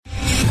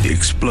The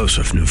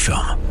explosive new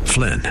film,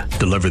 Flynn,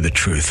 deliver the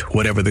truth,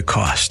 whatever the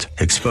cost,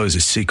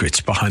 exposes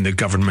secrets behind the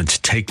government's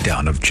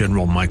takedown of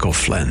General Michael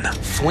Flynn.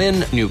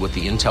 Flynn knew what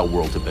the intel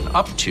world had been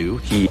up to.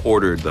 He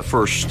ordered the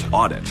first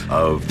audit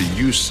of the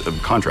use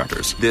of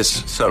contractors.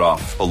 This set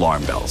off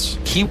alarm bells.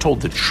 He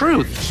told the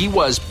truth. He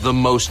was the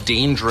most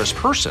dangerous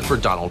person for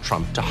Donald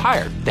Trump to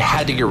hire. They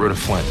had to get rid of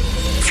Flynn.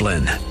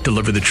 Flynn,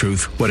 deliver the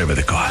truth, whatever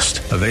the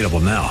cost. Available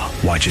now.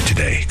 Watch it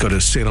today. Go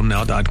to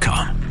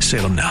salemnow.com.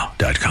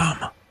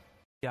 salemnow.com.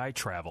 I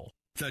travel.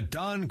 The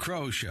Don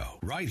Crow Show,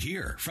 right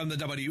here from the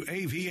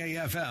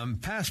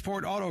WAVA-FM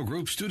Passport Auto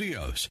Group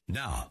studios.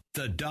 Now,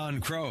 The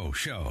Don Crow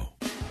Show.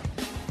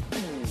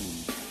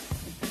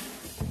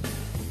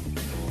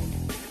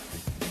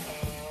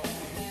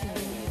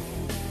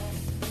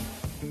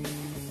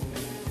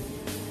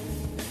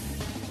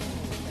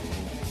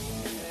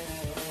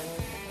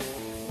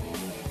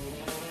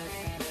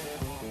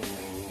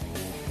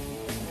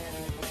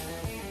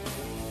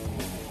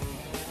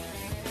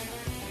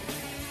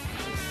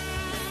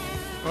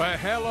 Well,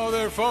 hello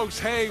there, folks.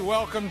 Hey,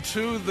 welcome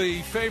to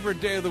the favorite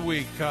day of the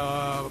week.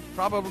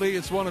 Probably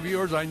it's one of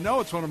yours. I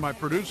know it's one of my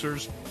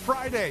producers.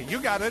 Friday. You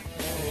got it.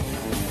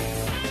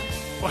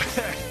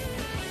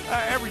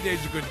 Every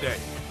day's a good day.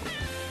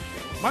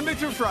 Monday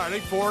through Friday,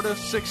 4 to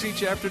 6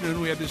 each afternoon,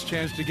 we have this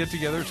chance to get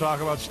together, talk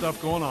about stuff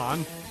going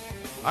on.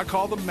 I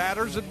call them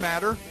matters that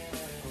matter,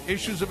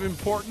 issues of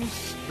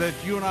importance that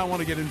you and I want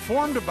to get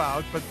informed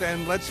about, but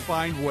then let's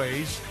find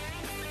ways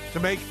to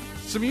make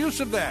some use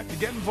of that, to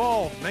get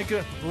involved, make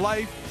a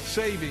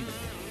life-saving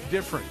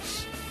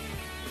difference.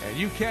 And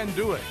you can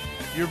do it.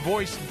 Your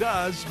voice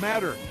does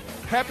matter.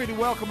 Happy to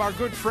welcome our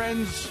good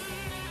friends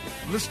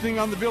listening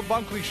on the Bill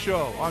Bunkley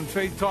Show on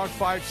Faith Talk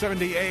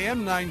 570 AM,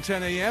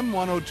 910 AM,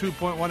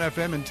 102.1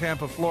 FM in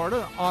Tampa,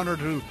 Florida. Honored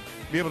to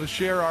be able to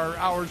share our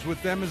hours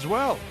with them as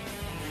well.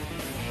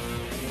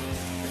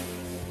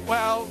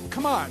 Well,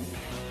 come on.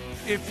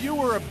 If you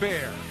were a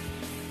bear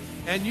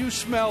and you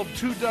smelled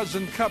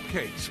 24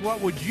 cupcakes, what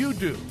would you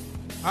do?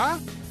 Huh?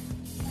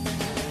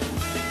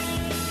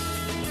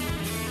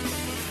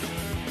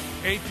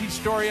 AP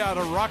story out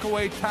of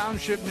Rockaway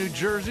Township, New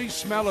Jersey.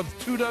 Smell of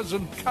 24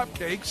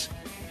 cupcakes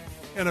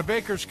in a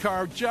baker's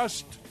car,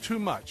 just too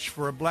much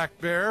for a black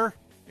bear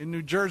in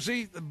New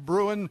Jersey. The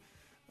Bruin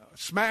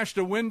smashed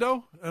a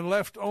window and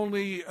left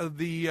only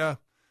he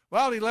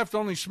left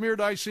only smeared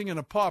icing and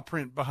a paw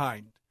print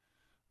behind.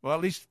 Well,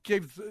 at least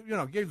gave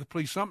the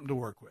police something to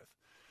work with.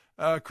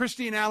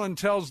 Christine Allen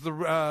tells the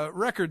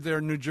record there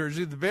in New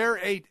Jersey, the bear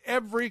ate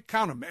every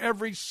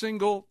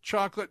single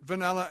chocolate,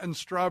 vanilla, and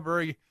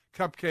strawberry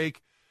cupcake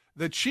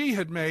that she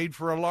had made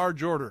for a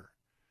large order.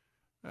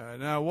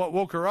 Now, what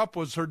woke her up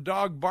was her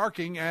dog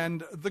barking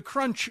and the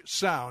crunch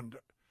sound.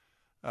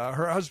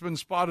 Her husband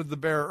spotted the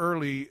bear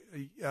early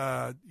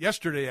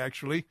yesterday,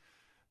 actually.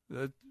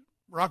 The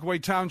Rockaway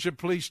Township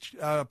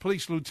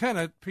Police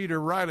Lieutenant Peter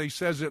Riley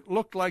says it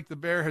looked like the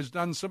bear has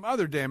done some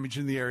other damage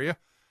in the area.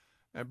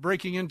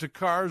 Breaking into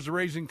cars,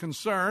 raising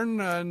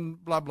concern,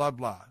 and blah, blah,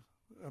 blah.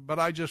 But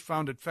I just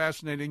found it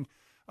fascinating.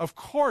 Of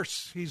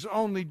course, he's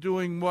only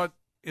doing what,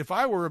 if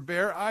I were a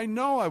bear, I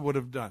know I would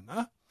have done,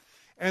 huh?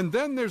 And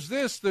then there's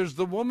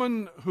the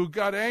woman who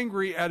got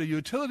angry at a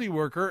utility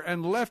worker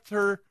and left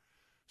her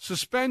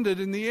suspended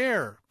in the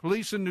air.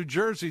 Police in New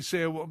Jersey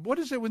say, well, what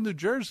is it with New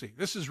Jersey?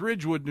 This is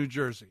Ridgewood, New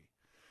Jersey.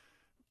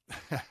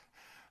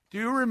 Do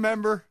you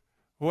remember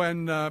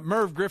when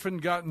Merv Griffin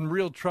got in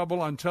real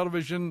trouble on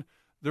television?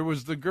 There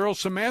was the girl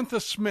Samantha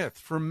Smith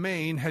from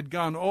Maine had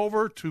gone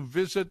over to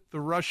visit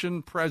the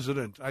Russian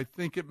president. I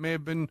think it may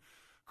have been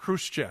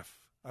Khrushchev.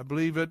 I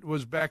believe it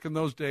was back in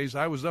those days.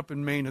 I was up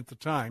in Maine at the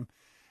time.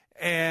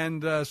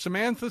 And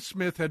Samantha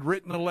Smith had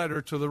written a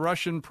letter to the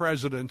Russian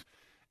president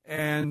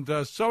and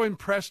so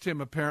impressed him,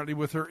 apparently,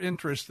 with her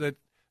interest that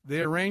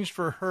they arranged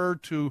for her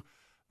to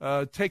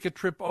take a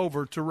trip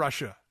over to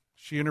Russia.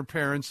 She and her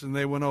parents, and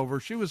they went over.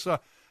 She was,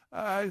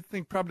 I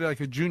think, probably like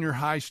a junior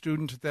high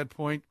student at that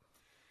point.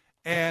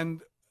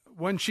 And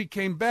when she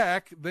came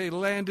back, they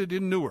landed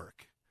in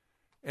Newark.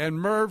 And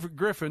Merv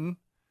Griffin,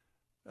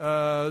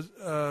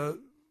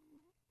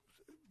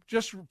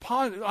 just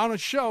on a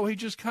show, he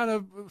just kind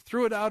of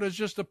threw it out as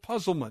just a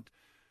puzzlement.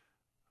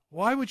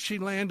 Why would she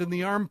land in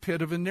the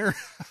armpit of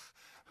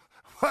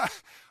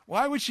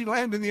Why would she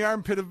land in the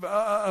armpit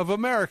of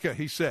America,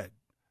 he said.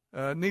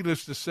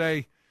 Needless to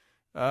say,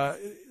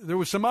 there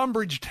was some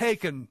umbrage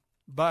taken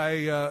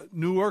by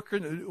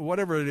Newarkans,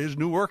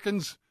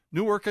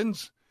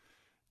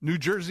 New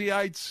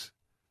Jerseyites,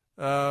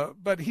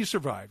 but he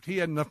survived. He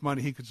had enough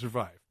money, he could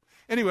survive.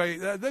 Anyway,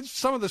 that's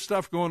some of the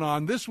stuff going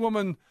on. This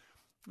woman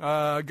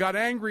got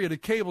angry at a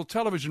cable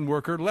television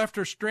worker, left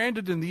her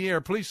stranded in the air.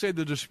 Police say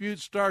the dispute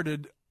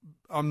started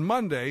on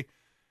Monday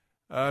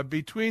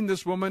between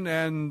this woman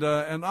and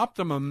an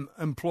Optimum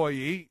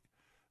employee.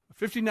 A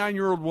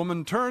 59-year-old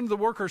woman turned the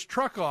worker's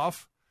truck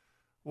off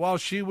while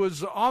she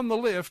was on the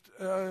lift,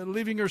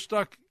 leaving her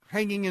stuck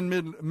hanging in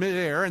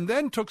midair, and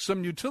then took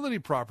some utility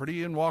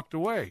property and walked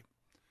away.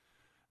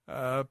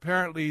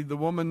 Apparently, the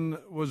woman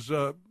was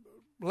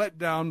let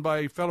down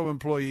by fellow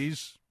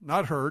employees,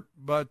 not hurt,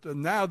 but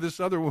now this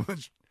other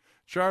woman's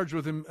charged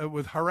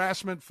with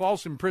harassment,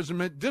 false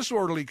imprisonment,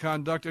 disorderly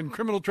conduct, and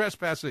criminal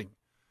trespassing.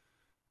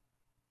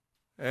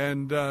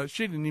 And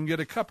she didn't even get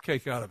a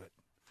cupcake out of it.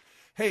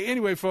 Hey,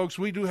 anyway, folks,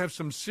 we do have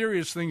some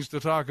serious things to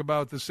talk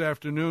about this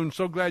afternoon.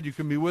 So glad you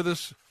can be with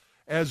us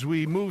as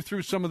we move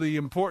through some of the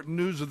important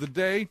news of the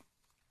day.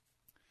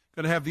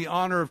 Going to have the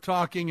honor of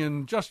talking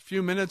in just a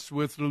few minutes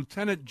with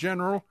Lieutenant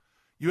General,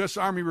 U.S.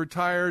 Army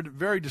retired,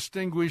 very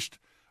distinguished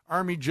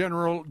Army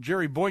General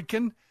Jerry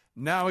Boykin,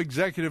 now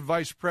Executive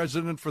Vice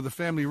President for the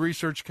Family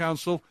Research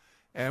Council.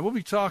 And we'll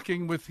be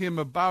talking with him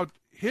about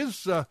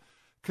his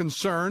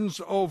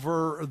concerns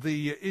over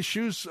the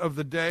issues of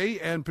the day,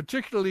 and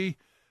particularly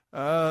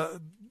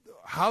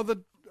how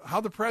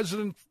the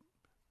president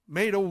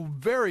made a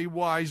very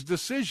wise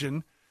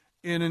decision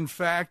in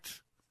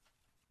fact,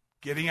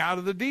 getting out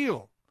of the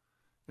deal.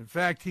 In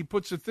fact, he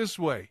puts it this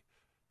way: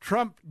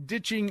 Trump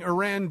ditching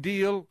Iran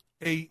deal,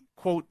 a,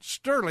 quote,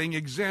 sterling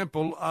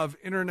example of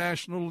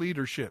international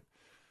leadership.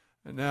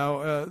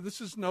 Now, this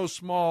is no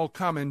small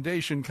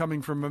commendation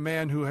coming from a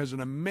man who has an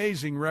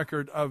amazing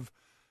record of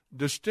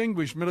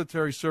distinguished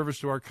military service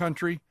to our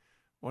country,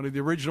 one of the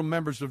original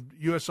members of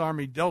U.S.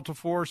 Army Delta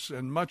Force,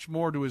 and much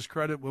more to his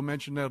credit. We'll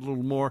mention that a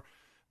little more.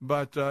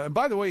 But, and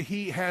by the way,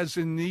 he has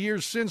in the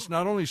years since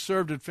not only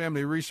served at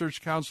Family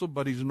Research Council,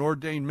 but he's an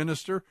ordained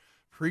minister,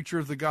 preacher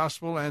of the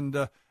gospel,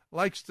 and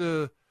likes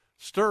to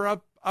stir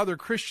up other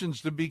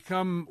Christians to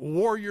become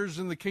warriors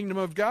in the kingdom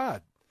of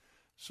God.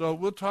 So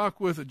we'll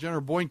talk with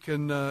General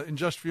Boykin in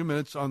just a few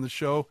minutes on the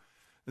show.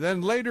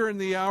 Then later in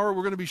the hour,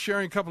 we're going to be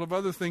sharing a couple of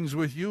other things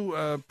with you,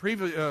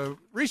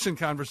 recent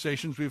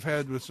conversations we've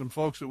had with some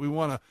folks that we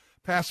want to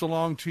pass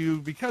along to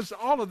you, because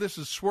all of this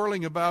is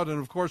swirling about, and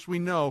of course we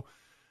know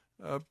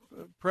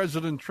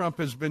President Trump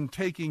has been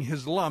taking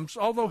his lumps,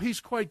 although he's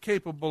quite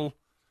capable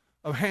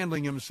of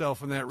handling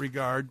himself in that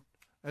regard.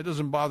 That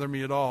doesn't bother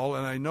me at all,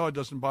 and I know it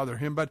doesn't bother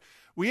him. But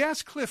we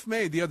asked Cliff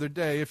May the other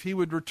day if he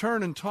would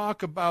return and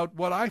talk about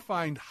what I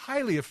find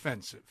highly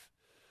offensive,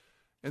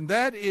 and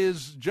that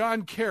is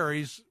John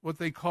Kerry's what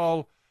they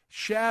call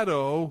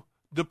shadow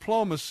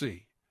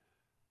diplomacy.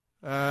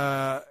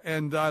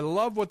 And I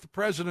love what the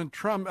President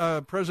Trump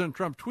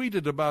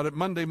tweeted about it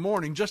Monday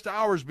morning, just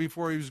hours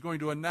before he was going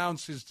to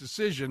announce his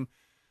decision.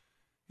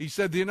 He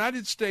said the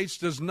United States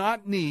does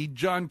not need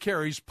John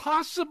Kerry's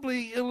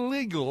possibly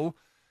illegal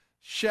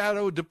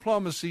shadow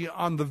diplomacy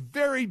on the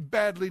very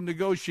badly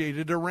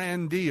negotiated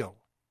Iran deal.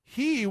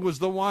 He was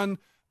the one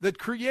that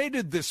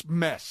created this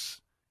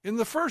mess in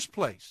the first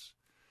place.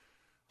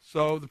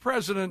 So the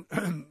president,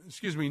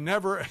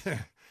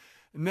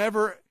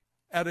 never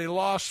at a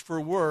loss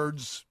for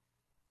words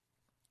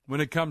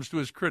when it comes to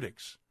his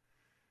critics.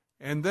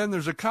 And then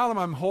there's a column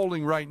I'm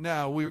holding right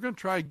now. We were going to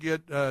try to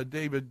get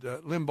David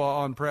Limbaugh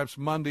on perhaps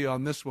Monday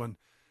on this one,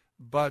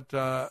 but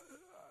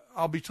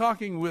I'll be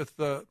talking with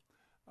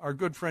our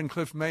good friend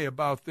Cliff May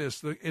about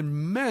this. The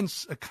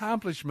immense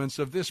accomplishments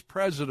of this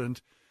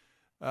president.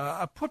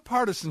 Put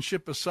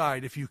partisanship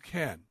aside if you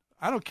can.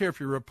 I don't care if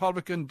you're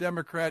Republican,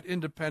 Democrat,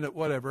 Independent,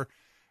 whatever.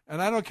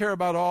 And I don't care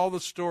about all the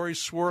stories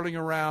swirling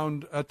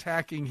around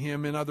attacking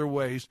him in other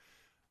ways.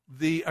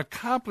 The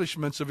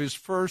accomplishments of his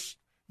first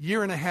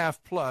year and a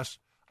half plus,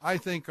 I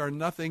think, are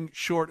nothing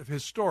short of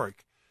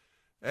historic.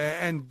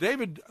 And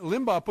David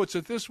Limbaugh puts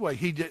it this way.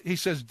 He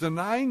says,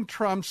 denying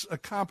Trump's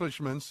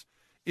accomplishments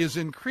is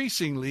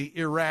increasingly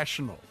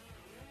irrational.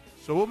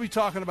 So we'll be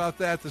talking about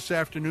that this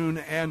afternoon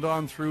and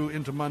on through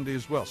into Monday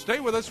as well.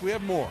 Stay with us. We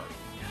have more.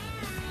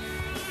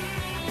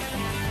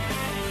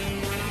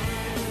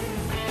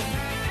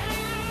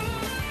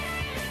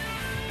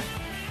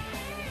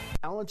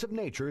 Balance of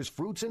Nature's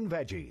fruits and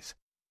veggies.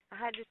 I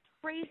had this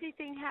crazy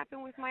thing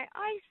happen with my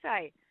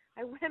eyesight.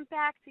 I went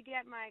back to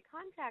get my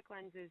contact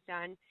lenses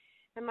done,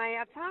 and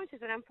my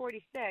optometrist, and I'm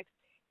 46,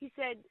 he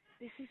said,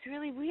 this is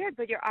really weird,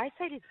 but your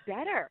eyesight is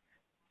better.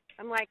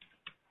 I'm like,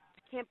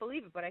 I can't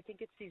believe it, but I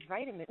think it's these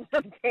vitamins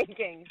I'm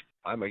taking.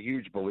 I'm a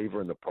huge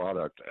believer in the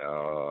product.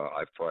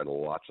 I've tried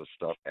lots of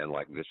stuff, and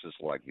this is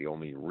the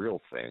only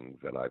real thing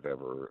that I've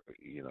ever,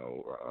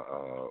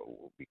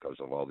 because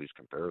of all these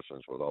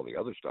comparisons with all the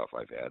other stuff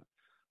I've had,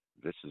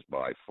 this is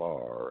by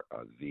far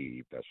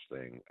the best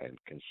thing, and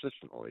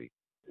consistently.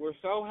 We're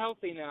so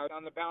healthy now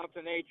on the Balance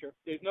of Nature.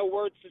 There's no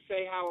words to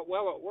say how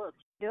well it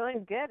works.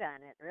 Doing good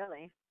on it,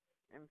 really.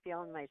 I'm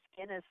feeling my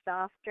skin is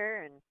softer,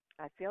 and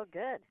I feel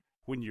good.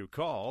 When you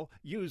call,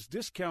 use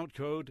discount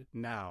code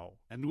NOW,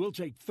 and we'll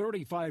take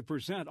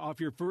 35% off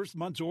your first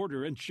month's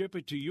order and ship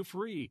it to you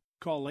free.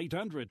 Call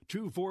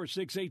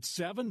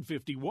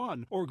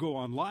 800-246-8751 or go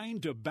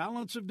online to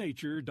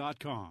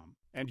balanceofnature.com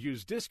and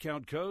use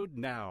discount code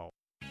NOW.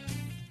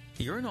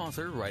 You're an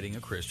author writing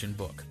a Christian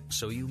book,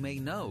 so you may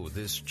know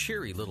this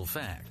cheery little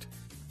fact.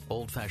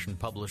 Old-fashioned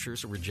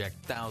publishers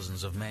reject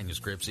thousands of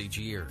manuscripts each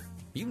year.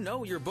 You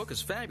know your book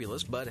is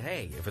fabulous, but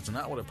hey, if it's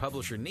not what a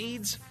publisher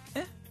needs,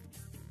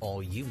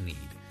 all you need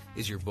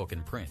is your book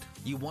in print.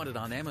 You want it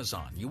on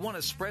Amazon. You want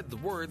to spread the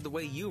word the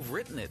way you've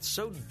written it,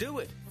 so do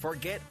it.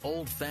 Forget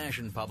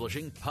old-fashioned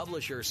publishing.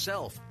 Publish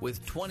yourself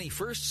with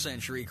 21st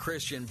century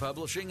Christian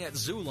publishing at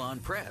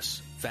Zulon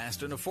Press.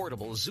 Fast and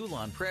affordable,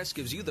 Zulon Press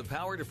gives you the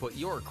power to put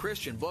your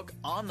Christian book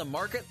on the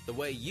market the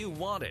way you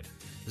want it.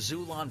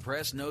 Zulon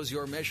Press knows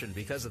your mission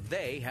because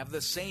they have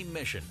the same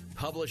mission.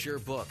 Publish your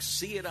book.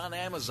 See it on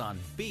Amazon.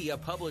 Be a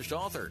published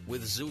author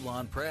with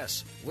Zulon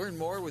Press. Learn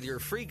more with your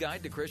free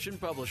guide to Christian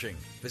publishing.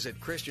 Visit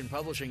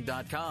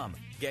ChristianPublishing.com.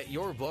 Get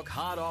your book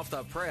hot off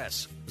the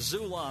press.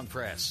 Zulon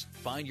Press.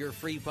 Find your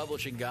free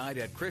publishing guide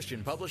at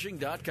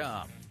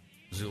ChristianPublishing.com.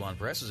 Zulon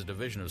Press is a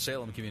division of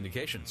Salem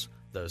Communications,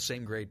 the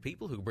same great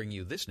people who bring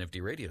you this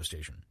nifty radio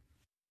station.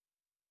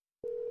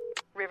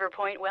 River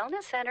Point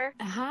Wellness Center.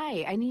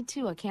 Hi, I need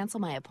to cancel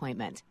my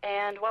appointment.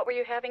 And what were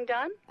you having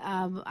done?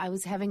 I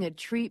was having a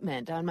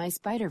treatment on my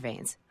spider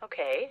veins.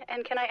 Okay,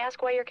 and can I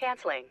ask why you're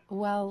canceling?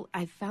 Well,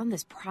 I found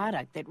this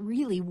product that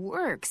really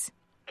works.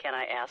 Can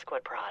I ask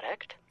what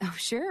product? Oh,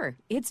 sure.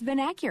 It's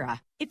Venacura.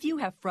 If you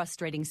have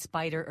frustrating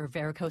spider or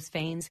varicose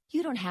veins,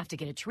 you don't have to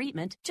get a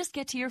treatment. Just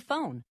get to your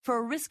phone. For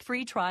a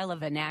risk-free trial of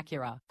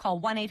Venacura,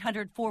 call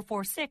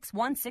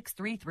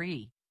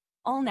 1-800-446-1633.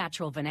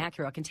 All-natural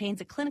Venacura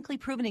contains a clinically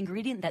proven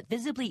ingredient that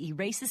visibly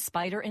erases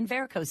spider and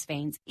varicose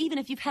veins, even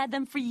if you've had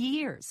them for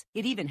years.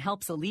 It even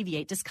helps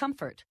alleviate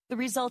discomfort. The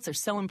results are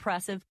so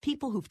impressive,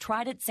 people who've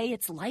tried it say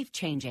it's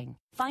life-changing.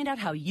 Find out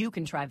how you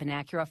can try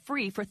Venacura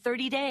free for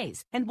 30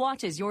 days and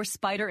watch as your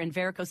spider and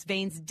varicose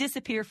veins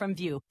disappear from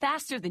view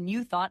faster than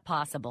you thought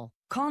possible.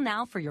 Call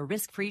now for your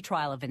risk-free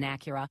trial of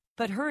Venacura.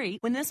 But hurry,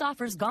 when this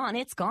offer's gone,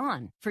 it's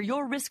gone. For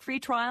your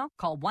risk-free trial,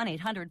 call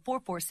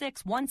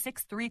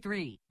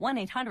 1-800-446-1633.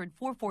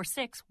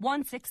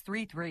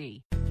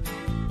 1-800-446-1633.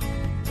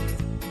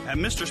 At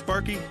Mr.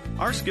 Sparky,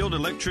 our skilled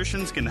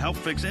electricians can help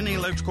fix any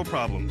electrical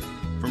problem.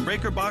 From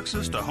breaker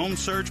boxes to home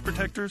surge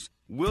protectors,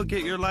 we'll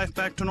get your life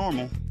back to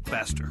normal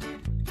faster.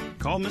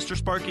 Call Mr.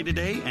 Sparky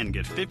today and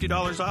get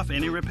 $50 off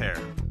any repair.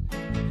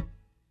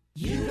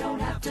 You don't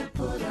have to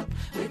put up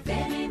with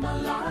any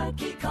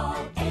malarkey. Call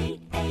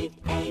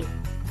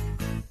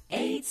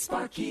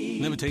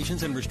 888-8-SPARKY.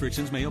 Limitations and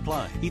restrictions may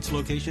apply. Each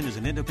location is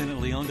an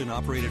independently owned and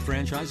operated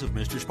franchise of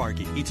Mr.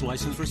 Sparky, each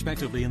licensed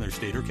respectively in their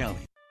state or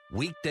county.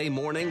 Weekday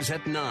mornings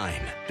at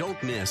 9.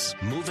 Don't miss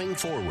Moving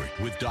Forward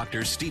with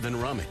Dr. Stephen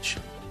Rummage.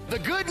 The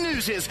good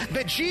news is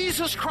that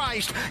Jesus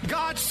Christ,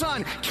 God's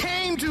Son,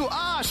 came to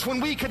us when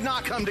we could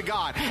not come to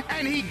God.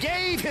 And He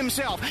gave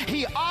Himself.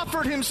 He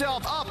offered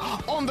Himself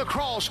up on the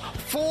cross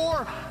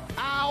for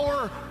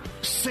our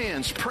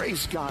sins.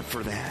 Praise God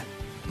for that.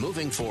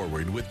 Moving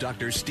Forward with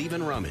Dr.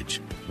 Stephen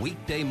Rummage.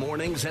 Weekday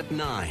mornings at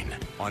 9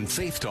 on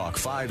Faith Talk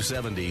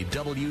 570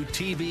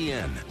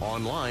 WTBN.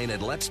 Online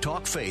at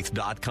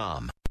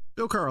letstalkfaith.com.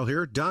 Bill Carl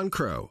here, Don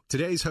Crow.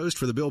 Today's host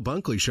for the Bill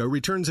Bunkley Show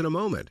returns in a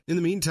moment. In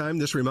the meantime,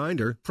 this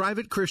reminder,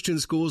 private Christian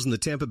schools in the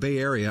Tampa Bay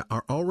area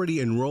are already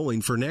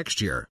enrolling for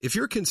next year. If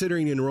you're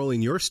considering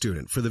enrolling your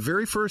student for the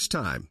very first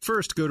time,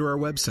 first go to our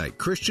website,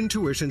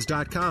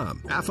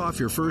 ChristianTuitions.com. Half off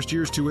your first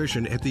year's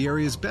tuition at the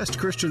area's best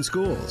Christian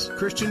schools,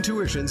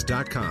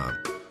 ChristianTuitions.com.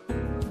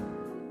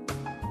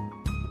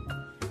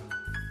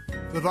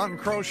 The Don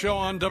Crow Show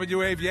on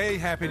WAVA.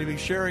 Happy to be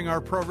sharing our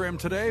program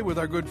today with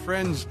our good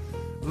friends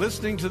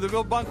listening to the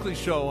Bill Bunkley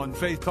Show on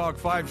Faith Talk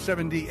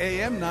 570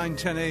 AM,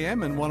 910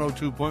 AM, and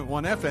 102.1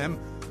 FM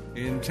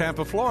in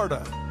Tampa, Florida.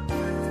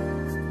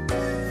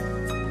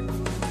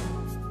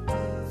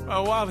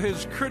 While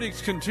his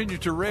critics continue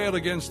to rail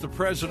against the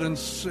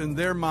president's, in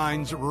their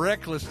minds,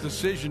 reckless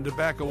decision to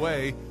back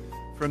away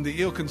from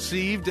the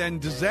ill-conceived and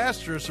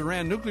disastrous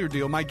Iran nuclear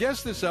deal, my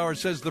guest this hour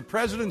says the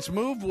president's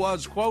move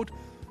was, quote,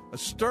 a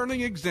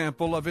sterling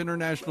example of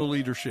international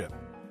leadership.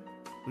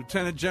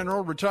 Lieutenant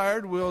General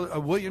retired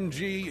William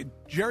G.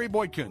 Jerry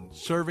Boykin,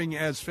 serving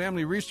as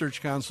Family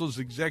Research Council's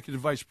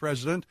executive vice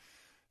president.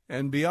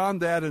 And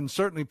beyond that, and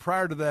certainly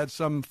prior to that,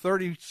 some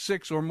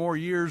 36 or more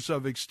years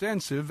of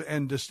extensive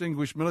and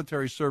distinguished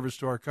military service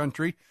to our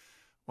country.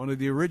 One of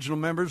the original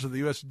members of the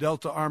U.S.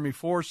 Delta Army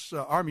Force,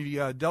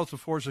 Delta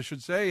Force, I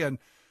should say, and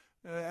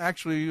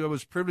actually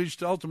was privileged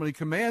to ultimately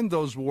command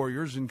those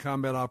warriors in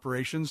combat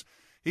operations.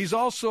 He's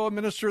also a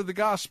minister of the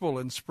gospel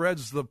and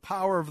spreads the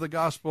power of the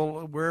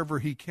gospel wherever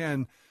he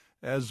can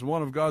as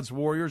one of God's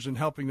warriors and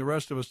helping the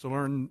rest of us to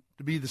learn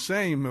to be the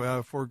same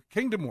for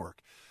kingdom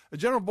work.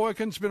 General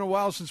Boykin, it's been a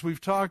while since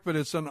we've talked, but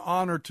it's an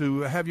honor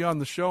to have you on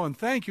the show. And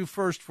thank you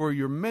first for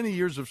your many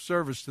years of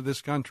service to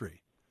this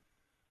country.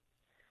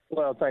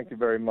 Well, thank you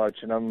very much.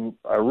 And I'm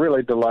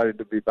really delighted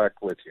to be back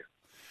with you.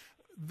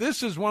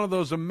 This is one of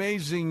those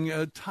amazing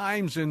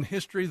times in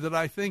history that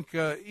I think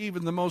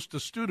even the most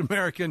astute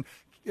American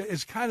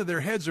is kind of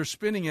their heads are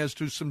spinning as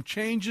to some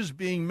changes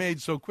being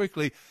made so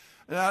quickly.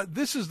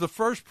 This is the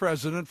first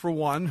president, for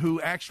one,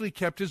 who actually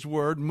kept his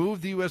word,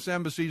 moved the U.S.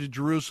 Embassy to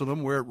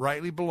Jerusalem, where it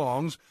rightly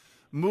belongs,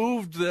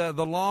 moved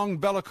the long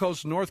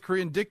bellicose North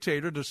Korean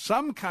dictator to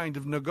some kind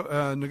of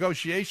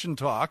negotiation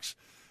talks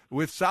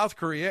with South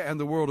Korea and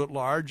the world at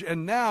large,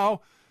 and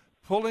now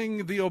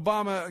pulling the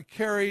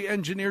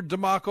Obama-Kerry-engineered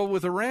debacle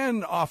with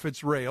Iran off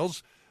its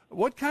rails.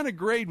 What kind of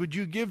grade would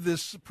you give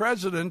this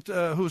president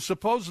who's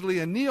supposedly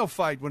a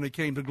neophyte when it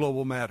came to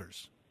global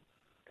matters?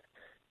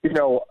 You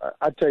know,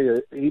 I tell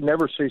you, he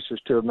never ceases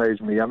to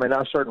amaze me. I mean,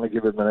 I certainly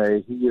give him an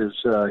A. He has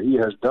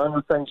done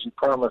the things he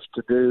promised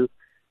to do,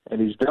 and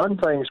he's done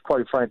things,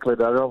 quite frankly,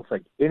 that I don't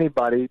think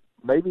anybody,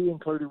 maybe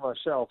including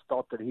myself,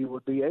 thought that he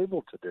would be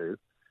able to do.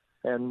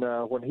 And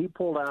when he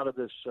pulled out of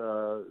this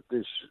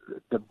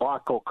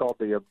debacle called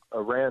the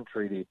Iran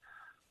Treaty,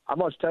 I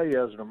must tell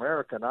you, as an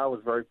American, I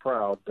was very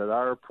proud that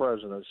our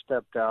president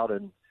stepped out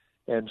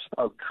and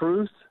spoke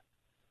truth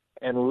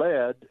and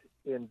led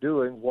in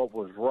doing what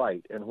was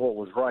right. And what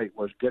was right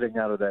was getting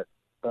out of that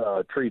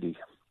treaty.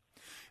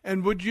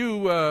 And would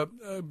you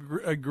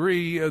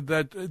agree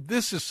that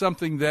this is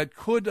something that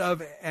could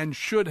have and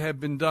should have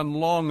been done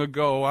long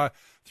ago?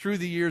 Through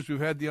the years,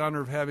 we've had the honor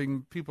of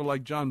having people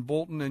like John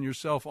Bolton and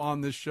yourself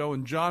on this show.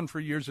 And John, for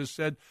years, has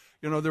said,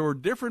 you know, there were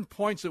different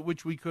points at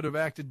which we could have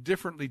acted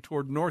differently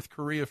toward North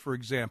Korea, for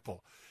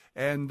example.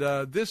 And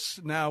this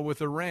now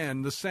with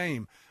Iran, the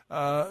same.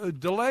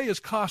 Delay is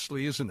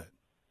costly, isn't it?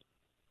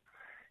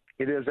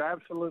 It is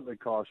absolutely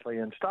costly.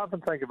 And stop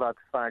and think about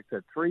the fact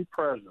that 3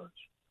 presidents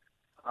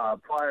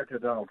prior to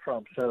Donald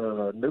Trump said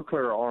a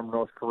nuclear-armed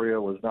North Korea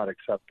was not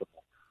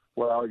acceptable.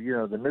 Well, you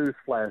know, the news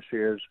flash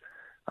is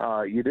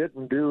you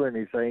didn't do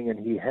anything, and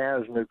he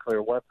has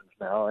nuclear weapons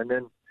now. And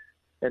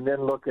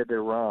then look at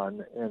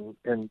Iran.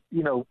 And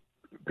you know,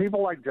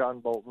 people like John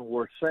Bolton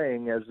were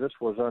saying as this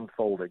was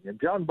unfolding, and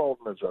John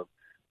Bolton is a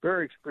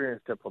very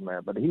experienced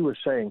diplomat, but he was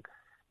saying,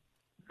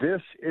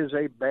 this is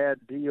a bad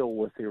deal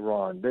with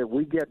Iran, that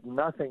we get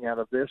nothing out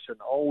of this, and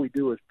all we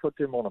do is put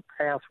them on a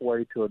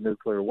pathway to a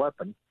nuclear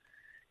weapon.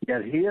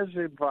 Yet his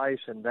advice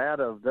and that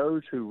of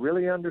those who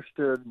really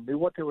understood and knew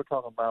what they were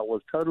talking about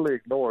was totally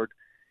ignored,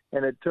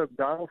 and it took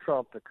Donald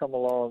Trump to come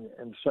along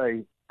and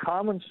say,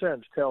 common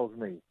sense tells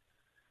me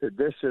that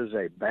this is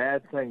a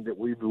bad thing that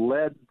we've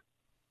led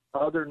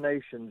other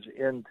nations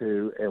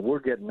into, and we're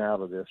getting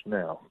out of this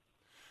now.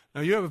 Now,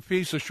 you have a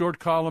piece, a short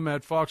column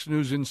at Fox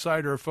News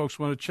Insider, if folks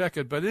want to check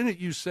it, but in it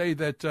you say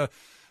that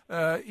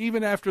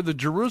even after the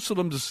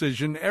Jerusalem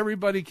decision,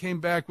 everybody came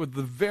back with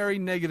the very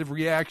negative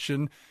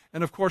reaction,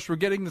 and of course we're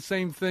getting the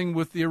same thing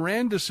with the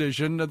Iran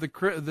decision.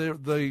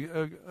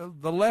 The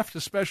left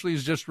especially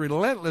is just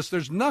relentless.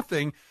 There's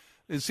nothing,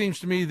 it seems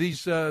to me,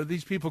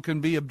 these people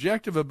can be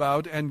objective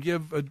about and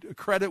give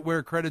credit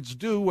where credit's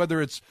due,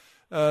 whether it's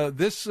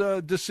this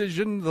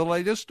decision, the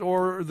latest,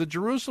 or the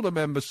Jerusalem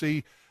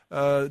embassy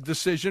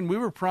decision. We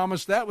were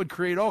promised that would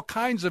create all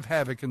kinds of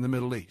havoc in the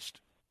Middle East.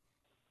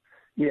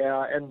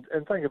 Yeah, and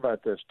think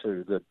about this,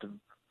 too, that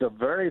the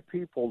very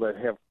people that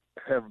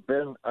have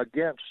been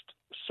against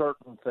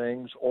certain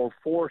things or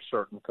for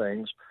certain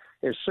things,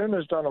 as soon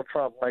as Donald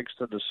Trump makes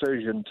the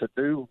decision to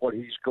do what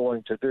he's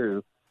going to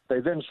do, they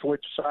then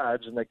switch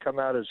sides and they come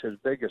out as his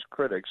biggest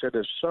critics. It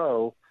is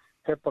so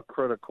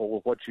hypocritical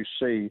with what you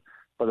see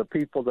for the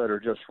people that are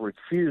just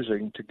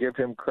refusing to give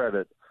him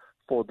credit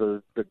for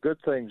the good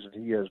things that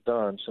he has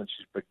done since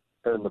he's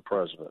been the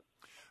president.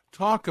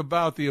 Talk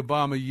about the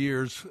Obama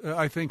years.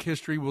 I think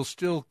history will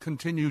still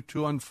continue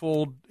to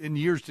unfold in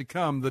years to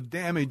come. The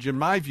damage, in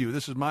my view,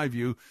 this is my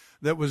view,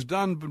 that was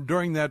done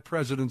during that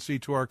presidency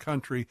to our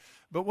country.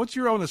 But what's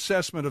your own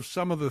assessment of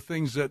some of the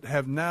things that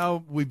have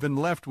now we've been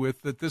left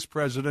with that this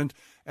president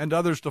and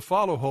others to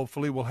follow,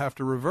 hopefully, will have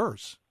to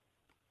reverse?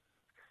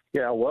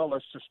 Yeah, well,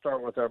 let's just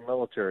start with our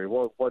military.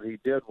 Well, what he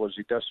did was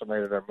he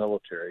decimated our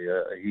military.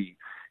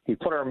 He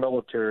put our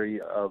military,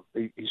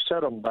 he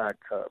set them back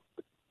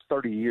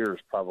 30 years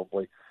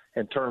probably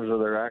in terms of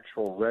their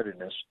actual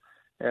readiness.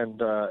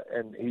 And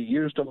he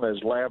used them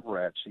as lab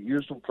rats. He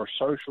used them for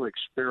social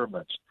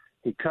experiments.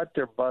 He cut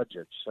their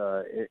budgets,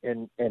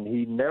 and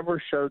he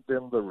never showed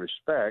them the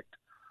respect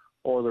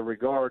or the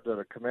regard that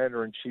a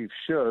commander-in-chief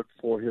should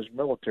for his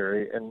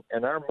military,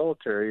 and our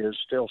military is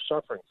still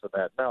suffering for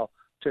that. Now,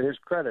 to his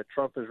credit,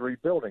 Trump is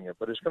rebuilding it,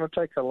 but it's going to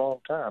take a long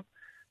time.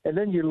 And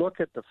then you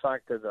look at the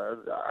fact that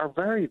our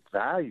very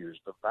values,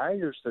 the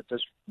values that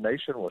this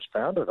nation was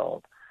founded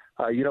on,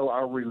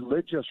 our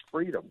religious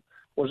freedom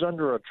was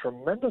under a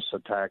tremendous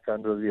attack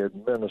under the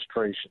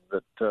administration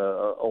that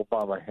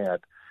Obama had.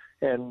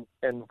 And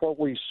what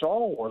we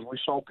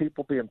saw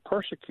people being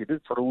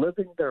persecuted for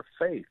living their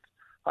faith.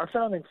 Our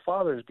founding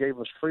fathers gave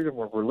us freedom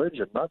of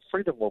religion, not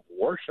freedom of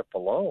worship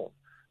alone,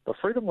 but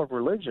freedom of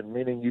religion,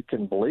 meaning you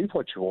can believe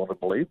what you want to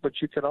believe, but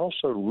you can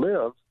also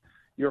live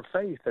your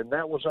faith. And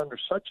that was under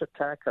such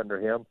attack under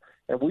him,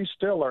 and we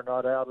still are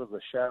not out of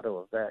the shadow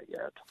of that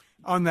yet.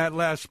 On that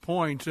last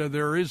point,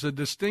 there is a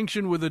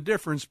distinction with a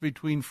difference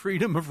between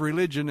freedom of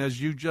religion,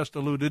 as you just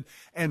alluded,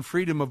 and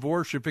freedom of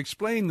worship.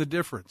 Explain the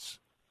difference.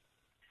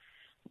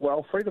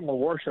 Well, freedom of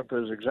worship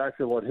is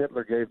exactly what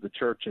Hitler gave the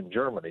church in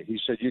Germany. He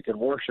said you can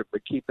worship,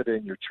 but keep it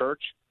in your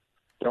church.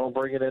 Don't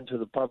bring it into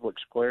the public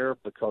square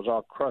because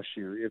I'll crush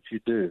you if you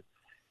do.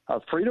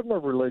 Freedom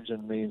of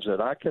religion means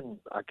that I can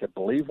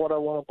believe what I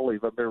want to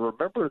believe. I mean,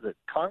 remember that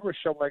Congress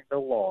shall make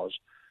no laws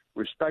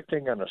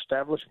respecting an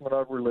establishment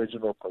of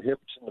religion or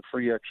prohibiting the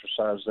free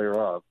exercise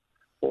thereof,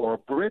 or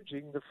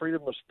abridging the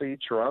freedom of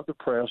speech or of the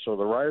press or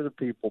the right of the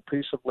people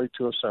peaceably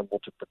to assemble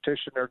to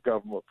petition their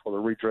government for the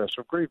redress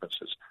of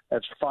grievances.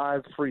 That's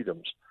 5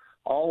 freedoms,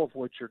 all of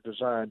which are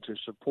designed to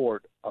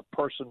support a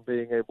person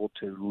being able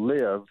to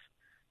live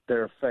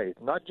their faith,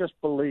 not just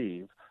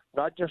believe,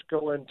 not just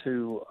go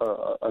into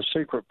a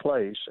secret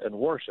place and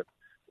worship,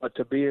 but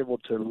to be able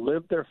to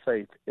live their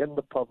faith in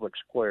the public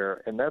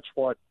square. And that's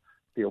what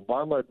the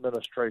Obama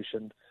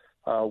administration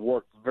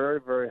worked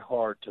very, very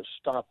hard to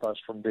stop us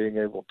from being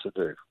able to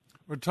do.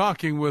 We're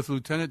talking with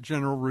Lieutenant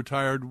General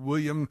retired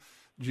William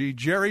G.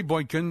 Jerry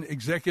Boykin,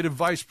 Executive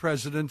Vice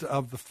President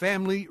of the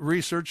Family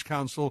Research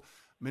Council.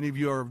 Many of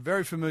you are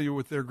very familiar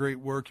with their great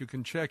work. You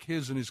can check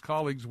his and his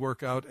colleagues'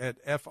 work out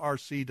at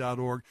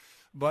frc.org.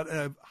 But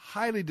a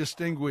highly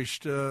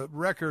distinguished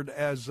record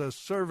as a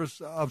service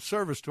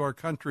to our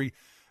country.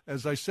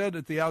 As I said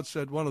at the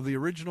outset, one of the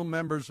original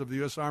members of the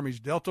U.S. Army's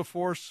Delta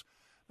Force,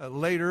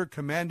 later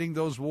commanding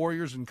those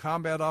warriors in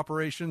combat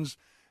operations,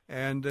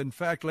 and in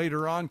fact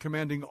later on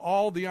commanding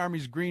all the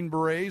Army's Green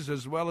Berets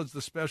as well as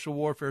the Special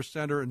Warfare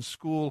Center and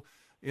School,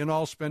 in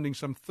all spending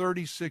some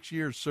 36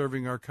 years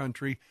serving our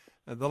country,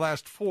 the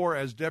last 4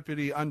 as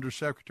Deputy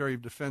Undersecretary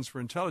of Defense for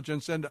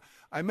Intelligence. And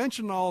I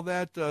mention all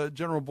that,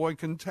 General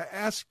Boykin, to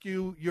ask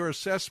you your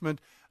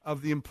assessment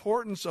of the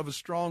importance of a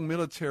strong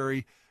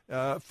military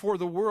for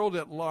the world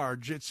at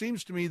large. It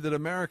seems to me that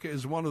America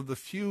is one of the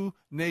few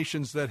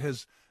nations that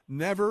has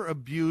never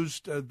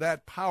abused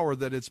that power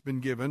that it's been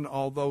given,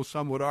 although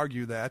some would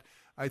argue that.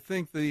 I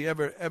think the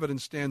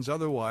evidence stands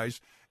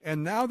otherwise.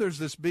 And now there's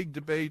this big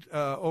debate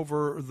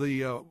over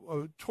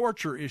the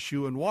torture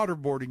issue and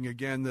waterboarding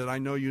again that I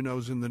know you know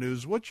is in the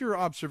news. What's your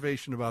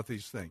observation about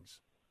these things?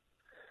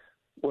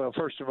 Well,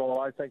 first of all,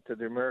 I think that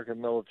the American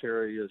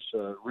military is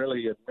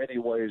really in many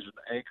ways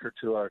an anchor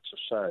to our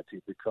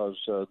society because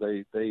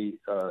they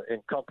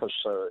encompass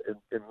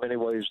in many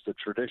ways the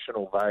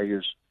traditional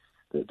values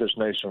that this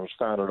nation was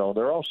founded on.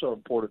 They're also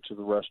important to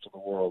the rest of the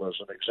world. As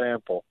an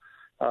example,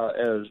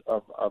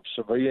 of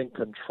civilian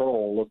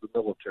control of the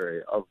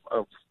military,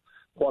 of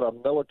what a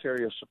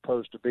military is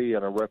supposed to be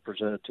in a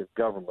representative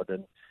government.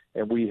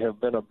 And we have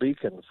been a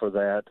beacon for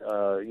that,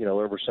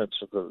 ever since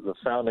the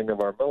founding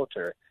of our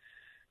military.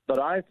 But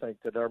I think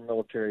that our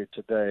military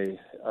today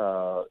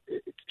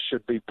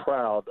should be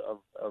proud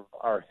of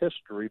our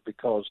history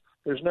because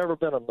there's never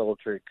been a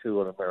military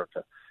coup in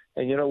America.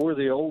 And, we're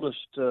the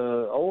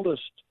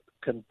oldest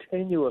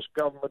continuous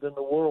government in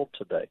the world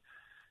today.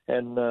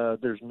 And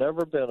there's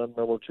never been a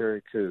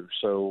military coup.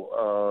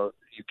 So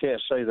you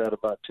can't say that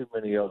about too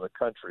many other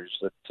countries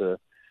that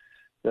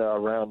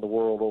around the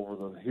world over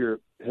the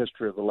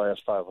history of the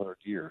last 500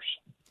 years.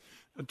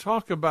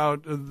 Talk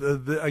about,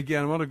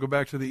 again, I want to go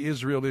back to the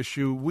Israel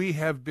issue. We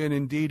have been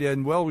indeed,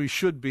 and well, we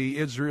should be,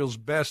 Israel's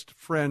best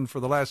friend for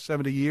the last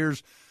 70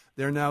 years.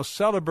 They're now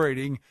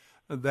celebrating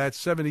that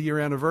 70-year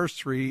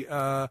anniversary.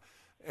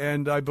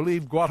 And I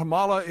believe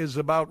Guatemala is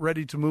about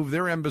ready to move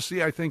their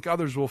embassy. I think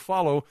others will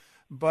follow.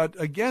 But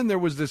again, there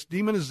was this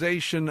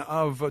demonization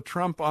of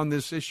Trump on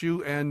this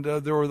issue, and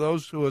there were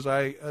those who, as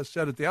I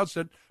said at the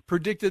outset,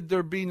 predicted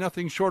there'd be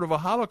nothing short of a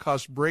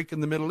Holocaust break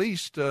in the Middle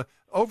East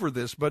over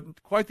this.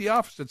 But quite the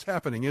opposite's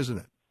happening, isn't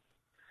it?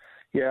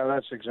 Yeah,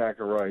 that's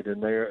exactly right.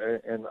 And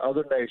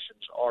other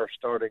nations are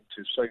starting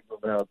to signal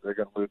now that they're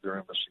going to move their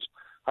embassies.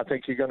 I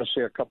think you're going to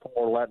see a couple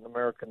more Latin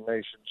American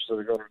nations that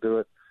are going to do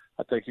it.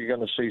 I think you're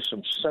going to see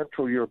some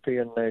Central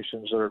European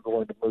nations that are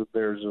going to move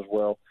theirs as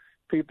well.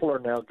 People are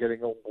now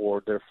getting on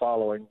board. They're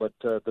following. But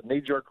the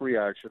knee-jerk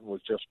reaction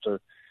was just to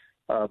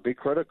be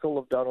critical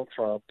of Donald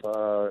Trump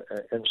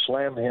and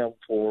slam him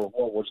for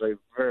what was a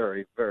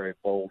very, very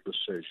bold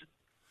decision.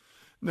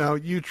 Now,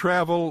 you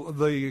travel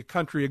the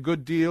country a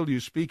good deal. You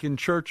speak in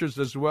churches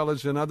as well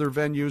as in other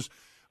venues.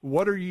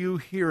 What are you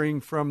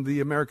hearing from the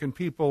American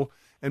people?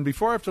 And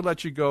before I have to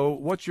let you go,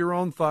 what's your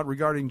own thought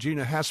regarding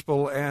Gina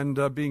Haspel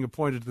and being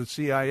appointed to the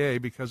CIA?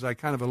 Because I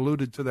kind of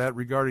alluded to that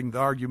regarding the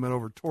argument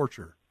over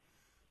torture.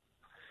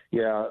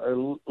 Yeah,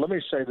 let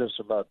me say this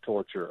about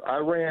torture. I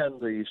ran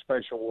the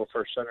Special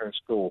Warfare Center in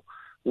school.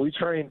 We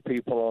trained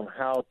people on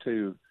how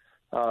to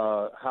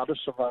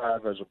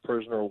survive as a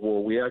prisoner of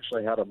war. We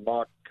actually had a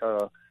mock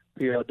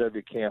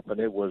POW camp,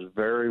 and it was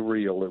very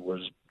real. It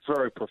was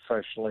very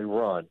professionally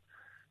run.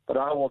 But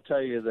I will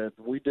tell you that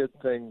we did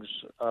things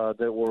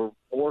that were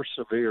more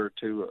severe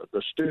to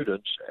the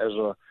students as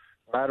a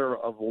matter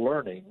of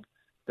learning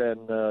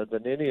than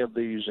any of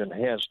these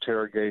enhanced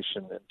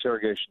interrogation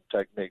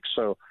techniques.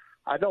 So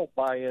I don't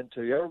buy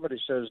into. Everybody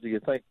says, "Do you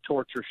think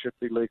torture should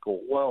be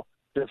legal?" Well,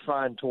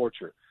 define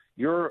torture.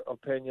 Your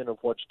opinion of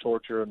what's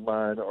torture and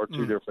mine are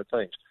two different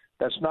things.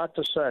 That's not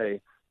to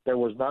say there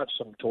was not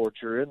some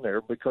torture in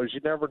there, because you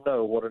never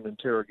know what an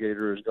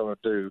interrogator is going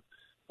to do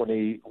when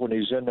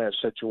he's in that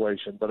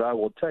situation. But I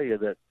will tell you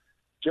that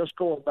just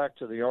going back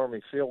to the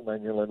Army Field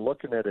Manual and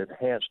looking at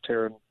enhanced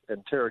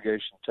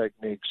interrogation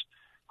techniques,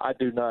 I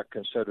do not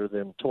consider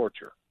them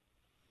torture.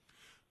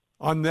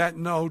 On that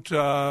note,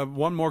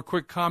 one more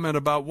quick comment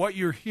about what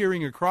you're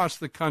hearing across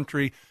the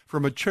country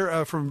from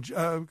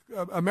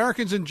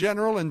Americans in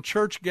general and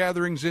church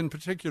gatherings in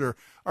particular.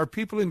 Are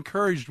people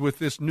encouraged with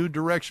this new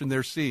direction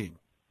they're seeing?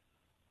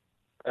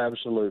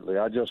 Absolutely.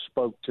 I just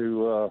spoke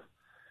to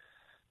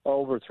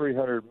over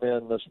 300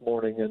 men this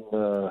morning in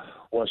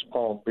West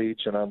Palm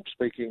Beach, and I'm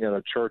speaking at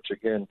a church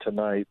again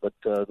tonight. But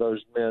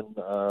those men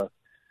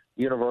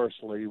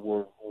universally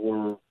were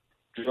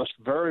just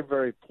very,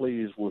 very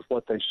pleased with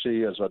what they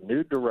see as a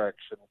new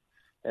direction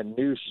and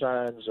new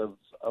signs of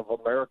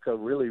America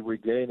really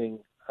regaining,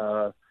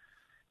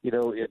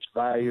 its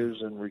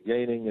values and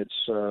regaining its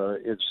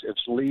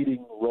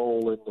leading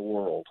role in the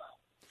world.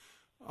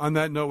 On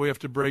that note, we have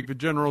to break. But,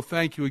 General,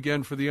 thank you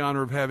again for the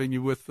honor of having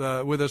you with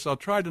us. I'll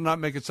try to not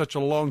make it such a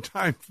long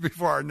time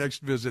before our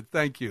next visit.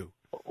 Thank you.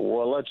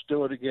 Well, let's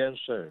do it again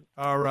soon.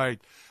 All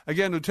right.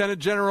 Again, Lieutenant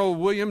General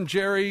William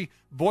Jerry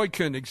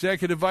Boykin,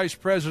 Executive Vice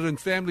President,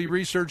 Family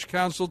Research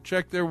Council.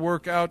 Check their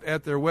work out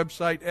at their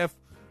website,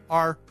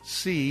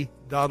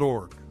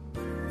 frc.org.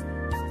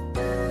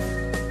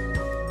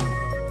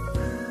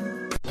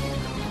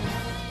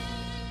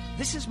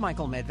 This is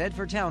Michael Medved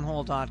for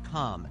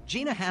Townhall.com.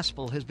 Gina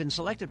Haspel has been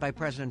selected by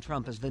President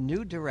Trump as the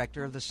new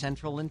director of the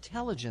Central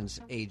Intelligence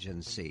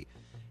Agency,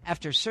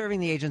 after serving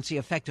the agency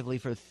effectively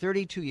for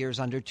 32 years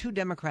under 2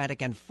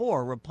 Democratic and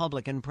 4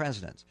 Republican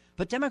presidents.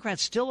 But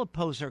Democrats still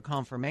oppose her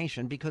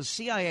confirmation because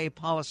CIA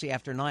policy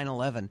after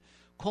 9/11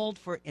 called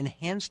for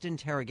enhanced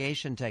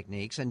interrogation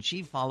techniques, and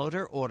she followed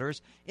her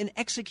orders in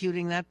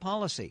executing that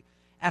policy.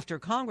 After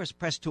Congress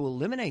pressed to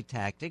eliminate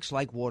tactics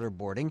like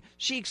waterboarding,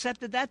 she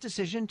accepted that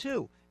decision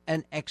too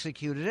and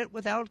executed it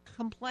without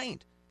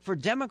complaint. For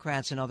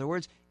Democrats, in other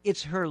words,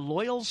 it's her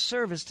loyal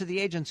service to the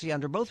agency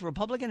under both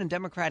Republican and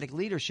Democratic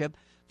leadership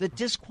that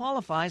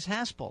disqualifies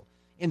Haspel.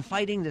 In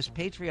fighting this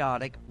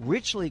patriotic,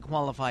 richly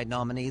qualified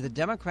nominee, the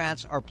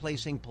Democrats are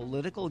placing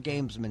political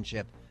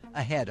gamesmanship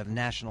ahead of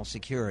national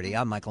security.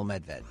 I'm Michael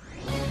Medved.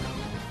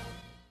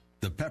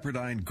 The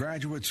Pepperdine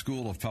Graduate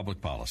School of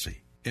Public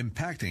Policy,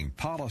 impacting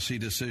policy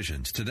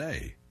decisions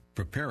today,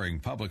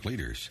 preparing public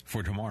leaders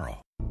for tomorrow.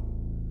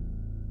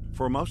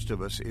 For most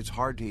of us, it's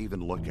hard to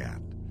even look at.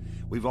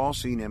 We've all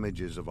seen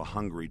images of a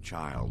hungry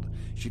child.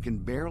 She can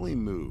barely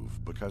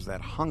move because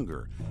that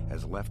hunger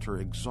has left her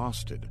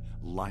exhausted,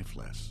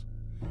 lifeless.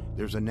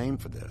 There's a name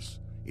for this.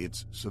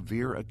 It's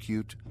severe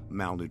acute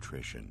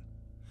malnutrition.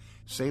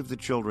 Save the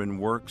Children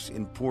works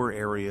in poor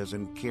areas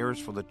and cares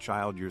for the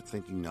child you're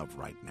thinking of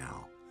right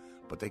now.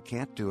 But they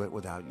can't do it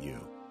without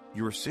you.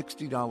 Your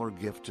 $60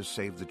 gift to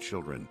Save the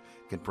Children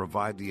can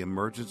provide the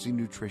emergency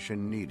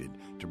nutrition needed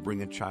to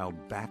bring a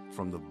child back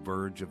from the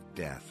verge of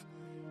death.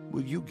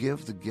 Will you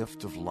give the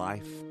gift of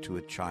life to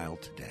a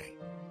child today?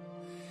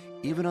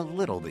 Even a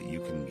little that you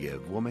can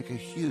give will make a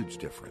huge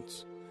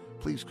difference.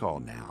 Please call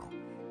now.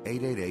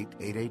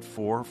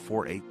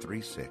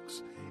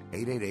 888-884-4836.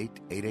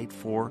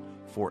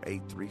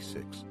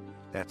 888-884-4836.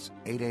 That's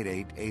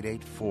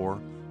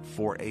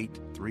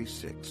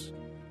 888-884-4836.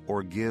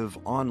 Or give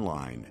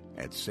online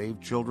at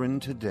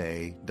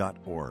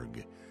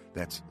SaveChildrenToday.org.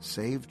 That's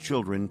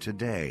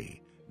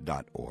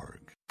SaveChildrenToday.org.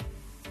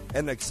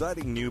 An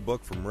exciting new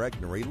book from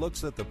Regnery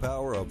looks at the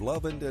power of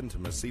love and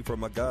intimacy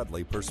from a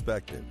godly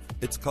perspective.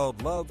 It's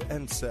called Love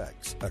and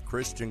Sex, a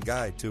Christian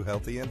guide to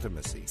healthy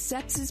intimacy.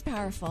 Sex is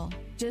powerful.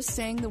 Just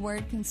saying the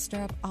word can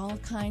stir up all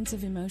kinds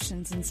of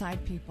emotions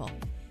inside people.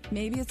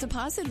 Maybe it's a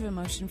positive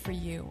emotion for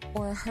you,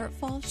 or a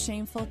hurtful,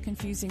 shameful,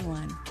 confusing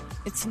one.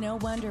 It's no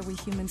wonder we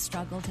humans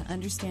struggle to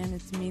understand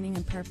its meaning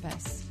and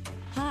purpose.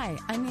 Hi,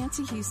 I'm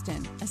Nancy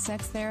Houston, a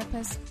sex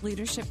therapist,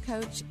 leadership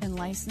coach, and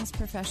licensed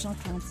professional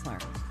counselor.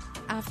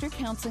 After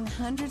counseling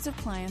hundreds of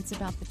clients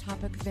about the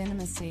topic of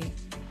intimacy,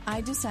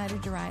 I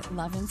decided to write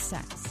Love and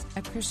Sex,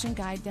 a Christian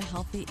guide to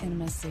healthy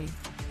intimacy.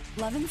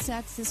 Love and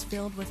Sex is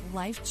filled with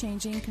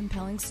life-changing,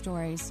 compelling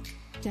stories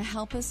to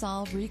help us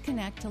all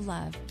reconnect to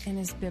love and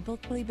is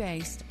biblically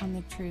based on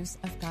the truths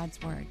of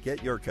God's Word.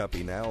 Get your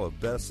copy now of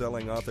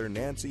best-selling author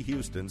Nancy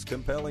Houston's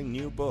compelling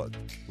new book,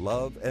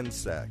 Love and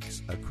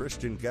Sex, a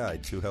Christian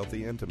guide to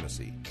healthy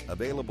intimacy.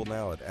 Available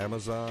now at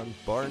Amazon,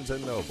 Barnes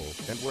 & Noble,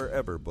 and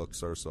wherever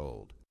books are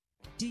sold.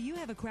 Do you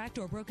have a cracked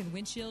or broken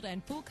windshield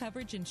and full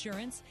coverage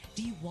insurance?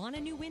 Do you want a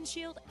new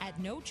windshield at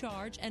no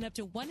charge and up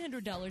to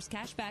 $100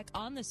 cash back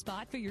on the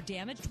spot for your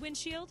damaged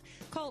windshield?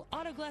 Call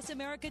Autoglass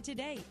America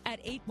today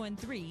at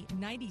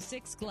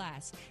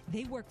 813-96-GLASS.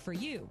 They work for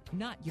you,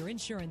 not your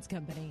insurance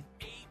company.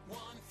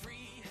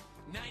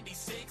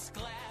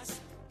 813-96-GLASS.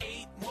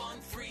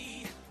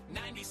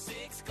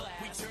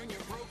 813-96-GLASS. We turn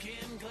your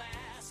broken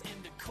glass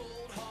into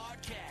cold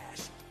hard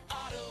cash.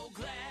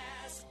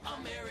 Autoglass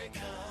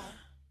America.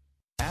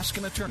 Ask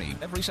an Attorney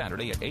every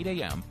Saturday at 8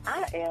 a.m.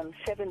 I am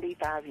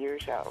 75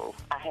 years old.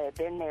 I have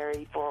been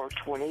married for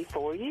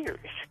 24 years.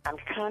 I'm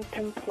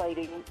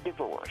contemplating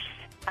divorce.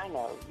 I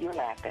know, you're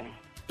laughing.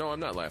 No, I'm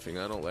not laughing.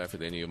 I don't laugh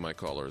at any of my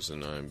callers,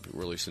 and I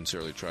really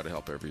sincerely try to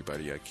help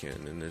everybody I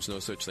can. And there's no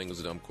such thing as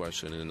a dumb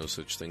question, and no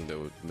such thing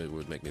that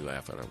would make me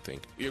laugh, I don't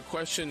think. Your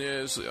question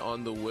is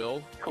on the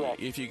will.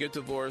 Correct. If you get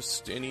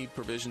divorced, any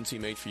provisions he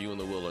made for you in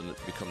the will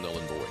become null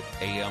and void.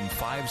 AM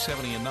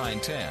 570 and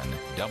 910,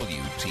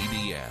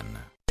 WTBN.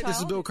 This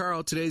is Bill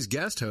Carl, today's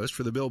guest host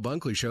for the Bill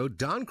Bunkley Show.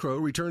 Don Crow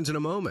returns in a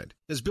moment.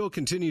 As Bill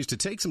continues to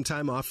take some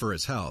time off for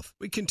his health,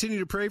 we continue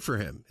to pray for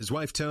him, his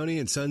wife Tony,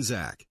 and son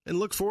Zach, and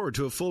look forward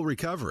to a full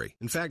recovery.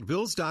 In fact,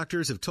 Bill's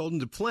doctors have told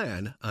him to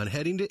plan on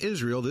heading to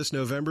Israel this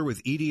November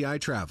with EDI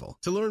Travel.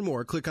 To learn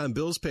more, click on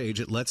Bill's page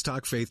at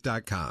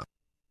letstalkfaith.com.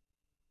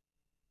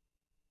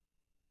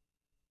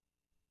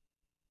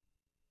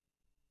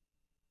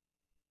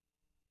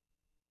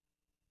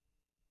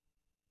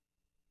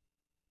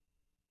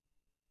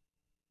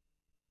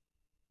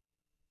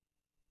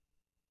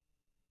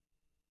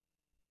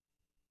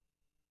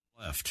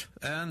 Left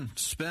and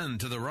spin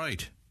to the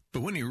right.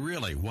 But when you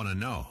really want to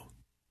know,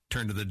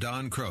 turn to the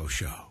Don Crow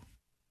Show.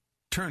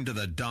 Turn to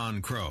the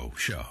Don Crow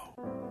Show.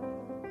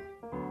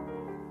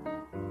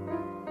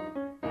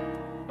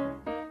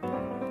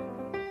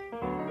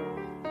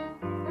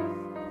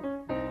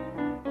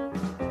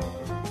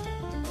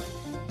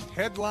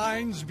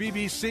 Headlines: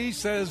 BBC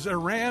says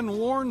Iran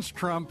warns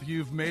Trump,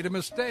 you've made a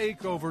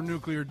mistake over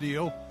nuclear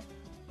deal.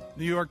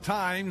 New York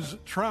Times,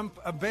 Trump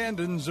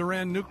abandons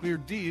Iran nuclear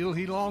deal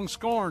he long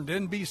scorned.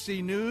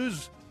 NBC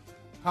News,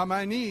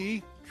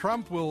 Khamenei,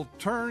 Trump will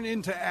turn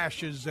into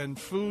ashes and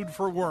food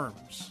for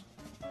worms.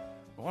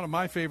 One of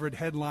my favorite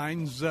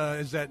headlines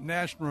is at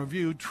National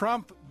Review,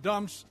 Trump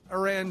dumps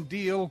Iran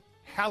deal,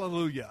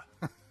 hallelujah.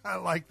 I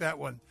like that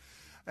one.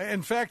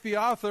 In fact, the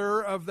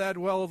author of that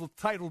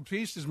well-titled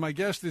piece is my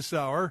guest this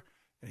hour.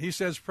 He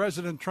says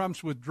President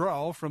Trump's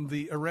withdrawal from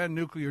the Iran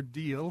nuclear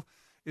deal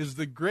is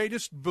the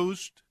greatest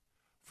boost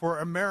for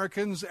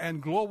Americans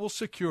and global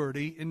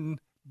security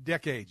in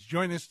decades.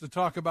 Join us to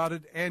talk about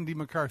it, Andy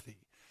McCarthy.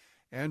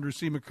 Andrew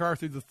C.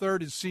 McCarthy III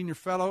is Senior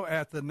Fellow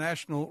at the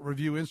National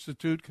Review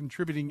Institute,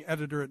 contributing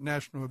editor at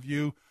National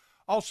Review,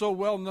 also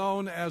well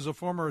known as a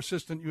former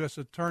Assistant U.S.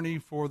 Attorney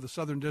for the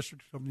Southern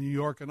District of New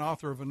York and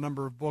author of a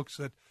number of books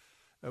that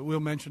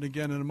we'll mention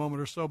again in a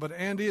moment or so. But,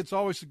 Andy, it's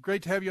always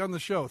great to have you on the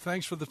show.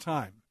 Thanks for the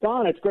time.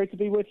 Don, it's great to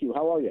be with you.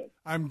 How are you?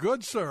 I'm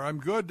good, sir. I'm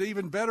good.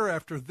 Even better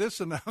after this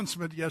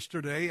announcement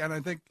yesterday, and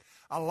I think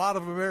a lot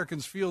of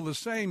Americans feel the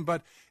same.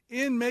 But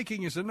in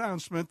making his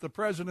announcement, the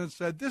president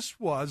said this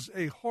was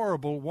a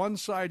horrible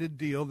one-sided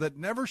deal that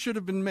never should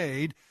have been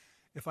made.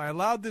 If I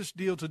allowed this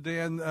deal to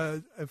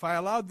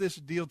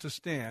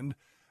stand,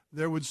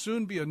 there would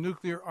soon be a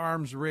nuclear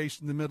arms race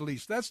in the Middle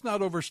East. That's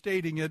not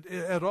overstating it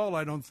at all,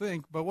 I don't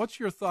think. But what's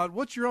your thought?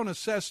 What's your own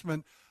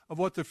assessment of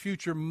what the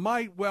future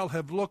might well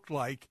have looked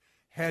like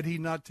had he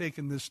not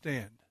taken this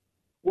stand?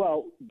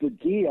 Well, the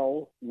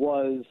deal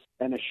was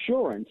an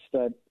assurance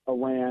that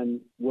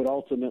Iran would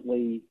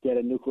ultimately get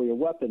a nuclear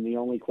weapon. The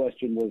only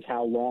question was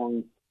how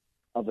long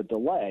of a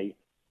delay.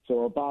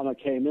 So Obama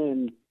came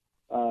in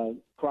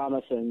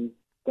promising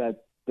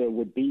that there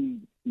would be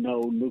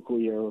no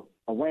nuclear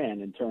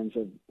Iran in terms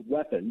of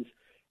weapons,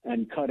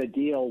 and cut a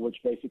deal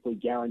which basically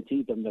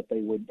guaranteed them that they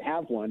would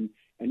have one,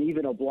 and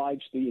even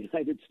obliged the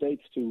United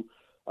States to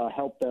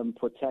help them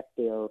protect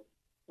their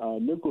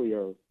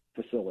nuclear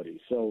facilities.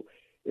 So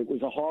it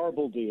was a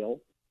horrible deal.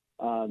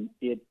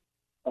 It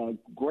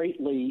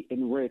greatly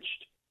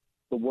enriched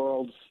the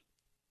world's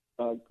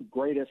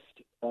greatest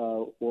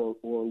or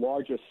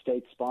largest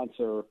state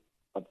sponsor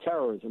of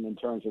terrorism in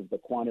terms of the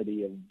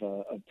quantity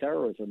of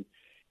terrorism.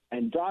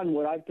 And Don,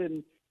 what I've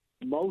been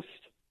most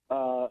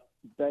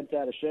bent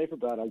out of shape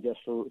about, I guess,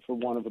 for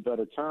want of a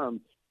better term,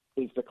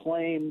 is the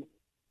claim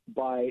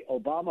by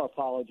Obama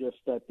apologists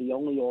that the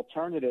only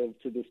alternative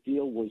to this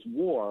deal was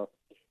war,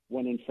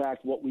 when in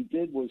fact what we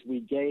did was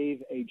we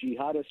gave a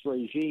jihadist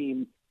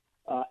regime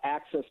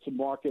access to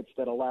markets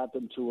that allowed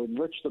them to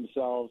enrich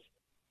themselves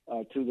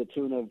to the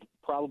tune of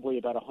probably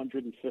about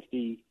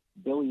 $150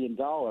 billion,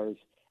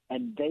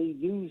 and they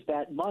used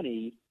that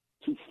money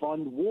to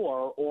fund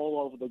war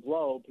all over the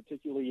globe,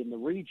 particularly in the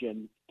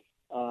region,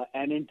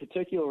 and in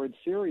particular in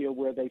Syria,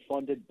 where they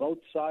funded both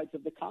sides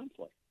of the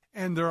conflict.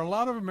 And there are a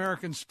lot of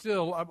Americans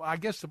still, I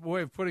guess the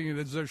way of putting it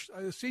is,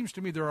 it seems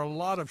to me there are a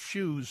lot of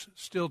shoes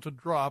still to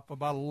drop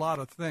about a lot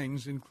of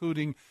things,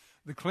 including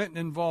the Clinton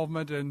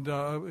involvement and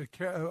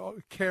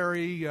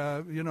Kerry,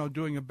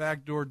 doing a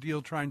backdoor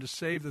deal, trying to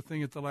save the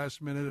thing at the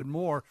last minute and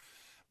more.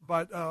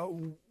 But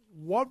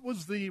what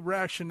was the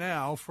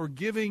rationale for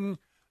giving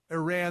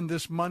Iran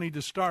this money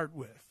to start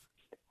with?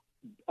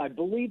 I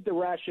believe the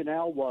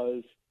rationale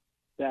was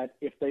that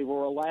if they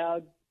were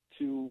allowed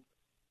to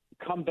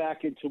come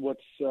back into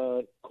what's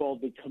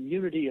called the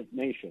community of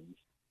nations,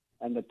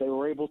 and that they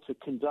were able to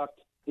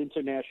conduct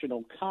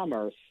international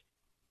commerce,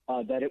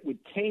 that it would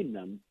tame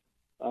them,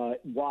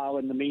 while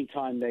in the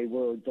meantime they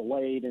were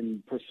delayed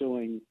in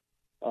pursuing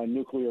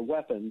nuclear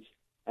weapons,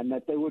 and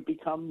that they would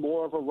become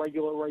more of a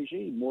regular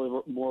regime,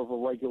 more of a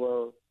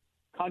regular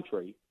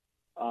country.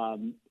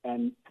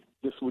 And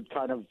this would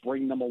kind of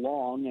bring them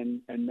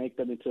along and make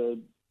them into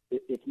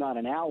if not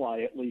an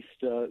ally, at least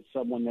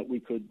someone that we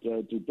could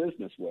do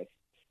business with.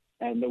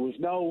 And there was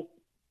no,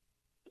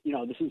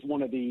 this is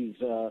one of these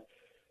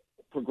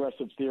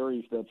progressive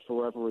theories that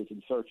forever is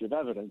in search of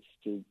evidence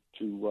to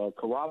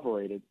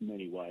corroborate it in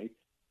any way.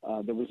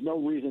 There was no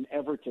reason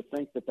ever to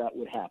think that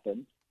would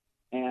happen.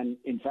 And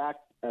in fact,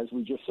 as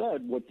we just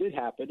said, what did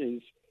happen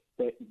is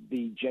that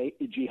the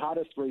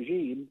jihadist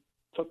regime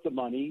took the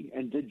money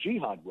and did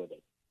jihad with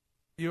it.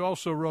 You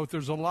also wrote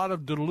there's a lot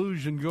of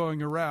delusion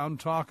going around,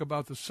 talk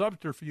about the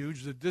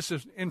subterfuge, the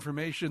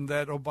disinformation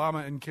that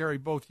Obama and Kerry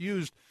both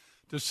used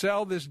to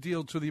sell this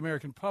deal to the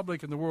American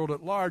public and the world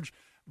at large.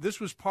 This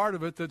was part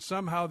of it, that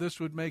somehow this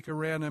would make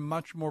Iran a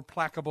much more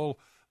placable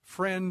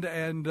friend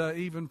and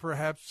even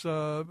perhaps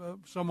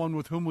someone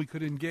with whom we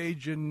could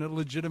engage in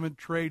legitimate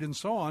trade and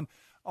so on,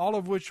 all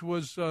of which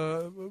was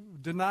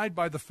denied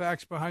by the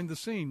facts behind the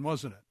scene,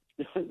 wasn't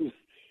it?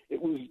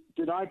 It was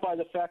denied by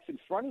the facts in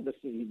front of the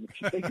scene, if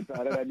you think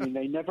about it. I mean,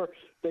 they never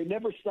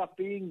stopped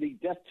being the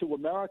Death to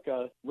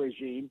America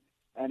regime,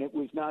 and it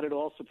was not at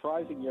all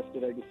surprising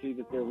yesterday to see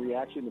that their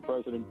reaction to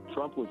President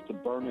Trump was to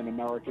burn an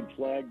American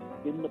flag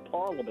in the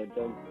parliament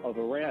of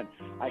Iran.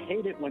 I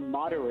hate it when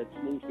moderates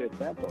lose their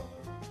temper.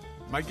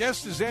 My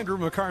guest is Andrew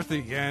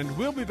McCarthy, and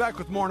we'll be back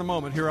with more in a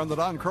moment here on The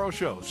Don Crow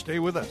Show. Stay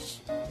with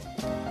us.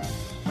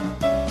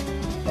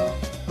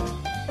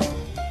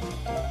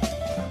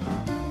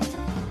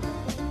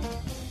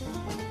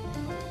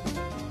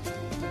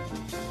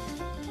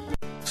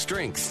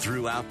 Strength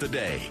throughout the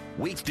day.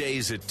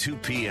 Weekdays at 2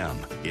 p.m.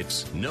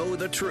 It's Know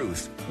the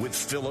Truth with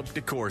Philip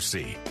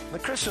DeCourcy. The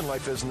Christian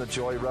life isn't a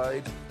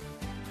joyride,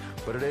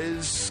 but it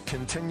is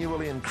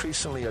continually,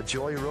 increasingly a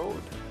joy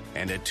road.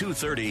 And at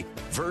 2:30,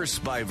 Verse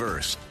by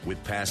Verse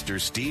with Pastor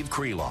Steve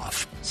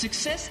Kreloff.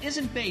 Success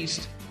isn't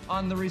based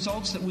on the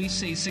results that we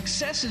see.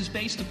 Success is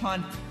based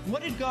upon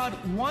what did God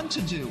want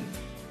to do.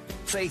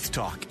 Faith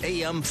Talk,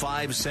 AM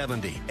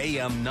 570,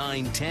 AM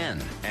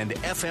 910, and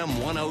FM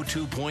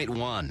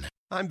 102.1.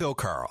 I'm Bill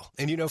Carl,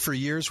 and for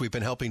years we've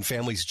been helping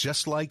families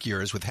just like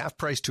yours with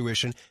half-price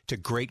tuition to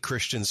great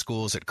Christian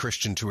schools at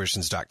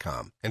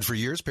ChristianTuitions.com. And for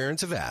years,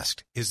 parents have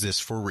asked, is this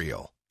for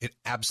real? It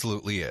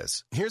absolutely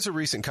is. Here's a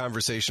recent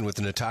conversation with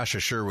Natasha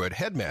Sherwood,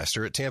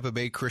 headmaster at Tampa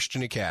Bay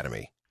Christian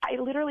Academy. I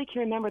literally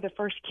can remember the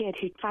first kid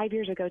who 5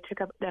 years ago took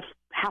up the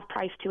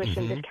half-price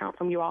tuition discount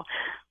from you all.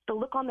 The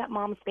look on that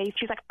mom's face,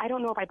 she's like, I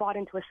don't know if I bought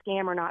into a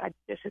scam or not. And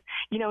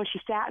she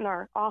sat in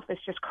our office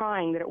just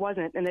crying that it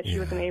wasn't and that she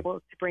wasn't able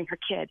to bring her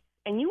kid.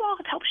 And you all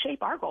have helped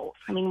shape our goals.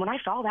 I mean, when I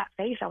saw that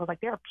face, I was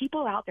like, there are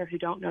people out there who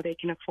don't know they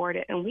can afford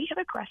it. And we have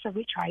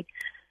aggressively tried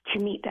to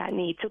meet that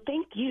need. So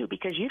thank you,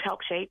 because you've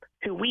helped shape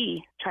who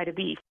we try to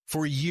be.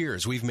 For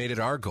years, we've made it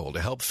our goal to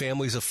help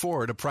families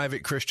afford a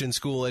private Christian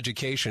school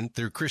education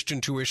through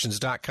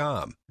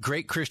ChristianTuitions.com.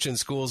 Great Christian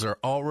schools are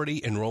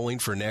already enrolling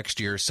for next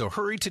year, so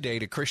hurry today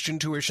to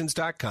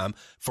ChristianTuitions.com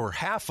for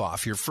half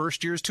off your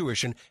first year's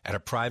tuition at a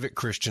private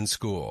Christian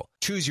school.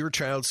 Choose your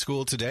child's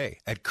school today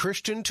at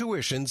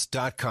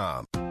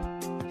ChristianTuitions.com.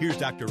 Here's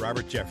Dr.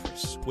 Robert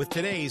Jeffress with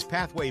today's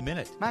Pathway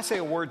Minute. May I say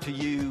a word to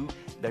you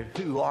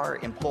who are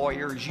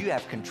employers? You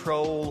have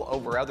control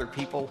over other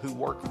people who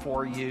work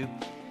for you.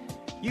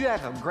 You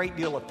have a great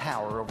deal of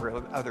power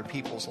over other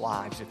people's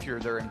lives if you're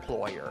their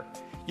employer.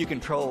 You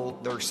control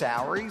their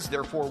salaries,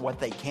 therefore what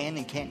they can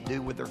and can't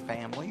do with their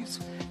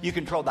families. You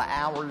control the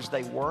hours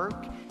they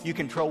work. You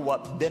control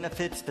what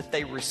benefits that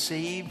they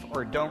receive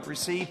or don't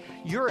receive.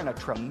 You're in a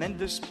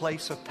tremendous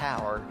place of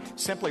power.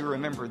 Simply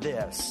remember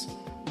this.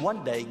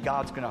 One day,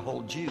 God's going to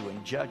hold you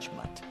in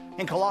judgment.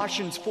 In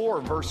Colossians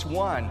 4, verse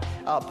 1,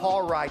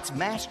 Paul writes,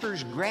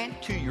 Masters,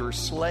 grant to your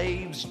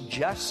slaves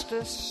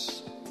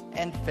justice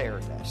and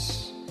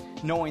fairness,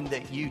 knowing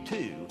that you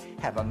too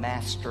have a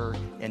master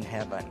in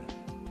heaven.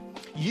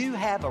 You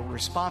have a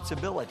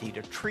responsibility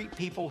to treat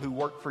people who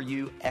work for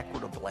you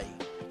equitably,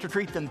 to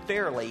treat them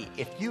fairly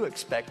if you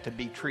expect to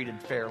be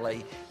treated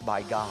fairly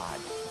by God.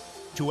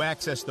 To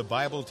access the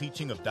Bible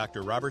teaching of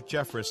Dr. Robert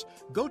Jeffress,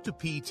 go to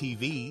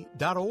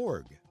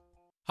ptv.org.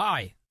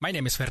 Hi, my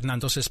name is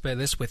Fernando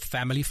Cespedes with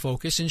Family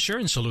Focus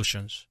Insurance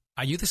Solutions.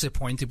 Are you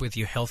disappointed with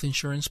your health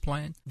insurance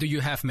plan? Do you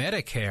have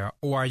Medicare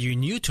or are you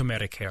new to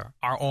Medicare?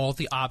 Are all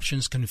the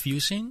options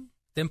confusing?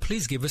 Then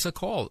please give us a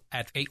call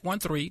at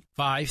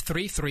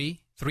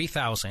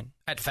 813-533-3000.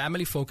 At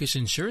Family Focus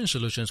Insurance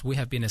Solutions, we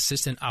have been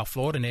assisting our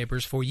Florida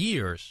neighbors for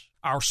years.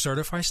 Our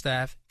certified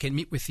staff can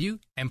meet with you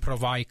and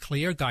provide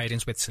clear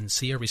guidance with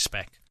sincere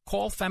respect.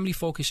 Call Family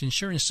Focus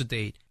Insurance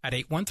today at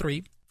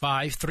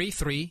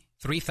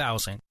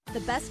 813-533-3000. The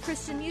best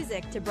Christian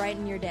music to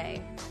brighten your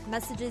day.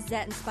 Messages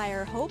that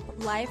inspire hope,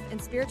 life, and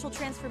spiritual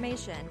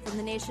transformation from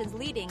the nation's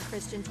leading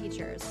Christian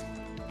teachers.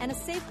 And a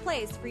safe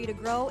place for you to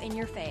grow in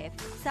your faith.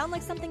 Sound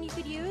like something you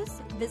could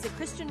use? Visit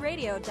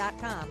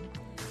ChristianRadio.com.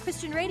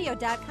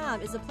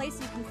 ChristianRadio.com is a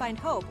place you can find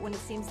hope when it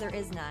seems there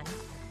is none.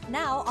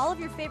 Now, all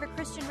of your favorite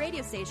Christian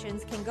radio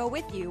stations can go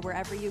with you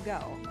wherever you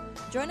go.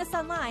 Join us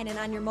online and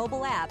on your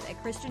mobile app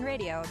at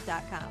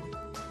ChristianRadio.com.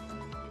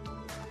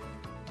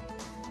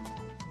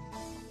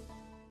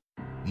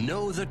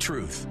 Know the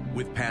Truth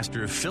with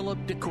Pastor Philip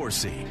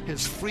DeCourcy.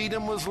 His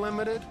freedom was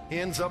limited. He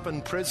ends up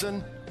in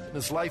prison, and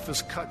his life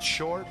is cut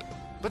short.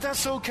 But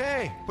that's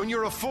okay. When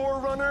you're a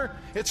forerunner,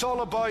 it's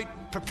all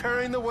about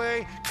preparing the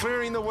way,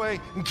 clearing the way,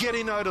 and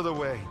getting out of the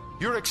way.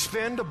 You're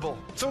expendable.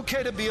 It's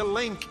okay to be a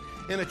link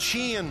in a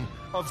chain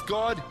of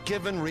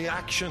God-given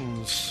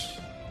reactions.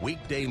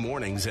 Weekday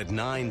mornings at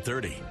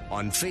 9:30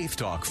 on Faith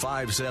Talk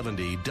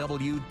 570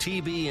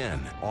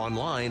 WTBN.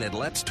 Online at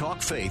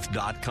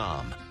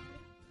letstalkfaith.com.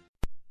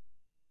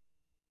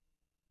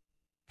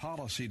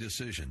 Policy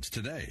decisions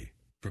today,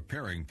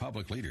 preparing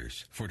public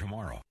leaders for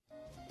tomorrow.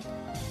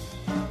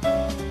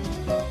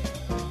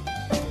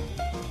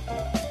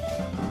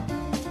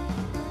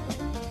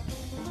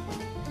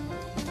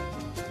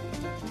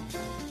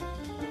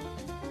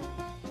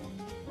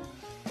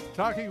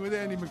 Talking with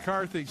Andy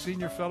McCarthy,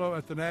 Senior Fellow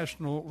at the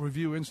National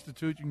Review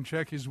Institute. You can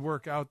check his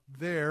work out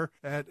there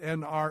at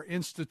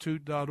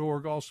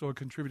nrinstitute.org, also a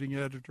contributing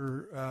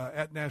editor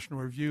at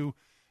National Review.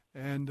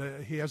 And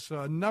he has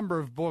a number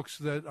of books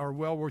that are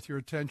well worth your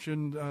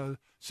attention,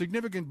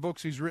 significant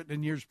books he's written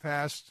in years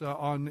past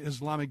on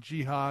Islamic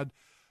Jihad,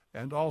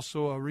 and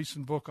also a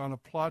recent book on a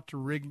plot to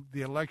rig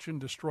the election,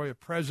 destroy a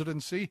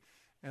presidency.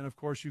 And, of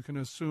course, you can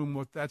assume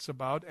what that's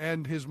about.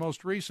 And his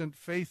most recent,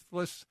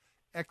 Faithless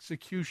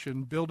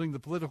Execution, Building the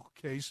Political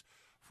Case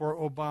for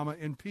Obama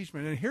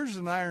Impeachment. And here's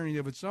an irony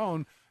of its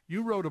own.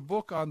 You wrote a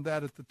book on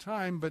that at the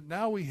time, but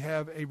now we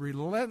have a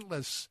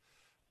relentless,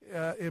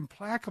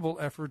 implacable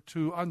effort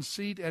to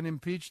unseat and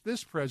impeach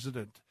this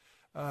president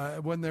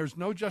when there's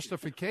no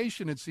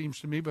justification, it seems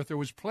to me, but there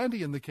was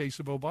plenty in the case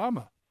of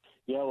Obama.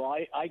 Yeah, well,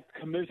 I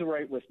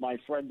commiserate with my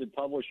friend and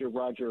publisher,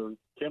 Roger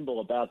Kimball,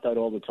 about that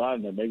all the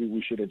time, that maybe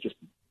we should have just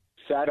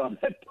sat on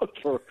that book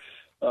for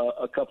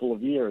a couple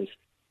of years.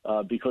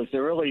 Because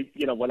they're really,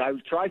 what I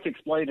tried to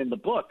explain in the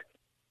book,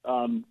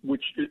 and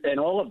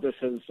all of this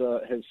has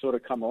sort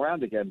of come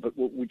around again, but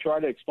what we try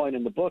to explain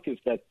in the book is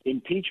that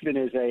impeachment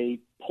is a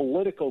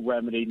political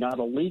remedy, not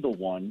a legal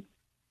one,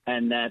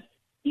 and that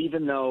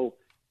even though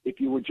if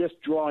you were just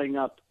drawing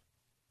up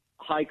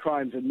high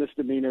crimes and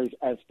misdemeanors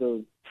as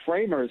the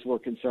framers were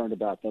concerned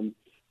about them,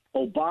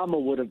 Obama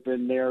would have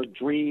been their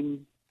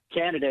dream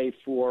candidate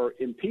for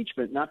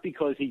impeachment, not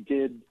because he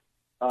did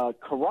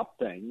corrupt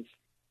things,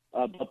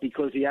 but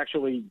because he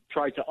actually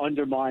tried to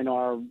undermine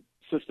our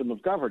system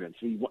of governance.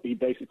 He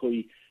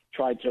basically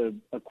tried to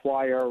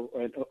acquire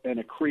and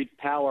accrete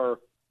power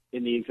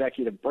in the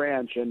executive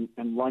branch and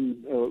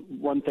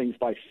run things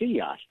by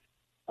fiat,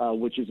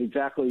 which is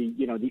exactly,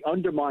 the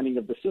undermining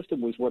of the system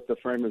was what the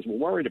framers were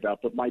worried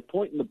about. But my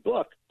point in the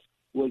book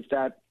was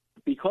that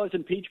because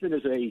impeachment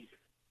is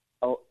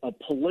a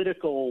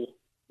political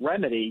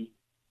remedy,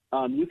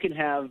 you can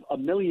have a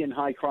million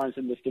high crimes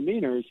and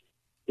misdemeanors.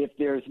 If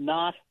there's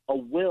not a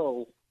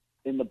will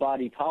in the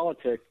body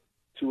politic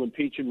to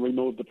impeach and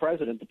remove the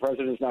president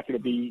is not going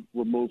to be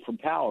removed from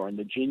power. And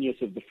the genius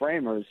of the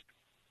framers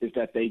is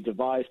that they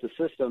devised a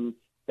system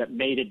that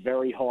made it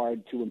very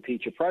hard to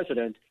impeach a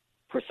president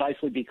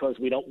precisely because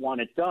we don't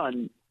want it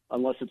done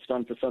unless it's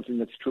done for something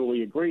that's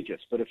truly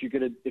egregious. But if you're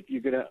going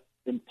to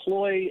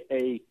employ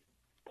a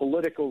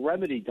political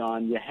remedy,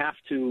 Don, you have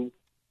to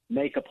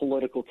make a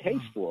political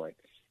case for it.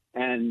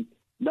 And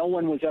no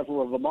one was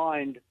ever of a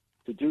mind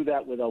to do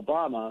that with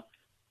Obama.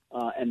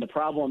 And the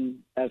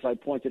problem, as I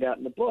pointed out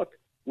in the book,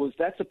 was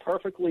that's a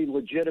perfectly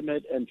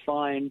legitimate and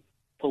fine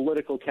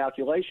political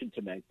calculation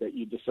to make, that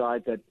you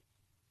decide that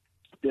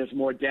there's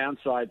more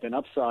downside than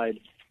upside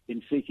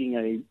in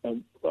seeking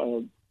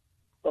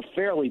a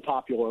fairly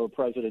popular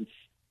president's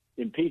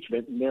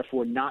impeachment, and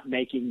therefore not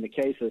making the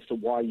case as to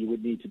why you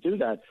would need to do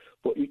that.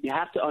 What you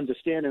have to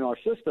understand in our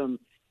system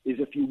is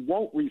if you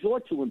won't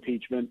resort to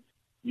impeachment,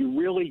 you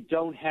really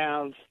don't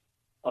have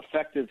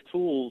effective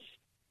tools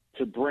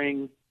to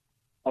bring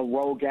a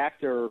rogue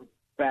actor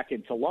back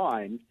into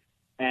line.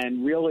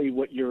 And really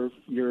what you're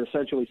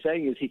essentially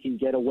saying is he can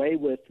get away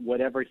with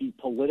whatever he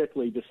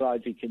politically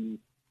decides he can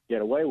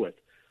get away with.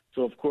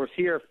 So, of course,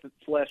 here,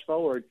 flash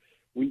forward,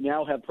 we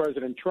now have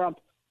President Trump,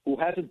 who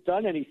hasn't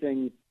done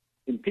anything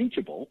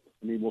impeachable.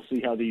 I mean, we'll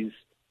see how these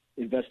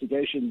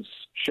investigations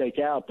shake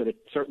out, but it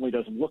certainly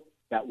doesn't look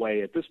that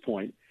way at this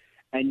point.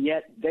 And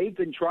yet they've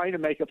been trying to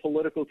make a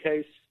political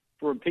case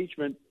for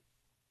impeachment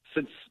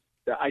since,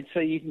 I'd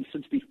say, even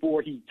since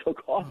before he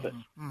took office.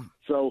 Mm-hmm.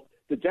 So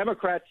the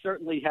Democrats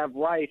certainly have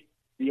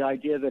the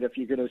idea that if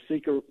you're going to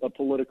seek a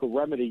political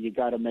remedy, you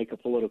got to make a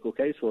political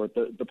case for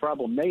it. The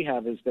problem they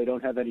have is they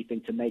don't have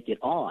anything to make it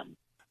on.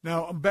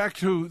 Now, back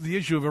to the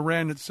issue of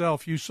Iran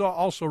itself, you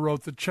also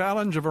wrote, the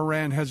challenge of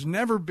Iran has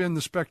never been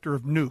the specter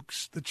of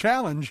nukes. The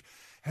challenge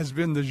has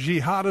been the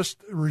jihadist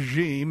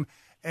regime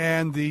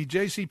and the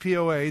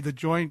JCPOA, the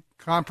Joint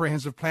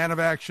Comprehensive Plan of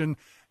Action,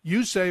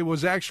 you say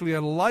was actually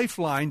a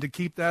lifeline to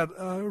keep that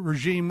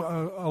regime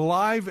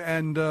alive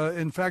and,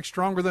 in fact,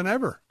 stronger than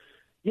ever.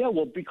 Yeah,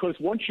 well, because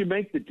once you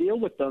make the deal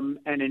with them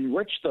and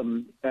enrich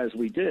them, as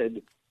we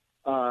did,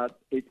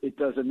 it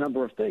does a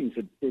number of things.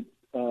 It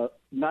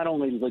not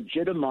only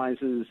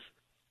legitimizes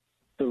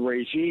the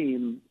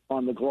regime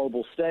on the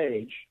global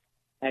stage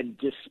and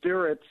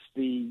dispirits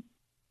the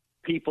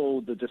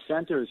people, the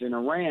dissenters in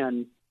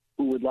Iran,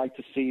 who would like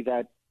to see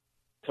that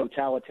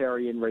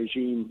totalitarian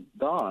regime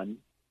gone,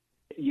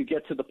 you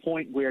get to the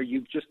point where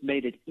you've just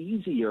made it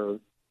easier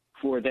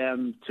for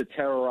them to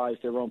terrorize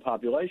their own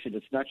population.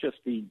 It's not just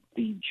the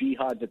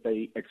jihad that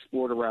they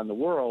export around the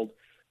world.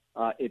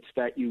 It's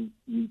that you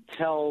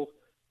tell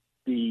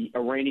the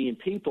Iranian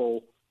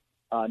people,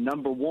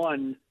 number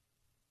one,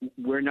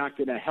 we're not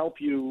going to help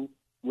you.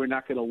 We're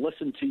not going to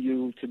listen to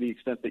you to the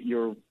extent that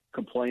you're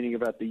complaining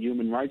about the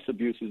human rights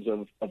abuses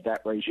of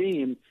that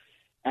regime.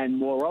 And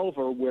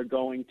moreover, we're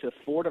going to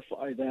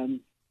fortify them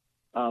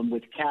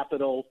with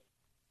capital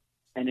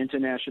and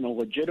international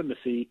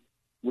legitimacy,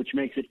 which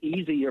makes it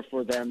easier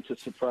for them to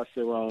suppress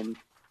their own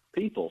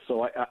people.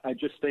 So I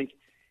just think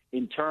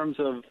in terms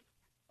of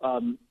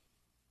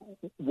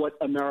what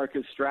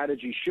America's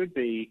strategy should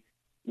be,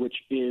 which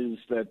is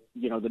that,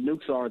 the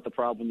nukes aren't the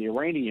problem, the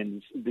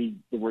Iranians, the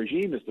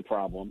regime is the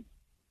problem.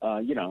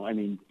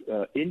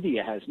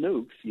 India has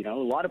nukes. A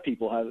lot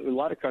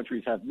of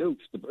countries have nukes.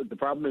 The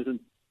problem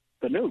isn't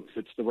the nukes;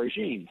 it's the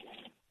regime.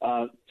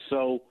 I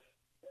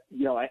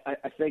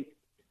think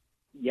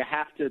you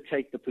have to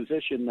take the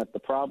position that the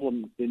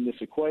problem in this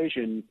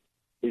equation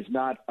is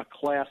not a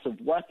class of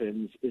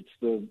weapons; it's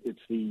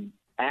the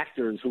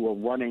actors who are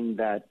running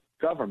that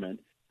government,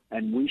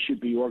 and we should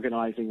be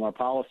organizing our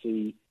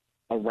policy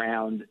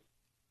around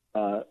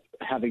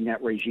having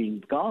that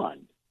regime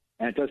gone.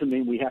 And it doesn't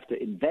mean we have to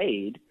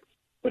invade,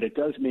 but it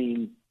does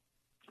mean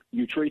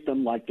you treat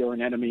them like they're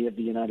an enemy of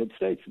the United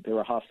States, that they're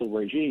a hostile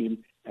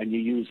regime, and you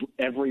use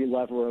every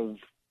lever of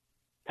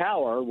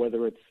power,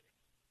 whether it's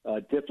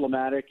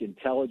diplomatic,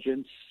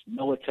 intelligence,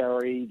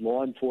 military,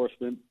 law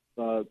enforcement.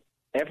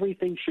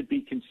 Everything should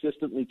be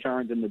consistently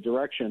turned in the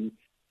direction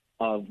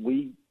of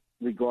we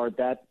regard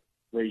that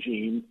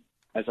regime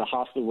as a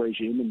hostile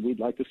regime, and we'd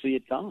like to see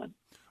it gone.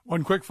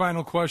 One quick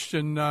final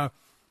question.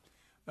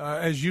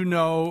 As you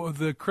know,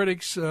 the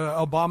critics,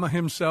 Obama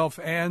himself,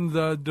 and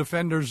the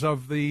defenders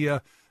of the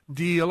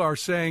deal are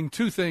saying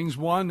two things.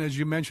 One, as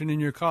you mentioned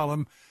in your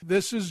column,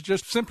 this is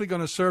just simply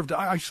going to serve to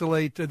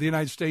isolate the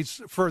United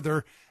States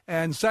further.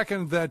 And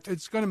second, that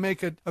it's going to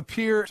make it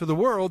appear to the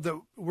world that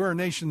we're a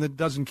nation that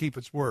doesn't keep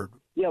its word.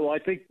 Yeah, well, I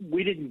think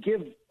we didn't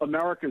give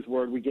America's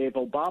word. We gave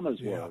Obama's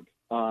word.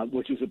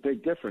 Which is a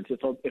big difference.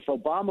 If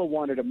Obama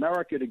wanted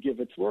America to give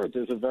its word,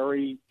 there's a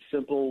very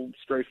simple,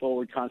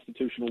 straightforward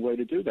constitutional way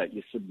to do that.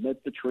 You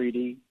submit the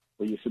treaty,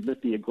 or you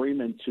submit the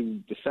agreement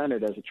to the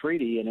Senate as a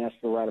treaty and ask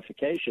for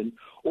ratification,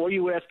 or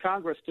you ask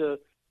Congress to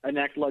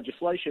enact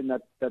legislation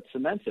that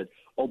cements it.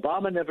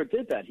 Obama never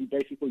did that. He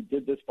basically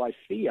did this by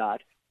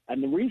fiat,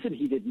 and the reason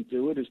he didn't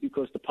do it is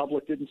because the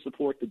public didn't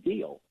support the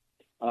deal.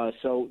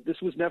 So this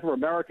was never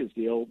America's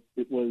deal.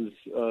 It was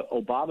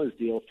Obama's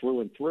deal through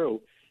and through.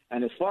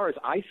 And as far as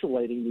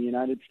isolating the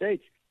United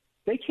States,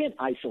 they can't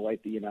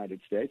isolate the United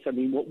States. I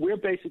mean, what we're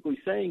basically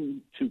saying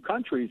to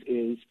countries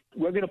is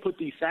we're going to put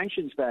these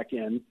sanctions back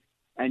in,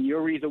 and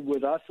you're either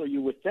with us or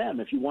you're with them.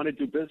 If you want to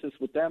do business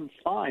with them,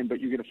 fine, but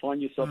you're going to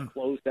find yourself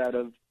closed out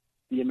of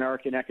the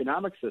American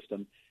economic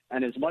system.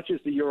 And as much as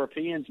the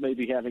Europeans may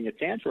be having a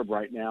tantrum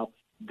right now,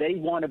 they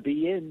want to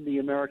be in the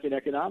American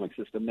economic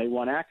system. They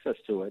want access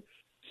to it.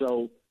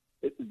 So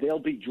they'll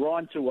be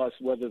drawn to us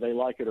whether they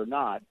like it or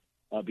not.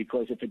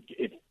 Because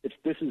if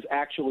this is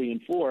actually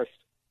enforced,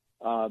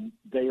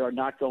 they are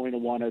not going to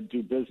want to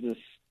do business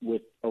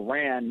with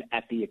Iran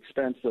at the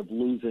expense of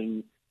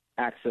losing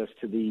access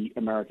to the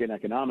American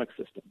economic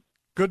system.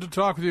 Good to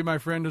talk with you, my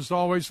friend, as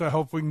always. I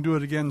hope we can do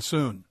it again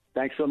soon.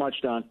 Thanks so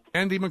much, Don.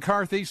 Andy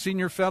McCarthy,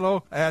 Senior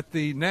Fellow at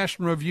the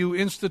National Review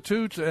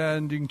Institute,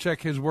 and you can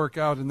check his work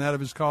out and that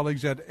of his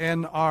colleagues at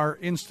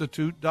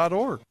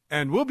nrinstitute.org.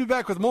 And we'll be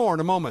back with more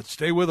in a moment.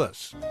 Stay with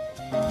us.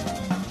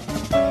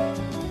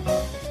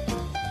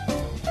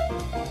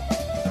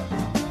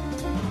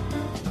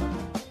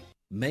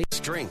 Make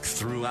strength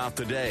throughout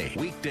the day.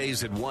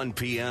 Weekdays at 1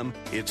 p.m.,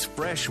 it's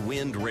Fresh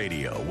Wind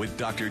Radio with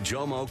Dr.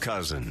 Jomo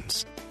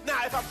Cousins.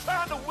 Now, if I'm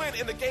trying to win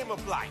in the game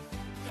of life,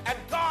 and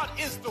God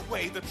is the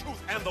way, the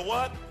truth, and the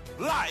what?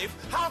 Life,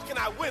 how can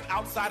I win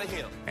outside of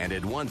Him? And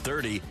at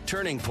 1:30,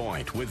 Turning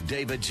Point with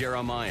David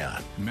Jeremiah.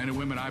 Men and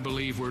women, I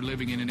believe we're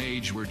living in an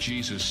age where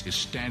Jesus is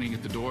standing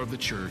at the door of the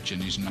church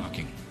and He's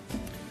knocking.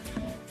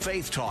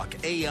 Faith Talk,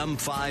 AM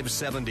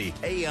 570,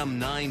 AM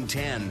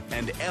 910,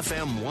 and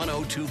FM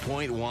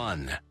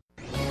 102.1.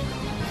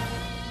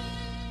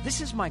 This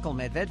is Michael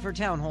Medved for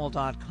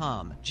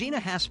Townhall.com.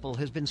 Gina Haspel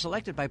has been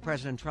selected by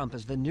President Trump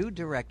as the new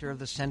director of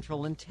the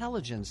Central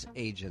Intelligence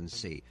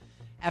Agency,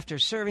 after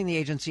serving the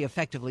agency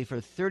effectively for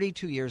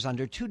 32 years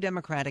under 2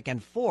 Democratic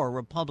and 4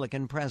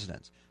 Republican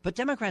presidents. But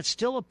Democrats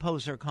still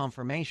oppose her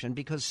confirmation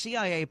because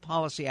CIA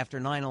policy after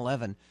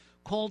 9/11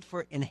 called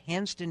for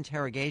enhanced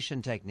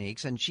interrogation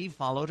techniques, and she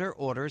followed her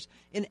orders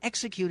in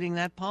executing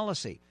that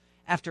policy.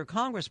 After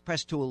Congress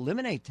pressed to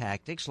eliminate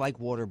tactics like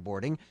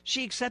waterboarding,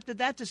 she accepted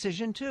that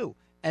decision too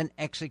and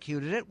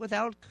executed it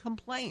without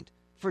complaint.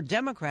 For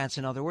Democrats,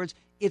 in other words,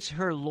 it's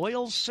her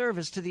loyal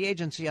service to the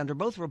agency under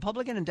both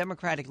Republican and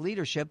Democratic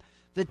leadership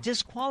that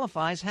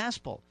disqualifies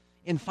Haspel.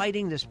 In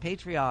fighting this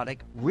patriotic,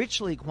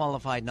 richly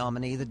qualified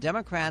nominee, the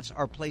Democrats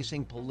are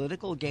placing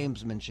political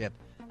gamesmanship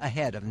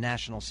ahead of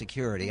national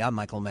security. I'm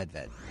Michael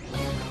Medved.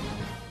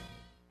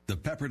 The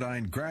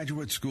Pepperdine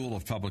Graduate School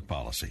of Public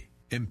Policy,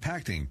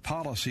 impacting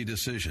policy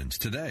decisions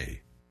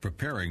today,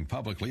 preparing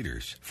public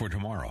leaders for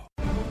tomorrow.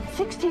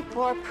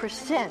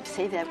 64%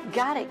 say that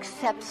God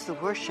accepts the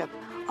worship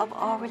of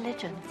all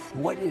religions.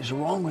 What is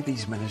wrong with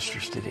these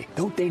ministers today?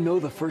 Don't they know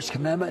the first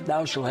commandment?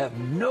 Thou shalt have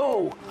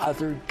no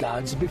other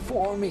gods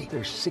before me.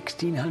 There's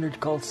 1,600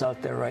 cults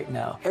out there right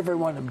now. Every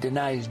one of them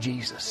denies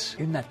Jesus.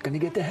 You're not going to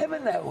get to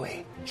heaven that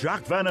way.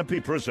 Jack Van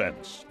Impe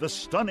presents The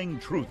Stunning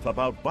Truth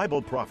About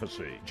Bible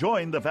Prophecy.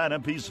 Join the Van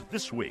Impes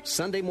this week.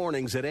 Sunday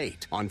mornings at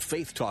 8 on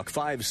Faith Talk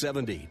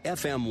 570,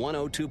 FM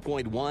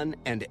 102.1,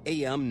 and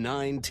AM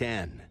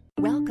 910.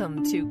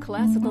 Welcome to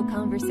Classical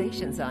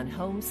Conversations on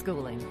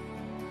Homeschooling.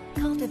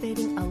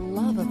 Cultivating a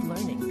love of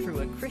learning through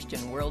a Christian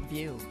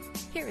worldview.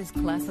 Here is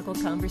Classical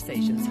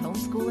Conversations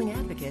homeschooling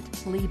advocate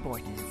Lee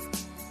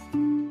Bortons.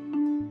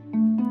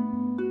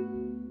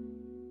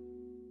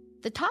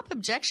 The top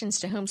objections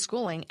to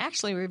homeschooling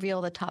actually reveal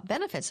the top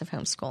benefits of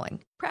homeschooling.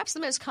 Perhaps the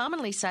most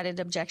commonly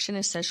cited objection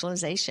is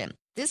socialization.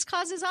 This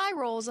causes eye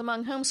rolls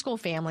among homeschool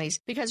families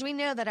because we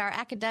know that our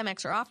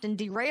academics are often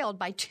derailed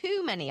by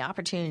too many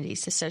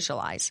opportunities to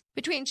socialize.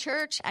 Between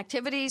church,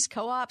 activities,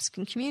 co-ops,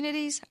 and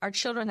communities, our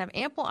children have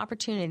ample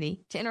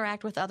opportunity to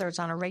interact with others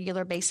on a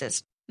regular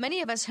basis.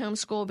 Many of us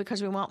homeschool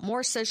because we want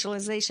more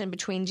socialization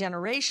between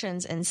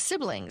generations and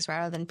siblings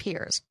rather than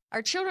peers.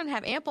 Our children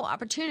have ample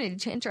opportunity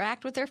to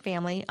interact with their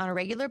family on a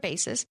regular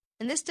basis,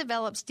 and this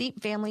develops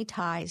deep family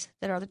ties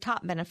that are the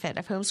top benefit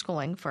of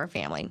homeschooling for a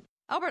family.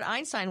 Albert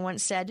Einstein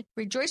once said,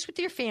 "Rejoice with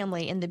your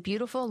family in the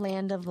beautiful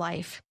land of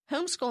life."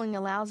 Homeschooling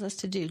allows us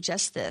to do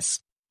just this.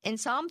 In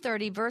Psalm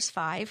 30, verse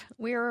 5,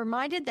 we are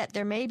reminded that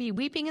there may be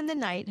weeping in the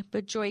night,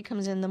 but joy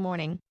comes in the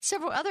morning.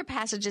 Several other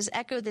passages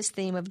echo this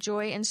theme of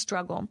joy and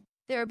struggle.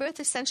 They are both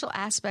essential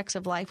aspects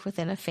of life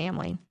within a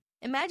family.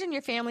 Imagine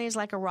your family is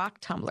like a rock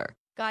tumbler.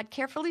 God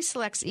carefully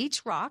selects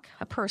each rock,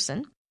 a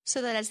person,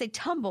 so that as they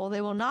tumble, they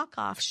will knock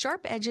off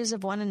sharp edges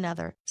of one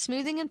another,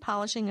 smoothing and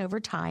polishing over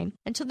time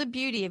until the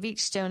beauty of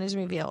each stone is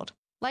revealed.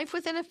 Life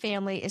within a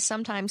family is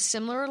sometimes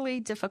similarly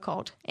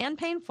difficult and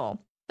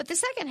painful. But the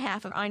second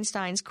half of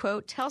Einstein's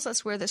quote tells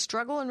us where the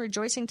struggle and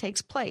rejoicing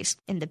takes place,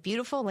 in the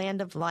beautiful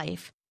land of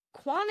life.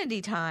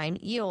 Quantity time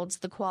yields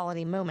the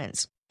quality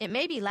moments. It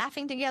may be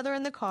laughing together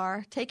in the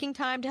car, taking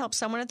time to help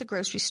someone at the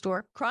grocery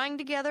store, crying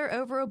together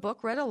over a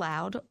book read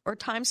aloud, or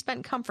time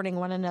spent comforting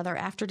one another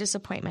after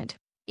disappointment.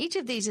 Each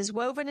of these is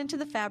woven into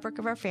the fabric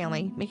of our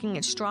family, making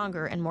it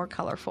stronger and more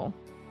colorful.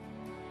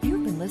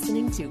 You've been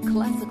listening to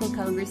Classical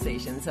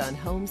Conversations on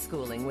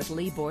Homeschooling with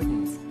Lee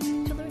Bortons.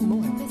 To learn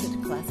more, visit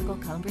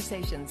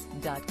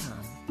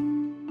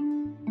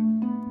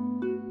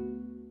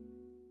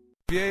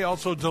classicalconversations.com. PA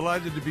also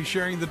delighted to be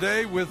sharing the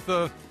day with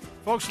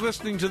folks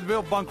listening to the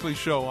Bill Bunkley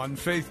Show on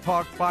Faith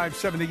Talk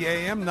 570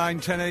 AM,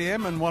 910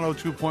 AM, and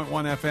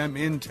 102.1 FM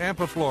in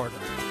Tampa, Florida.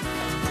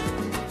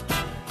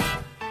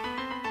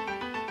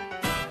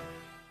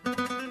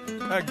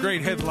 That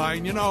great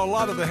headline. You know, a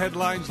lot of the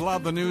headlines, a lot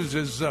of the news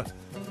is, to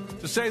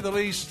say the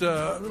least,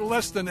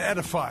 less than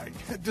edifying,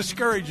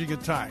 discouraging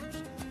at times.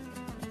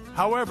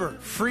 However,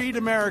 freed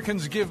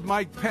Americans give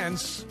Mike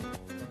Pence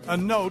a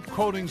note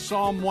quoting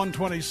Psalm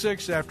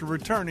 126 after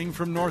returning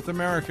from North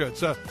America.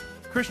 It's a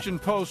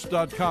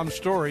ChristianPost.com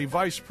story.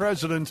 Vice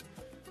President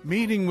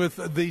meeting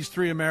with these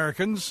three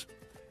Americans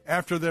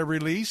after their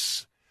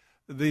release.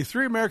 The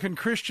three American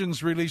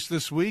Christians released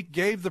this week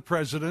gave the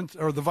president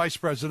or the vice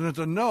president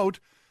a note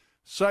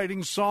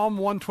citing Psalm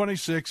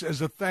 126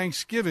 as a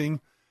thanksgiving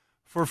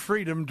for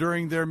freedom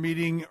during their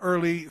meeting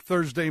early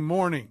Thursday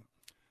morning.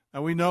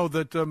 Now, we know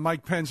that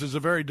Mike Pence is a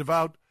very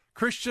devout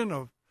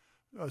Christian,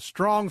 a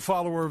strong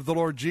follower of the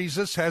Lord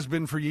Jesus, has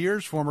been for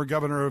years, former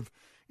governor of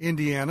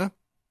Indiana.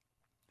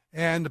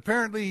 And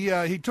apparently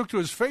he took to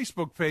his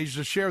Facebook page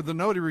to share the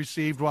note he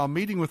received while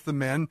meeting with the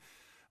men.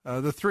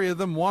 The three of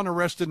them, one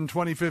arrested in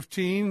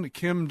 2015,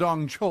 Kim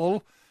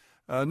Dong-chul.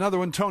 Another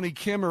one, Tony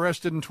Kim,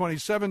 arrested in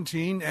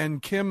 2017,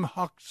 and Kim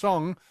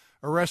Hak-sung,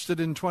 arrested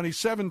in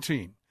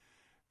 2017.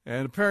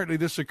 And apparently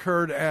this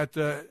occurred at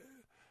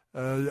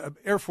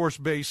Air Force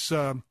Base,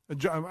 Andrews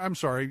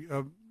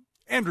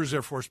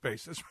Air Force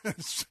Base.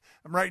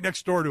 I'm right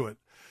next door to it.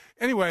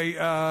 Anyway,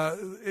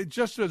 it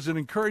just was an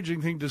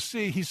encouraging thing to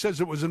see. He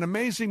says, it was an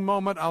amazing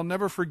moment I'll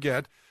never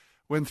forget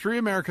when three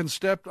Americans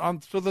stepped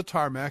onto the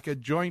tarmac at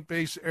Joint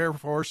Base Air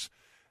Force,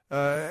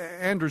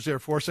 Andrews Air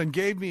Force, and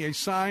gave me a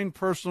signed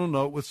personal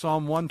note with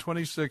Psalm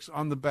 126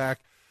 on the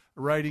back,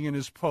 writing in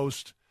his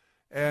post.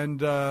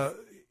 And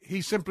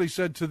he simply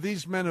said, to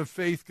these men of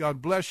faith, God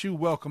bless you,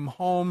 welcome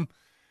home.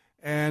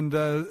 And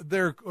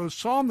their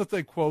psalm that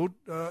they quote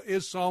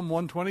is Psalm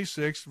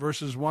 126,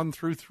 verses 1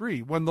 through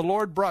 3. When the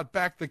Lord brought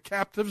back the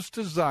captives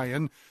to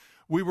Zion,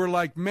 We were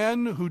like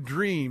men who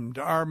dreamed.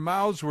 Our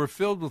mouths were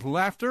filled with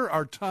laughter,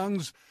 our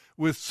tongues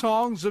with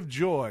songs of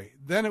joy.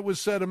 Then it was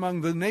said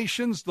among the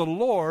nations, the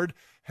Lord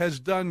has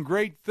done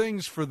great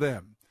things for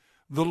them.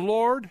 The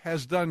Lord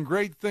has done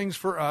great things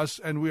for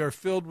us, and we are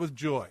filled with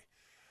joy.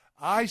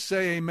 I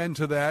say amen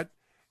to that.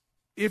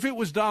 If it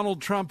was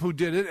Donald Trump who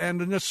did it,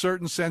 and in a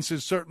certain sense it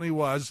certainly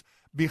was,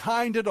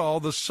 behind it all,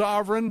 the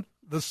sovereign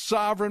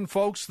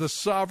folks, the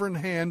sovereign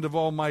hand of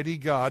Almighty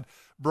God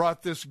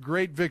brought this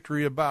great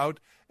victory about,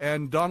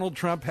 and Donald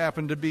Trump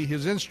happened to be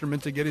his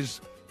instrument to get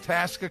his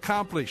task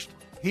accomplished.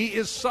 He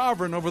is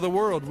sovereign over the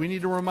world. We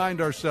need to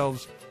remind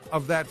ourselves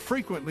of that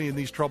frequently in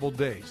these troubled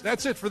days.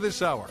 That's it for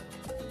this hour.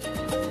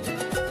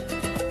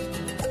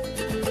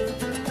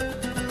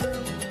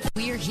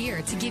 We're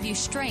here to give you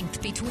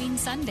strength between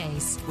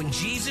Sundays. When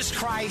Jesus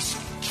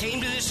Christ came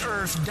to this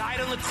earth,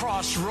 died on the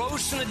cross,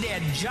 rose from the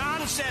dead,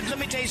 John said, let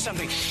me tell you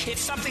something. It's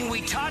something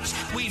we touch,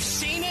 we've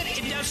seen it,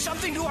 it does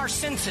something to our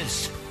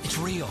senses. It's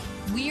real.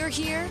 We're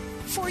here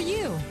for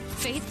you.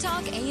 Faith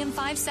Talk AM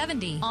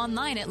 570.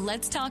 Online at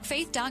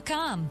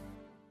letstalkfaith.com.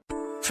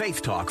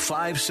 Faith Talk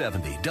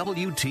 570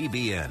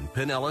 WTBN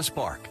Pinellas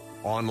Park.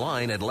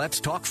 Online at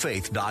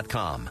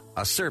letstalkfaith.com.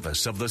 A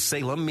service of the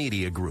Salem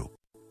Media Group.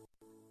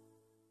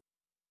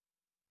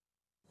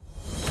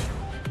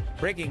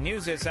 Breaking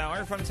news this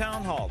hour from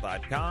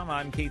townhall.com.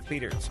 I'm Keith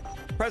Peters.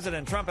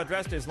 President Trump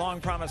addressed his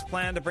long-promised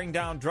plan to bring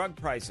down drug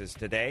prices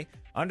today.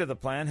 Under the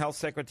plan, Health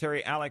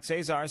Secretary Alex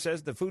Azar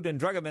says the Food and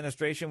Drug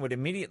Administration would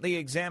immediately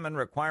examine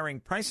requiring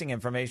pricing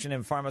information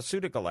in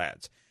pharmaceutical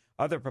ads.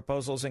 Other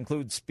proposals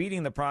include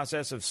speeding the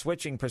process of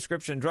switching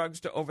prescription drugs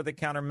to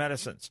over-the-counter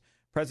medicines.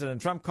 President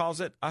Trump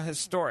calls it a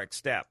historic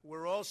step.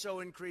 We're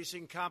also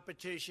increasing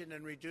competition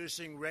and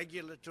reducing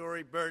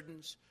regulatory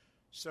burdens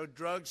so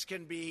drugs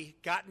can be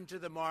gotten to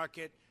the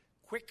market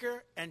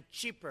quicker and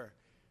cheaper.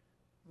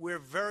 We're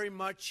very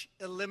much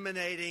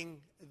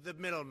eliminating the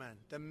middlemen.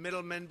 The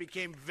middlemen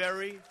became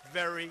very,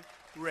 very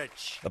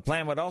rich. The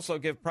plan would also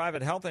give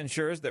private health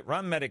insurers that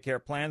run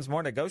Medicare plans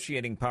more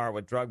negotiating power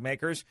with drug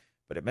makers,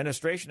 but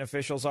administration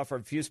officials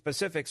offered few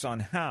specifics on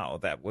how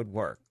that would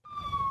work.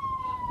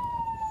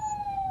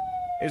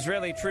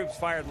 Israeli troops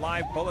fired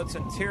live bullets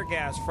and tear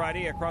gas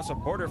Friday across a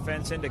border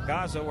fence into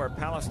Gaza, where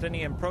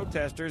Palestinian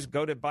protesters,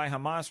 goaded by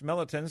Hamas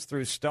militants,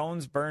 threw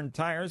stones, burned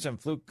tires, and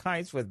flew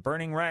kites with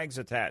burning rags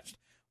attached.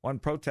 One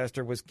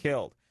protester was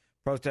killed.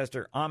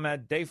 Protester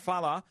Ahmed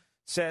Defallah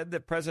said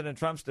that President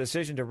Trump's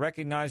decision to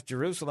recognize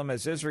Jerusalem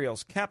as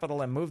Israel's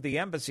capital and move the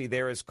embassy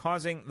there is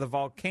causing the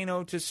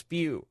volcano to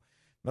spew.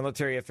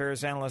 Military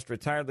affairs analyst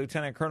retired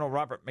Lieutenant Colonel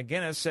Robert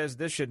McGinnis says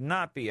this should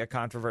not be a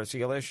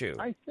controversial issue.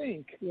 I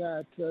think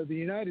that the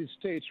United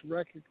States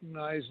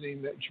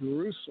recognizing that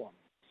Jerusalem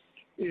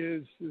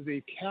is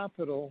the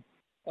capital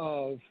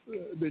of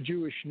the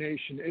Jewish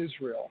nation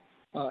Israel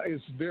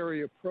is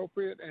very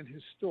appropriate and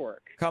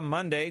historic. Come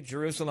Monday,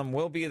 Jerusalem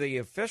will be the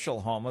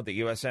official home of the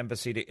U.S.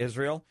 Embassy to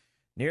Israel.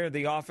 Near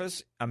the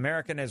office,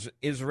 American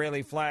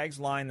Israeli flags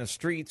line the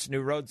streets.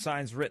 New road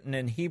signs written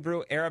in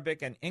Hebrew,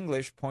 Arabic, and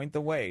English point the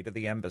way to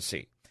the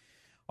embassy.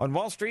 On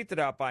Wall Street, the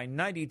Dow by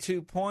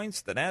 92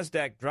 points. The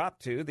Nasdaq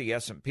dropped 2. The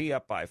S&P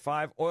up by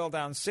 5. Oil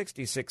down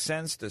 66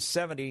 cents to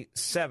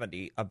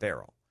 $70.70 a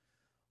barrel.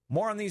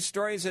 More on these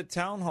stories at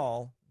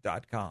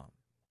townhall.com.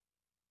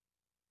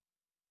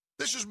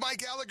 This is Mike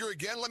Gallagher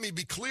again. Let me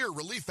be clear.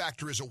 Relief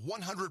Factor is a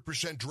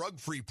 100%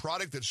 drug-free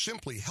product that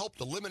simply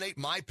helped eliminate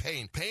my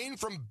pain. Pain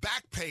from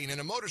back pain in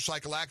a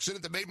motorcycle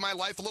accident that made my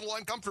life a little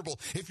uncomfortable.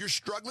 If you're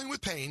struggling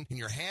with pain in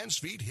your hands,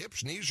 feet,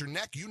 hips, knees, or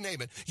neck, you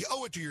name it, you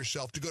owe it to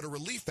yourself to go to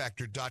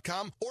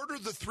ReliefFactor.com. Order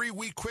the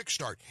 3-week quick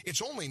start.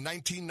 It's only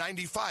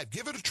 $19.95.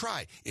 Give it a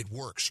try. It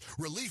works.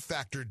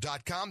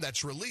 ReliefFactor.com.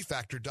 That's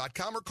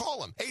ReliefFactor.com, or call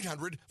them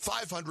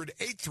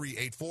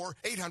 800-500-8384,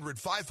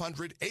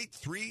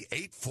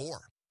 800-500-8384.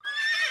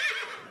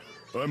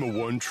 I'm a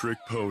one-trick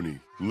pony.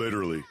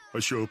 Literally. I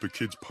show up at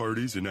kids'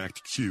 parties and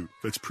act cute.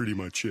 That's pretty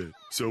much it.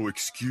 So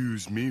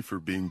excuse me for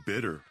being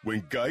bitter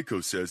when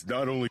Geico says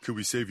not only could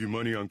we save you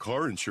money on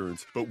car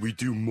insurance, but we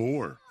do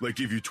more. Like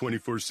give you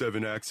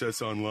 24/7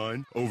 access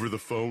online, over the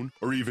phone,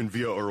 or even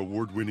via our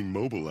award-winning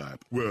mobile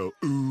app. Well,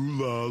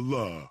 ooh la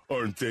la.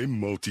 Aren't they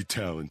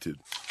multi-talented?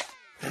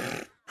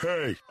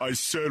 Hey, I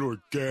said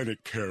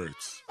organic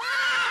carrots.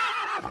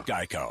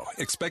 Geico.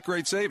 Expect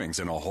great savings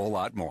and a whole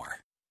lot more.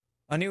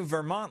 A new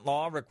Vermont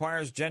law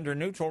requires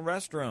gender-neutral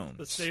restrooms.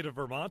 The state of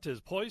Vermont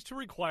is poised to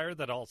require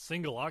that all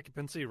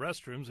single-occupancy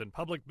restrooms in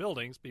public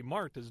buildings be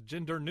marked as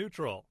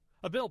gender-neutral.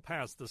 A bill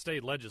passed the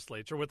state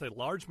legislature with a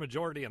large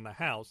majority in the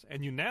House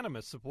and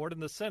unanimous support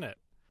in the Senate.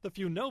 The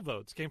few no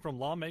votes came from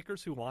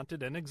lawmakers who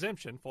wanted an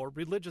exemption for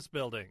religious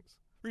buildings.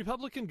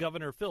 Republican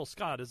Governor Phil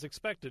Scott is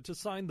expected to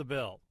sign the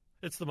bill.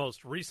 It's the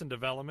most recent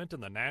development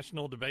in the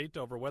national debate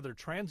over whether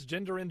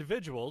transgender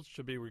individuals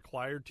should be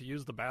required to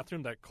use the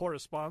bathroom that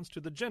corresponds to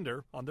the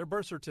gender on their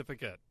birth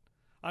certificate.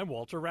 I'm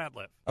Walter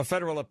Ratliff. A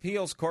federal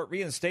appeals court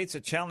reinstates a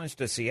challenge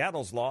to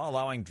Seattle's law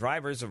allowing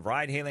drivers of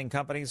ride-hailing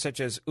companies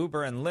such as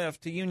Uber and Lyft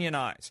to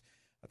unionize.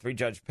 A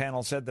 3-judge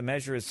panel said the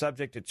measure is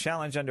subject to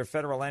challenge under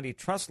federal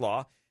antitrust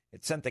law.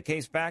 It sent the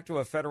case back to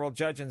a federal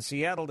judge in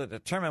Seattle to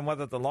determine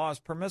whether the law is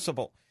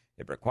permissible.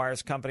 It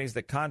requires companies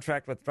that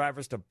contract with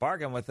drivers to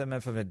bargain with them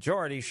if a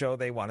majority show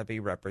they want to be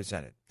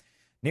represented.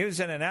 News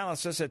and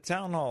analysis at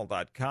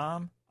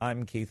townhall.com.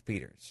 I'm Keith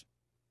Peters.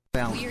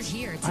 We're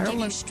here to give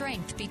you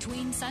strength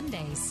between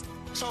Sundays.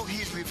 So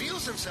he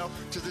reveals himself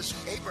to this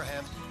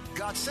Abraham.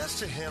 God says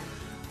to him,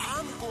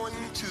 I'm going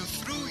to,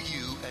 through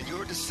you and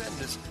your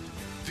descendants,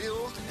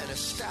 build and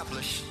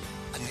establish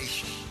a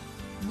nation.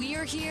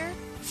 We're here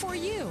for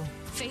you.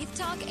 Faith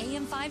Talk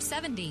AM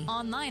 570.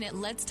 Online at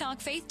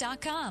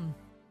letstalkfaith.com.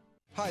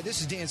 Hi,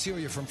 this is Dan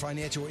Celia from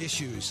Financial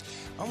Issues.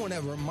 I want to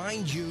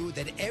remind you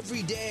that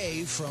every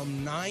day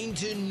from 9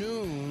 to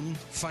noon,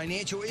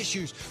 Financial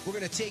Issues, we're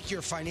going to take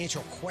your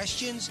financial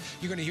questions.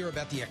 You're going to hear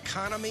about the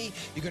economy.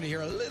 You're going to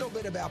hear a little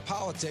bit about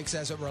politics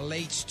as it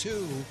relates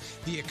to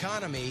the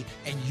economy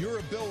and your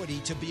ability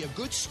to be a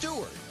good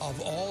steward of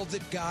all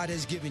that God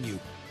has given you.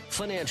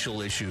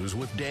 Financial Issues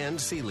with Dan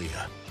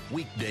Celia.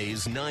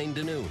 Weekdays 9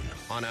 to noon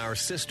on our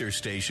sister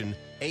station,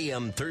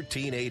 AM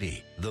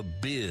 1380, The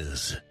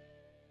Biz.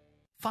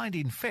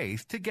 Finding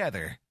faith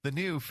together. The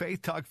new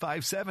Faith Talk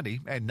 570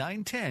 and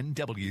 910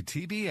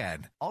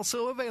 WTBN.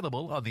 Also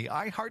available on the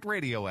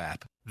iHeartRadio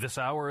app. This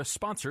hour is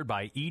sponsored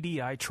by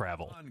EDI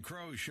Travel. Don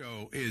Crow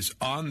Show is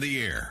on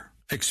the air,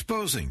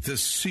 exposing the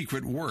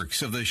secret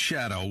works of the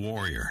Shadow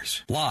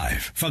Warriors.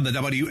 Live from the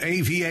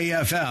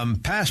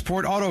WAVA-FM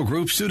Passport Auto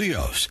Group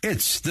studios,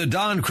 it's the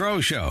Don Crow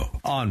Show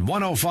on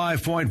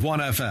 105.1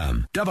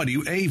 FM,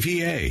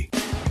 WAVA.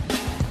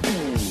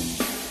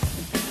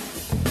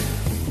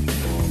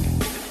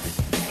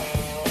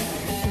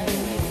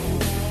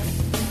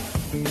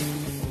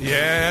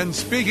 Yeah, and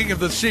speaking of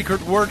the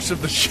secret works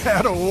of the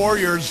Shadow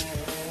Warriors,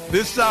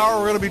 this hour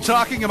we're going to be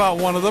talking about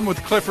one of them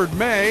with Clifford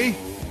May, a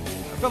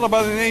fellow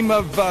by the name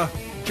of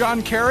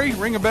John Kerry.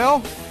 Ring a bell?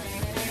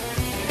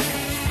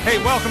 Hey,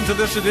 welcome to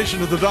this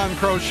edition of the Don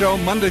Crow Show,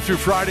 Monday through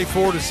Friday,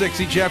 4 to 6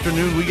 each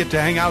afternoon. We get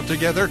to hang out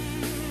together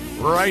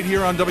right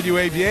here on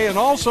WAVA, and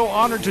also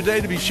honored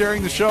today to be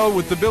sharing the show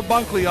with the Bill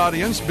Bunkley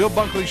audience. Bill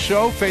Bunkley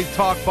Show, Faith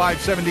Talk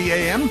 570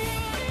 AM.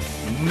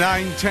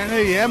 910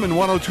 AM and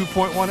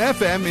 102.1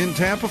 FM in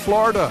Tampa,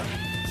 Florida.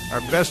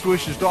 Our best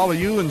wishes to all of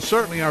you, and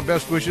certainly our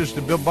best wishes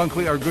to Bill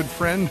Bunkley, our good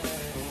friend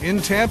in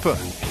Tampa.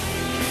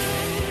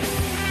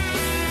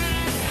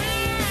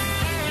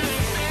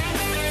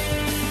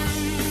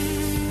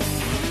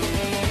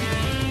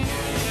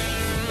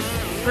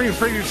 During the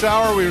previous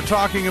hour, we were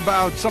talking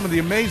about some of the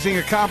amazing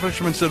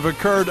accomplishments that have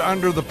occurred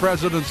under the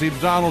presidency of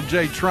Donald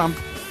J. Trump,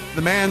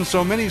 the man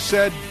so many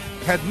said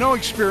had no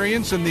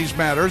experience in these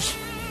matters,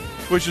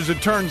 which, as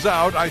it turns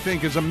out, I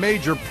think is a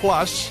major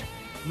plus.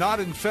 Not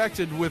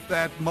infected with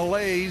that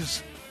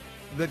malaise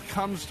that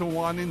comes to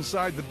one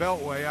inside the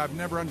Beltway. I've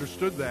never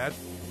understood that.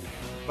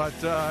 But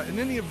in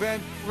any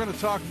event, we're going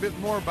to talk a bit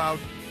more about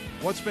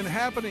what's been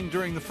happening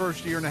during the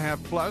first year and a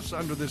half plus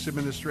under this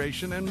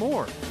administration and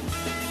more.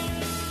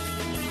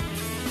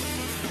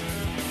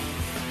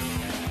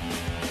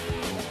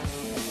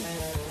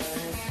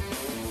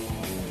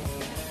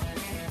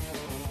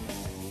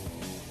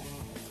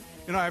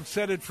 You know, I've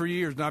said it for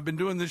years, and I've been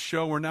doing this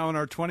show. We're now in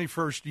our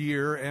 21st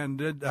year,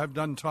 and I've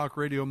done talk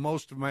radio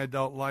most of my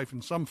adult life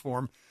in some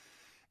form.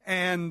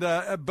 And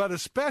but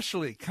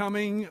especially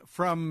coming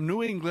from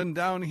New England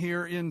down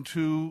here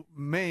into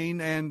Maine,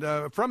 and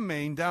from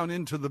Maine down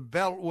into the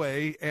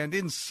Beltway and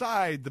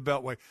inside the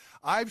Beltway.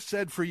 I've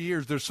said for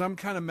years there's some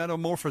kind of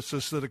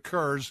metamorphosis that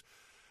occurs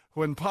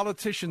when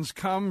politicians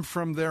come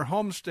from their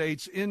home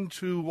states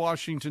into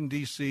Washington,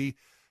 D.C.,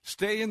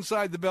 stay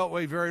inside the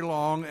Beltway very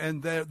long,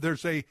 and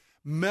there's a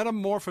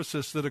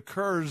metamorphosis that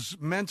occurs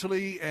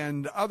mentally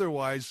and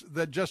otherwise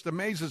that just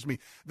amazes me.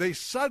 They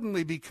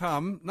suddenly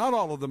become, not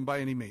all of them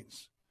by any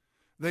means,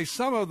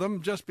 some of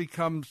them just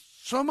become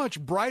so much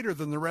brighter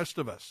than the rest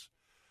of us,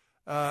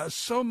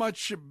 so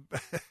much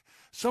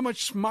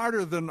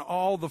smarter than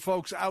all the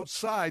folks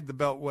outside the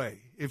Beltway,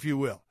 if you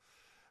will.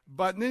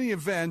 But in any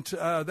event,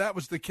 that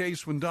was the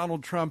case when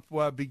Donald Trump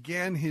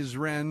began his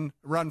run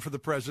for the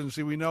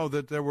presidency. We know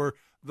that there were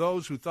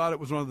those who thought it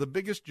was one of the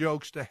biggest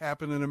jokes to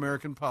happen in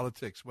American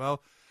politics.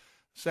 Well,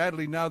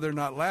 sadly, now they're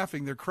not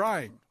laughing, they're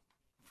crying,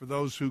 for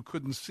those who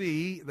couldn't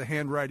see the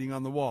handwriting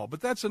on the wall. But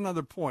that's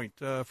another point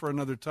for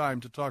another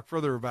time to talk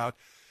further about.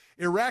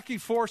 Iraqi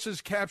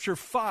forces capture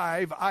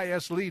 5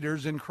 IS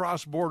leaders in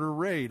cross-border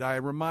raid. I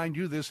remind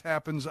you, this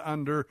happens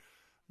under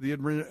the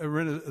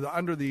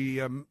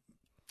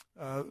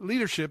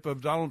leadership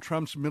of Donald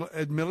Trump's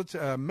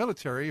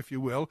military, if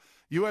you will.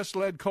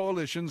 U.S.-led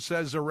coalition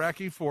says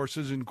Iraqi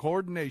forces, in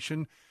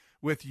coordination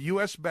with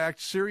U.S.-backed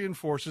Syrian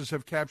forces,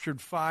 have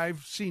captured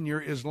 5 senior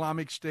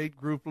Islamic State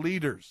group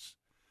leaders.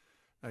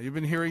 Now, you've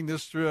been hearing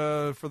this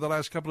for the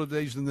last couple of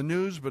days in the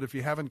news, but if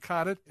you haven't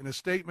caught it, in a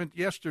statement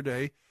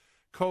yesterday,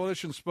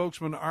 coalition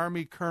spokesman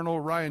Army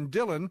Colonel Ryan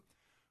Dillon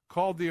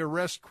called the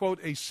arrest, quote,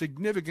 a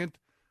significant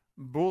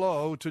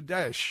blow to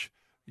Daesh,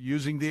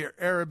 using the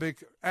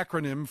Arabic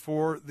acronym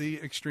for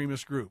the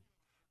extremist group.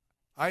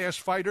 IS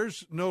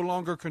fighters no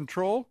longer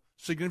control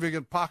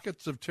significant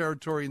pockets of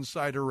territory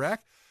inside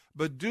Iraq.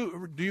 But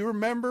do you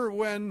remember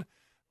when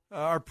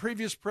our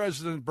previous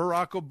president,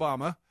 Barack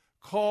Obama,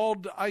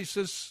 called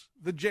ISIS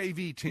the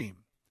JV team?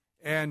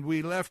 And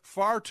we left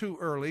far too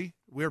early.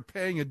 We're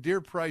paying a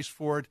dear price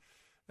for it,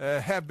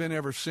 have been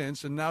ever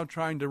since, and now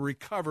trying to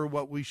recover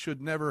what we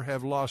should never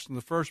have lost in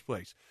the first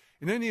place.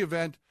 In any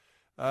event,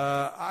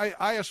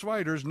 IS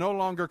fighters no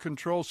longer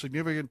control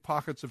significant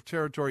pockets of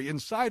territory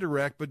inside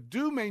Iraq, but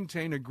do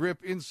maintain a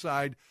grip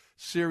inside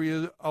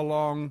Syria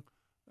along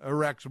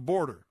Iraq's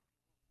border.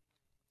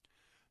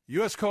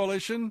 U.S.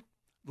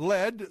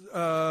 coalition-led,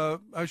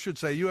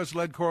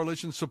 U.S.-led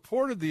coalition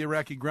supported the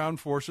Iraqi ground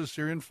forces,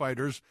 Syrian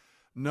fighters,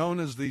 known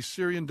as the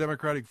Syrian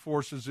Democratic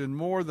Forces, in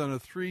more than a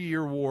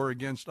 3-year war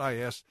against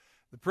IS.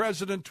 The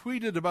president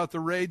tweeted about the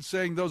raid,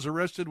 saying those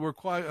arrested were,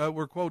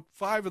 quote,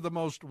 5 of the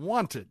most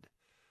wanted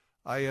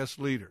IS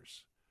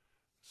leaders.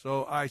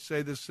 So I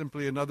say this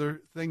simply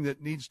another thing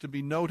that needs to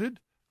be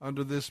noted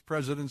under this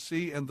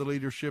presidency and the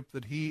leadership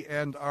that he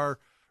and our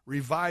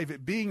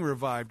being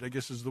revived, I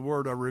guess is the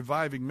word, our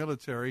reviving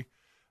military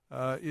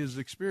is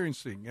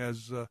experiencing.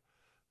 As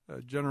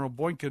General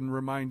Boykin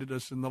reminded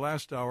us in the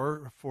last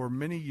hour, for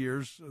many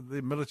years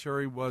the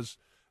military was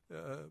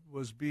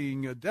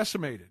being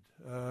decimated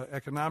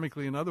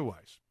economically and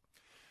otherwise.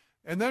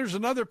 And there's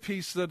another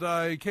piece that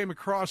I came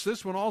across,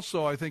 this one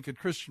also, I think, at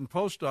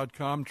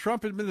ChristianPost.com.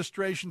 Trump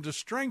administration to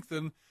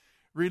strengthen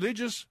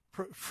religious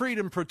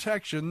freedom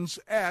protections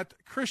at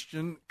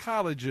Christian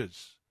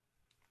colleges.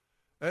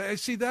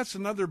 See, that's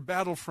another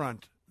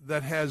battlefront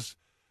that has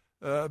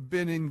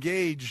been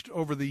engaged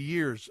over the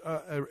years,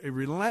 a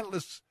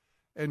relentless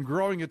and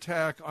growing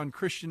attack on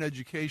Christian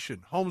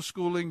education,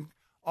 homeschooling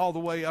all the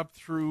way up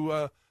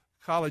through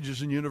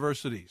colleges and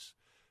universities.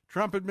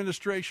 Trump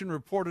administration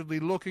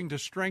reportedly looking to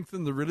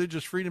strengthen the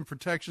religious freedom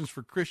protections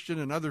for Christian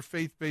and other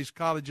faith-based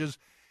colleges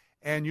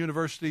and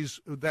universities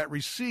that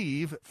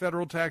receive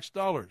federal tax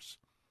dollars.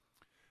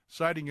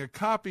 Citing a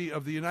copy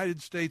of the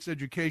United States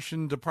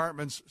Education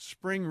Department's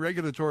spring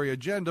regulatory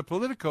agenda,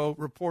 Politico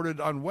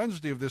reported on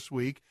Wednesday of this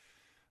week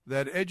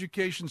that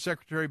Education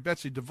Secretary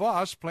Betsy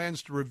DeVos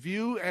plans to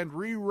review and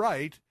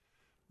rewrite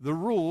the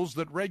rules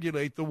that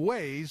regulate the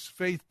ways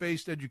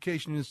faith-based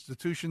education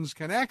institutions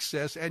can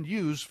access and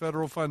use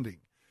federal funding.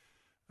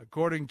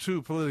 According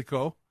to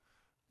Politico,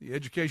 the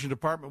Education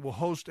Department will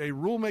host a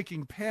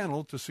rulemaking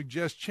panel to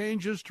suggest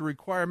changes to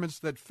requirements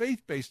that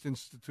faith-based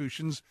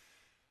institutions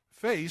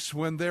face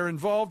when they're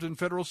involved in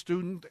federal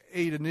student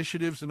aid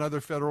initiatives and other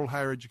federal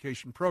higher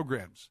education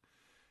programs.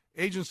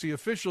 Agency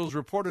officials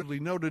reportedly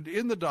noted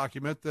in the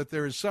document that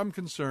there is some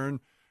concern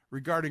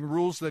regarding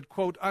rules that,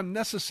 quote,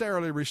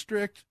 unnecessarily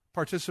restrict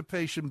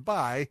participation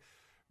by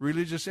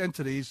religious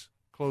entities,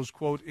 close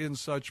quote, in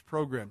such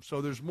programs.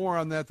 So there's more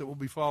on that we'll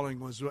be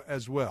following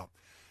as well.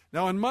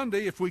 Now, on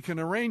Monday, if we can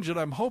arrange it,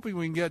 I'm hoping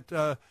we can get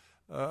a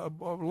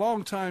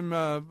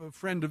longtime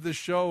friend of this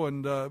show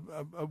and a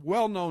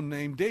well-known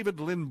name, David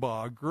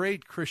Limbaugh, a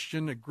great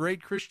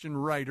Christian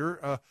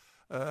writer,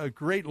 a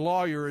great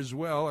lawyer as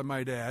well, I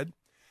might add.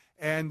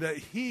 And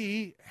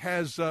he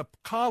has a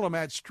column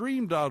at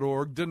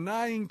stream.org,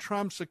 denying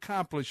Trump's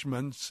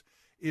accomplishments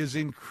is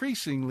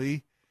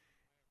increasingly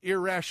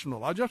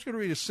irrational. I'm just going to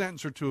read a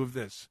sentence or two of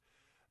this.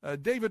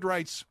 David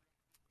writes,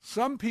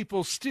 some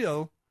people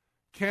still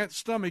can't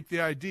stomach the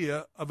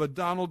idea of a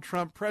Donald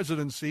Trump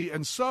presidency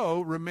and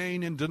so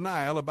remain in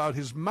denial about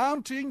his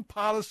mounting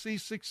policy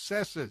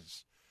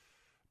successes.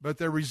 But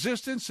their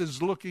resistance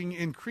is looking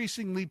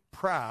increasingly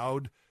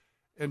proud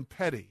and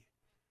petty.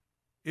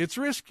 It's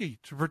risky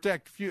to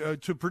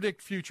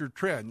predict future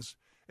trends,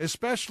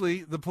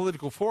 especially the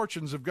political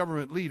fortunes of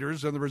government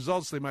leaders and the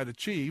results they might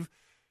achieve,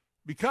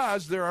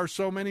 because there are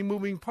so many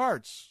moving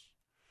parts.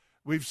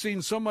 We've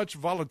seen so much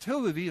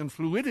volatility and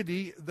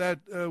fluidity that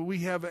we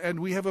have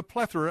a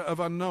plethora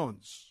of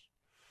unknowns.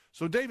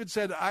 So David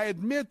said, I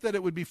admit that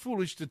it would be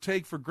foolish to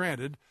take for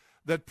granted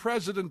that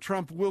President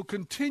Trump will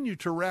continue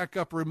to rack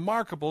up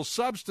remarkable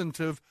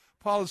substantive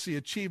policy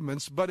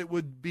achievements, but it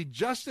would be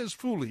just as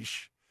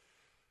foolish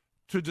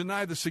to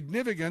deny the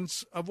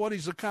significance of what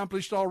he's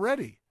accomplished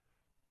already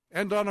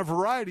and on a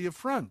variety of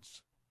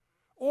fronts,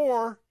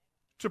 or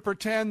to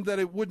pretend that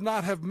it would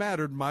not have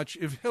mattered much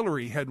if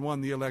Hillary had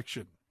won the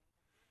election.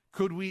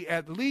 Could we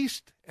at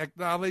least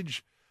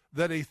acknowledge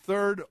that a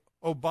third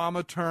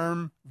Obama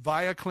term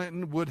via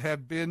Clinton would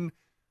have been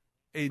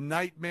a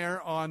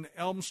nightmare on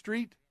Elm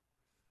Street?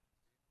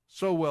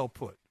 So well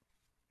put.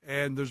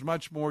 And there's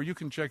much more. You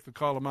can check the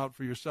column out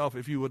for yourself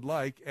if you would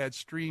like at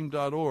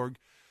stream.org.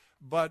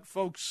 But,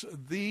 folks,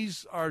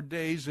 these are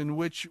days in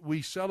which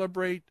we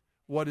celebrate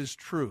what is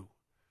true.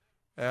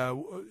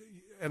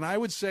 And I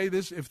would say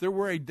this, if there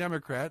were a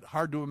Democrat,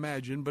 hard to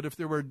imagine, but if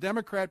there were a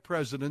Democrat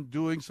president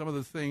doing some of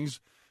the things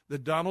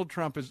that Donald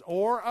Trump is,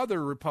 or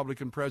other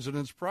Republican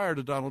presidents prior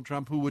to Donald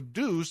Trump who would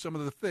do some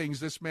of the things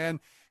this man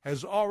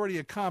has already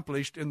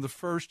accomplished in the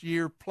first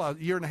year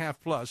and a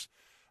half plus,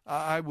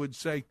 I would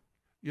say,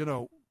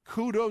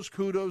 kudos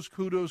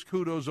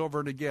over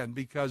and again,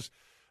 because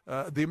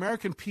The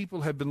American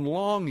people have been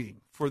longing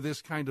for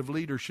this kind of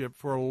leadership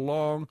for a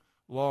long,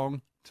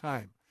 long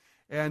time.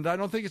 And I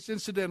don't think it's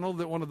incidental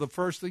that one of the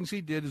first things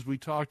he did, as we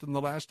talked in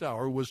the last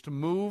hour, was to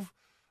move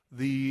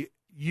the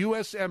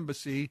U.S.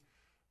 Embassy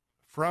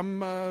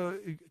from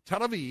Tel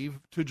Aviv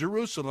to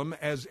Jerusalem,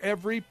 as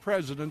every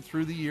president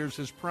through the years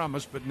has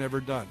promised but never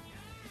done.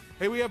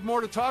 Hey, we have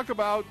more to talk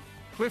about.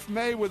 Cliff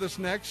May with us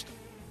next,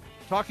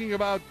 talking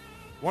about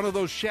one of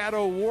those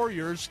shadow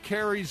warriors,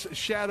 Kerry's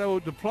shadow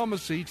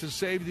diplomacy to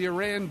save the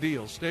Iran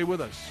deal. Stay with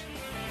us.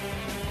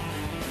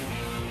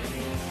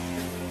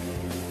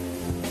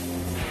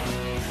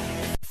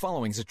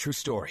 Following is a true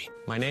story.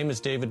 My name is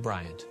David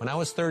Bryant. When I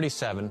was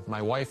 37,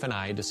 my wife and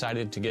I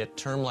decided to get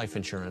term life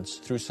insurance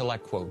through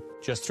SelectQuote.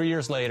 Just 3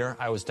 years later,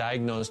 I was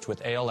diagnosed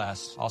with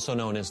ALS, also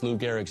known as Lou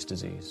Gehrig's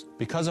disease.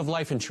 Because of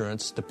life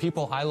insurance, the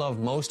people I love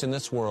most in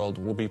this world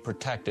will be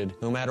protected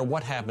no matter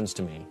what happens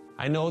to me.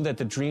 I know that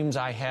the dreams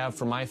I have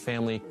for my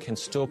family can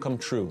still come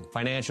true.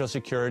 Financial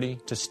security,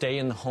 to stay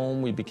in the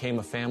home we became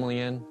a family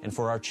in, and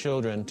for our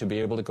children to be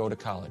able to go to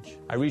college.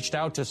 I reached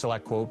out to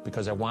SelectQuote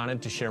because I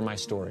wanted to share my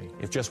story.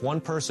 If just one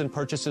person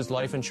purchases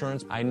life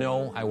insurance, I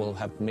know I will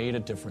have made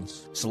a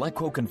difference.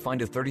 SelectQuote can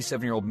find a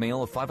 37-year-old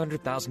male a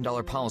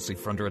 $500,000 policy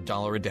for under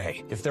 $1 a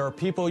day. If there are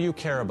people you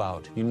care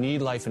about, you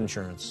need life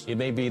insurance. It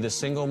may be the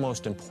single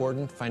most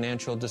important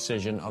financial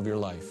decision of your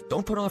life.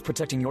 Don't put off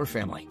protecting your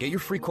family. Get your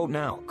free quote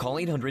now. Call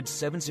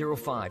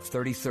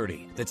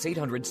 800-705-3030. That's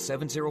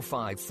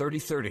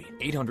 800-705-3030.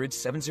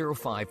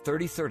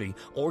 800-705-3030.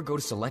 Or go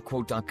to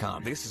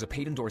SelectQuote.com. This is a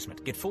paid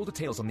endorsement. Get full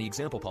details on the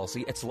example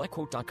policy at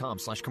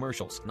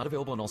SelectQuote.com/commercials. Not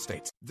available in all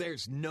states.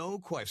 There's no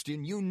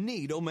question you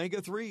need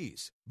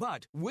omega-3s.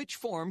 But which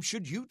form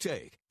should you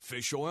take?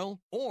 Fish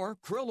oil or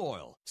krill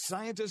oil?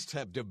 Scientists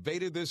have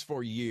debated this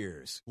for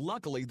years.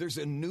 Luckily, there's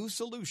a new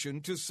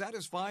solution to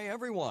satisfy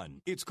everyone.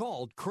 It's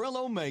called Krill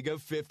Omega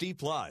 50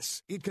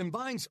 Plus. It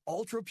combines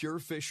ultra-pure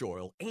fish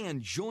oil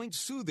and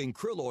joint-soothing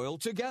krill oil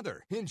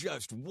together in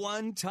just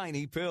one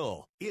tiny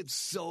pill. It's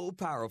so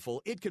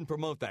powerful, it can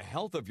promote the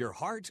health of your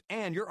heart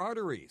and your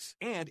arteries.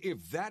 And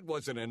if that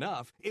wasn't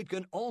enough, it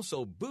can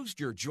also boost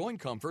your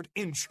joint comfort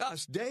in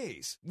just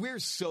days. We're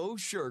so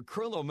sure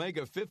Krill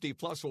Omega 50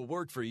 Plus will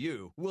work for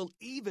you. We'll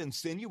even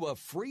send you a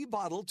free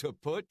bottle to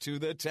put to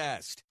the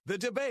test. The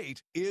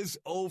debate is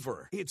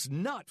over. It's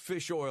not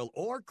fish oil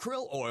or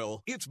krill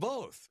oil. It's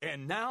both.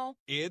 And now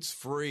it's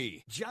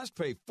free. Just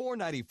pay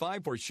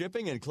 $4.95 for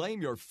shipping and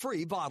claim your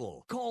free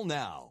bottle. Call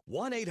now.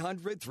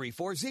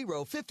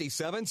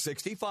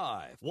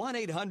 1-800-340-5765.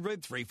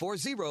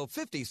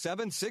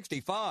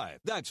 1-800-340-5765.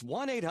 That's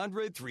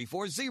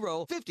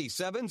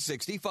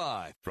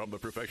 1-800-340-5765. From the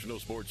professional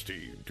sports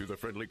team to the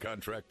friendly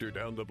contractor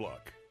down the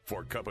block.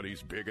 For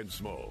companies big and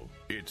small,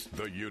 it's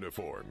the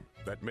uniform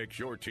that makes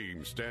your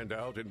team stand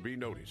out and be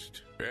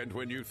noticed. And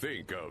when you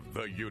think of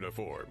the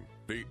uniform,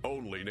 the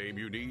only name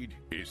you need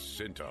is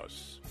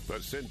Cintas. The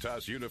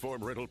Cintas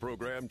uniform rental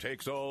program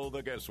takes all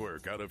the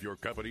guesswork out of your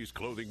company's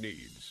clothing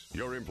needs.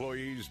 Your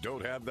employees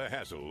don't have the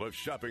hassle of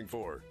shopping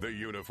for the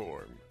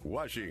uniform,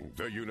 washing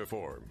the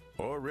uniform,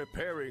 or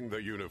repairing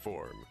the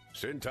uniform.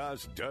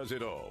 Cintas does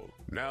it all.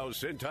 Now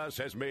Cintas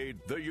has made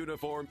the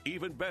uniform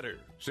even better.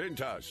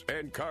 Cintas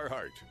and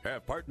Carhartt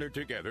have partnered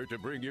together to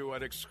bring you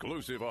an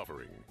exclusive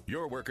offering.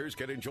 Your workers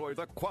can enjoy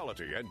the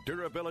quality and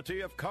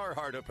durability of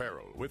Carhartt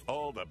apparel with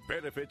all the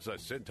benefits a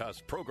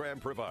Cintas program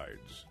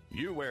provides.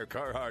 You wear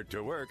Carhartt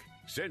to work,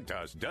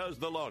 Cintas does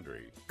the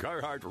laundry.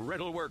 Carhartt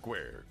rental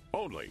workwear,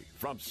 only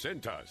from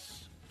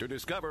Cintas. To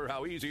discover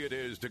how easy it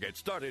is to get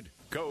started,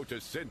 go to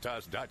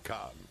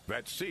Cintas.com.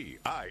 That's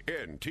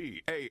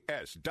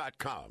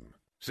CINTAS.com.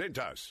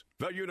 Cintas,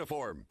 the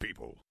uniform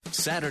people.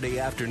 Saturday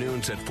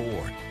afternoons at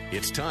 4.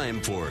 It's time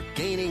for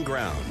Gaining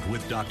Ground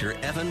with Dr.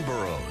 Evan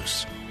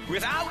Burrows.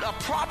 Without a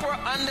proper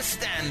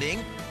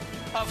understanding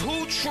of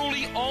who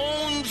truly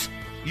owns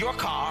your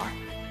car,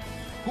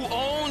 who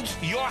owns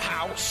your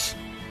house,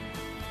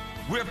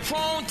 we're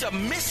prone to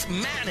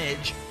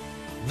mismanage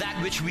that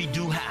which we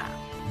do have.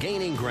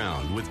 Gaining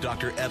Ground with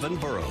Dr. Evan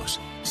Burrows.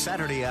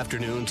 Saturday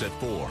afternoons at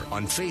 4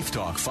 on Faith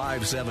Talk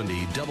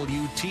 570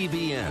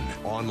 WTBN.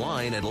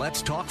 Online at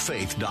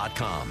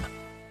letstalkfaith.com.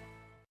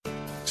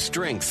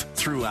 Strength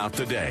throughout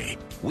the day.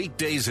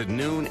 Weekdays at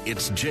noon,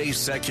 it's Jay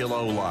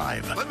Sekulow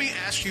Live. Let me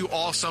ask you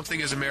all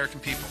something as American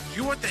people.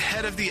 You want the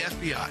head of the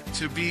FBI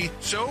to be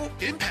so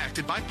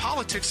impacted by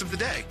politics of the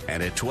day.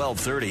 And at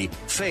 12:30,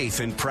 Faith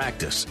in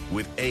Practice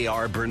with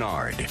A.R.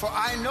 Bernard. For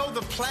I know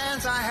the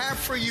plans I have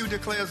for you,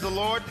 declares the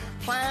Lord,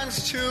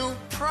 plans to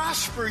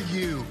prosper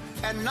you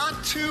and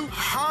not to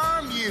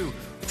harm you.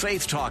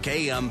 Faith Talk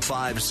AM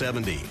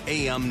 570,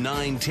 AM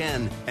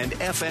 910, and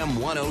FM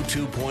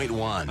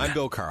 102.1. I'm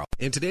Bill Carl.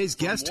 And today's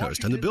guest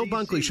host on the Bill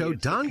Bunkley Show,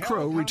 Don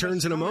Crow,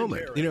 returns in a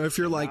moment. You know, if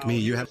you're like me,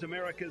 you have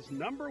America's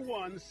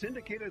 #1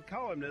 syndicated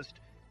columnist,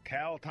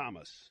 Cal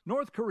Thomas.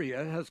 North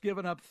Korea has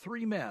given up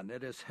 3 men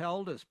it has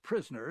held as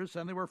prisoners,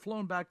 and they were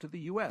flown back to the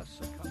U.S.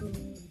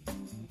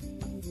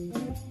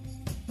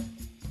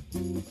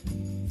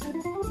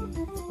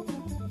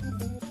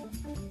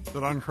 The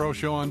Don Crow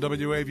Show on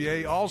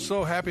WAVA.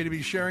 Also happy to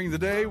be sharing the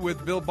day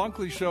with Bill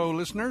Bunkley Show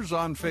listeners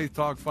on Faith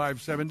Talk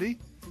 570,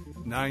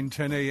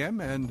 9:10 a.m.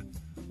 and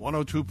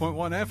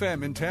 102.1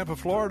 FM in Tampa,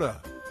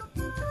 Florida.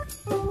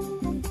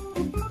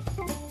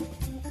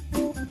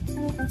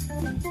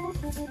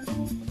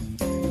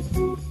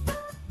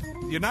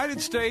 The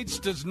United States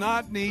does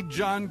not need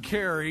John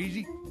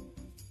Kerry's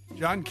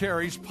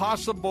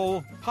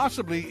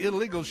possibly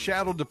illegal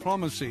shadow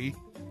diplomacy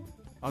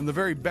on the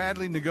very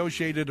badly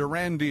negotiated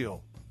Iran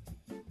deal.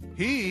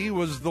 He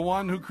was the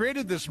one who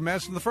created this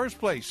mess in the first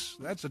place.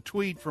 That's a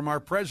tweet from our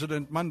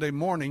president Monday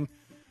morning,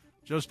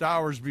 just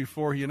hours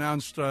before he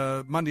announced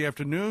Monday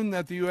afternoon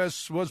that the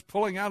U.S. was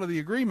pulling out of the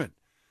agreement.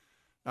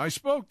 Now, I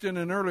spoke in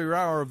an earlier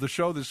hour of the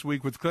show this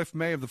week with Cliff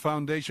May of the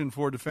Foundation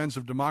for Defense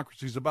of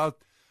Democracies about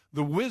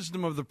the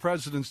wisdom of the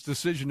president's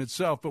decision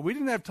itself, but we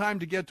didn't have time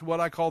to get to what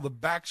I call the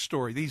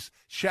backstory, these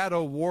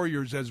shadow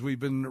warriors, as we've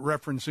been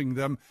referencing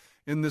them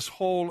in this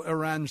whole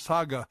Iran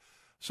saga.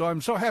 So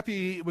I'm so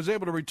happy he was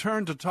able to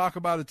return to talk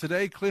about it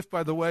today. Cliff,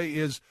 by the way,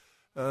 is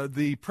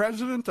the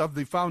president of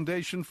the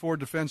Foundation for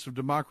Defense of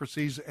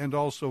Democracies and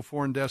also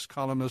foreign desk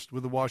columnist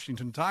with the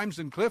Washington Times.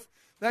 And Cliff,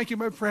 thank you,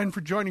 my friend,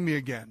 for joining me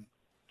again.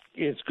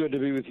 It's good to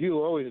be with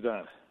you, always,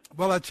 Don.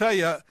 Well, I tell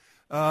you,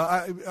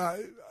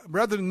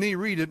 rather than me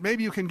read it,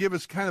 maybe you can give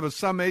us kind of a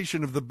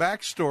summation of the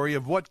backstory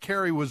of what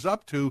Kerry was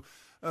up to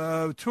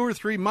 2 or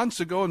 3 months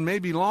ago and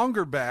maybe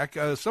longer back.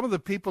 Some of the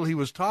people he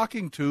was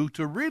talking to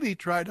really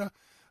try to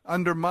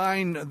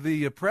undermine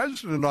the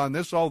president on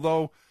this,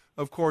 although,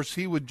 of course,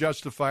 he would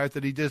justify it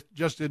that he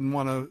just didn't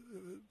want to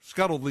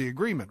scuttle the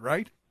agreement,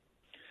 right?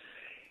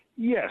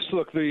 Yes,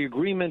 look, the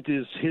agreement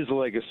is his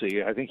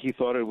legacy. I think he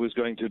thought it was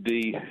going to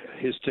be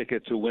his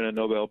ticket to win a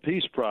Nobel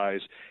Peace Prize.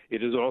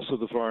 It is also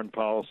the foreign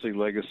policy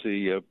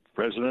legacy of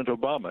President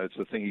Obama. It's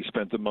the thing he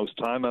spent the most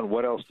time on.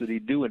 What else did he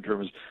do in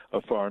terms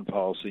of foreign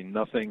policy?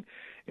 Nothing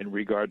in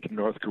regard to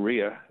North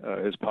Korea.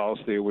 His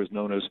policy there was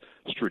known as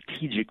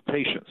strategic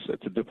patience.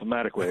 That's a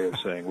diplomatic way of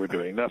saying we're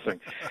doing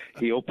nothing.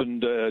 He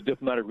opened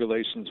diplomatic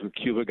relations with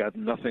Cuba, got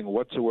nothing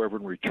whatsoever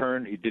in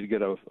return. He did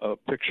get a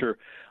picture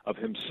of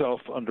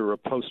himself under a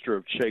poster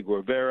of Che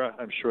Guevara.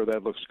 I'm sure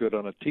that looks good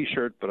on a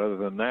T-shirt, but other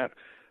than that,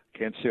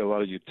 can't see a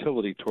lot of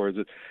utility towards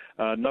it.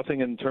 Nothing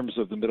in terms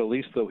of the Middle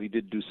East, though he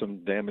did do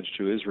some damage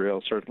to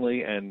Israel,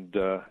 certainly, and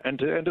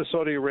to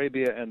Saudi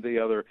Arabia and the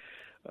other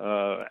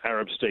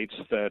Arab states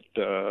that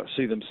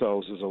see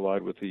themselves as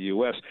allied with the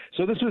U.S.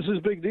 So this was his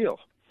big deal.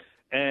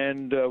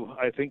 And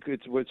I think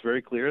it's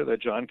very clear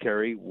that John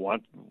Kerry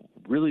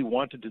really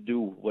wanted to do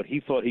what he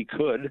thought he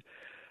could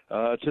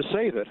to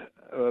save it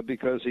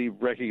because he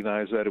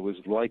recognized that it was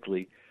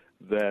likely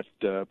that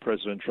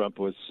President Trump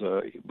was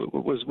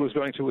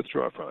going to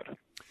withdraw from it.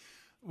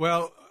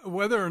 Well,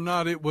 whether or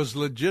not it was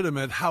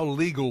legitimate, how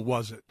legal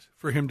was it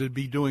for him to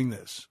be doing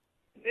this?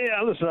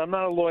 Yeah, listen, I'm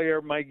not a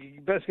lawyer. My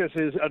best guess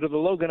is under the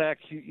Logan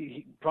Act,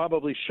 he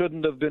probably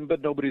shouldn't have been,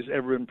 but nobody's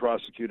ever been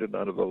prosecuted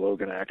under the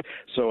Logan Act.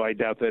 So I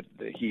doubt that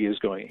he is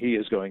going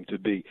to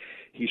be.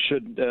 He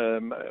should.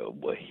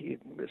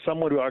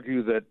 Someone would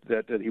argue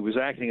that he was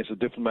acting as a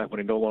diplomat when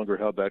he no longer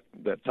held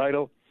that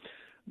title,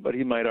 but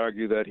he might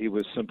argue that he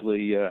was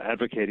simply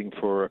advocating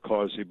for a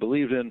cause he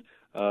believed in,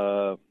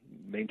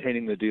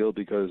 maintaining the deal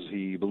because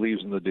he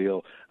believes in the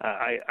deal.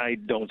 I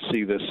don't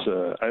see this.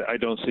 I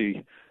don't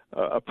see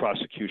a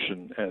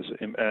prosecution as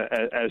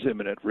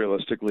imminent,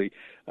 realistically.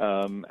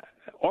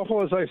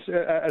 Awful as I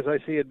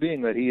see it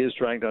being, that he is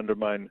trying to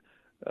undermine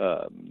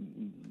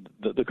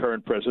the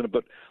current president.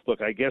 But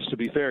look, I guess to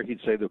be fair, he'd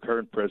say the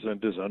current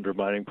president is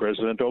undermining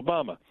President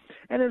Obama,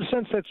 and in a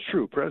sense, that's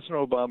true. President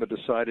Obama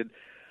decided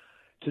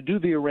to do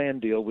the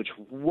Iran deal, which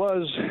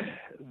was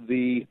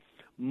the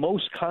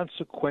most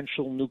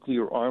consequential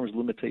nuclear arms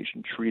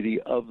limitation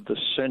treaty of the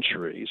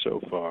century so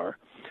far.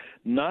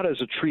 Not as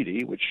a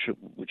treaty, which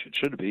it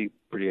should be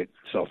pretty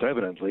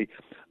self-evidently,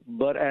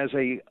 but as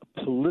a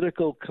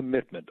political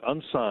commitment,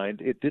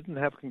 unsigned. It didn't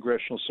have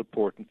congressional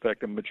support. In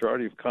fact, a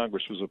majority of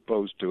Congress was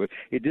opposed to it.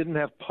 It didn't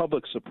have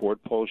public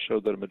support. Polls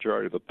showed that a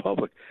majority of the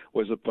public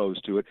was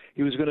opposed to it.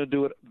 He was going to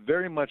do it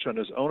very much on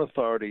his own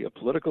authority, a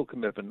political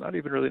commitment, not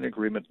even really an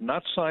agreement,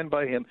 not signed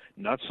by him,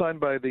 not signed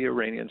by the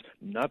Iranians,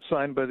 not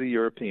signed by the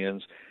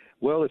Europeans.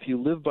 Well, if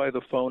you live by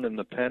the phone and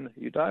the pen,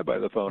 you die by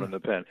the phone and the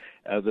pen.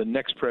 The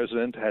next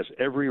president has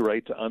every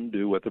right to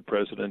undo what the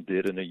president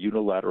did in a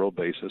unilateral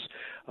basis,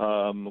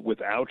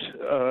 without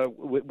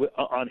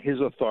on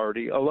his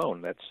authority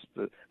alone.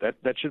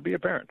 That should be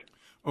apparent.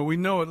 Well, we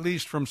know at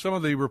least from some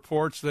of the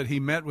reports that he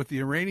met with the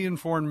Iranian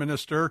foreign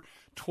minister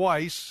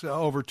twice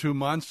over 2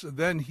 months.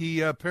 Then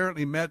he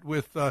apparently met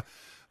with a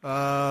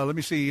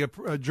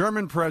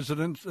German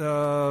president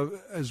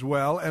as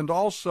well, and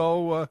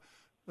also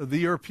the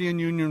European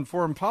Union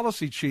foreign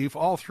policy chief,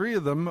 all three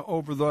of them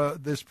over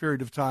this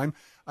period of time.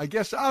 I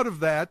guess out of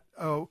that,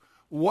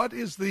 what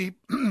is the,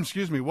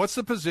 what's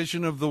the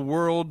position of the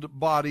world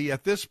body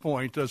at this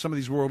point? Some of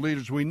these world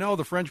leaders, we know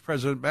the French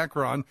President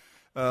Macron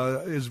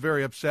is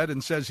very upset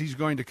and says he's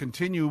going to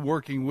continue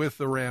working with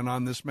Iran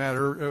on this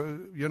matter,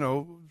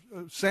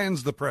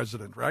 sans the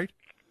president, right?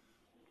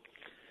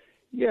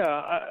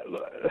 Yeah,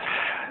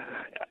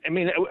 I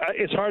mean,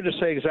 it's hard to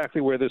say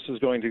exactly where this is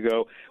going to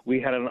go. We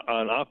had an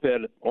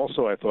op-ed,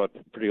 also I thought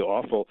pretty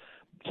awful,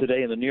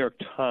 today in the New York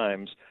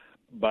Times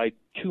by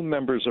two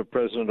members of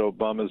President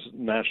Obama's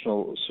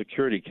National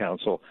Security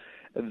Council.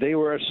 They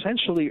were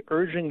essentially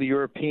urging the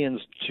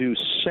Europeans to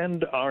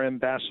send our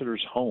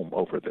ambassadors home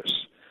over this.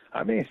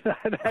 I mean,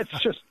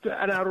 that's just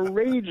an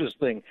outrageous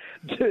thing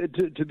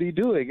to be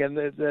doing, and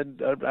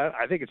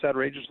I think it's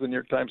outrageous for the New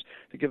York Times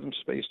to give them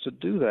space to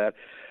do that.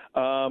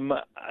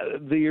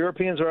 The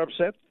Europeans are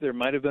upset. There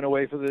might have been a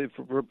way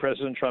for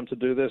President Trump to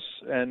do this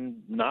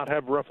and not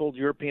have ruffled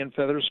European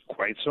feathers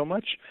quite so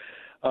much.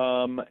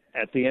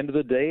 At the end of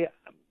the day,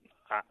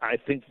 I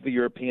think the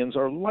Europeans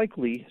are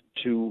likely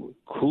to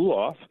cool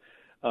off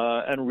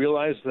and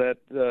realize that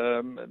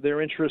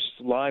their interests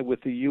lie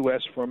with the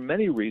U.S. for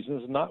many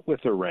reasons, not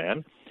with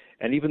Iran.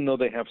 And even though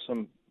they have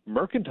some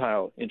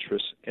mercantile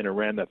interests in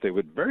Iran that they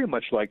would very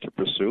much like to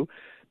pursue,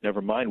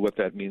 never mind what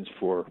that means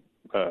for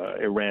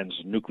Iran's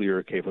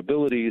nuclear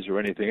capabilities or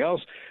anything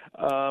else,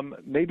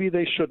 maybe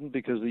they shouldn't,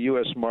 because the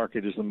U.S.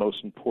 market is the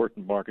most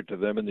important market to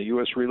them, and the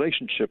U.S.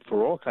 relationship,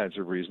 for all kinds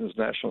of reasons,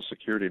 national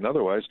security and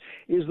otherwise,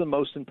 is the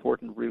most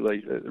important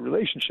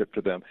relationship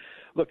to them.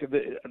 Look,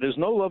 there's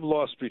no love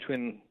lost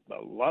between a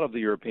lot of the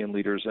European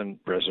leaders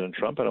and President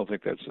Trump. I don't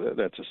think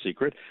that's a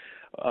secret.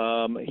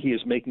 He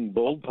is making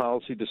bold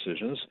policy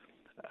decisions.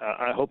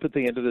 I hope at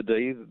the end of the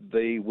day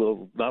they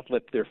will not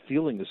let their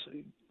feelings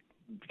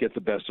get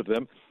the best of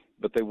them,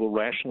 but they will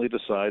rationally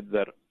decide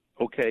that,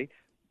 okay,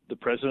 the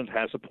president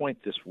has a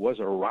point. This was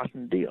a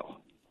rotten deal.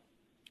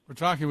 We're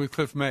talking with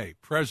Cliff May,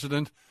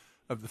 president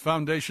of the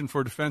Foundation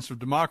for Defense of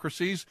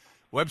Democracies.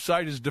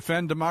 Website is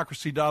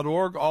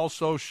defenddemocracy.org.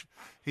 Also,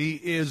 he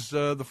is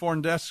the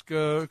foreign desk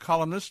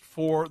columnist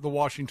for the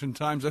Washington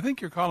Times. I think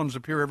your columns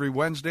appear every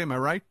Wednesday. Am I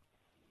right?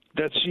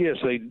 Yes,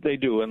 they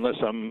do, unless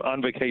I'm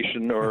on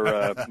vacation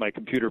or my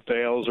computer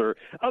fails or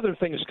other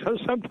things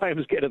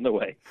sometimes get in the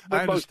way.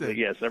 But mostly,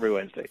 yes, every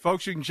Wednesday.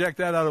 Folks, you can check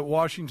that out at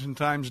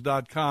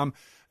WashingtonTimes.com.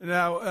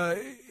 Now,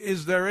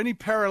 is there any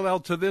parallel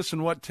to this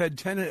in what Ted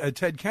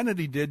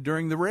Kennedy did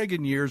during the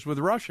Reagan years with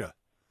Russia?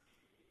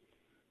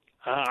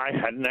 I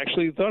hadn't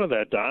actually thought of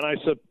that, Don. I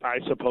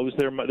suppose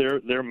there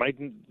might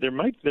be.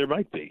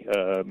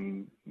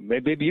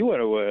 Maybe you want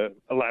to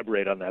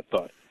elaborate on that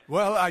thought.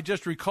 Well, I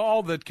just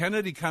recall that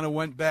Kennedy kind of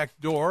went back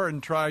door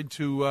and tried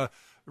to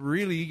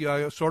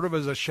really sort of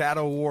as a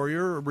shadow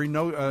warrior,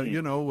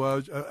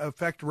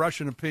 affect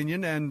Russian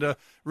opinion and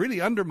really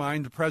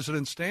undermine the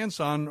president's stance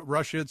on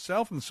Russia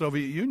itself and the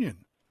Soviet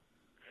Union.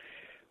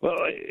 Well,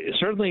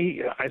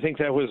 certainly, I think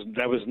that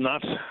was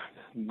not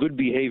good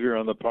behavior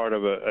on the part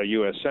of a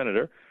U.S.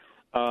 senator,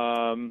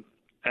 and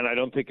I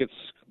don't think it's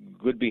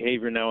good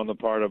behavior now on the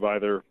part of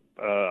either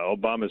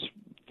Obama's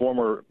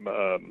former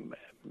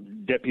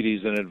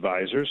deputies and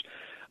advisors,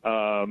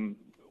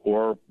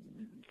 or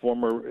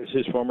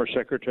his former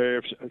Secretary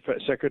of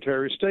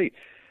State.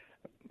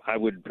 I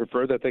would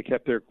prefer that they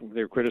kept their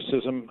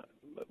criticism,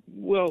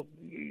 well,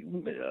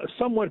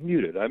 somewhat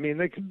muted. I mean,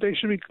 they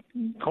should be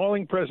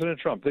calling President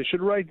Trump. They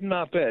should write an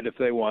op-ed if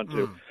they want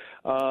to.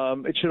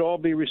 It should all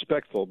be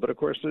respectful. But of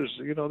course, we're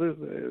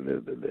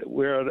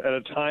at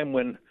a time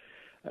when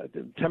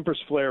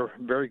tempers flare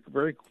very,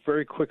 very,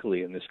 very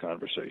quickly in this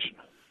conversation.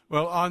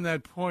 Well, on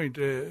that point,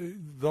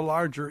 the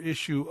larger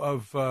issue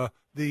of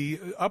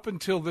up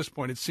until this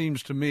point, it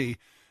seems to me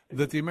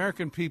that the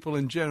American people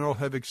in general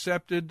have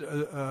accepted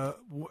a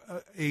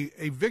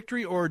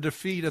victory or a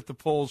defeat at the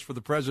polls for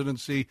the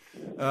presidency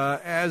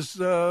as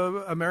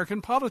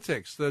American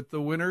politics, that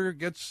the winner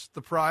gets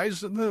the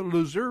prize and the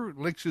loser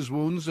licks his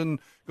wounds and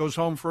goes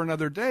home for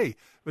another day.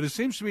 But it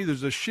seems to me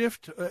there's a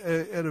shift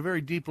at a very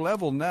deep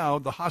level now,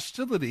 the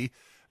hostility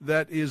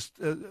that is,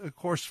 of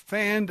course,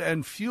 fanned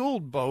and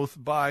fueled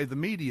both by the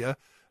media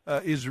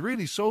is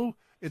really so,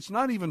 it's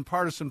not even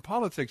partisan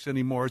politics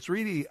anymore. It's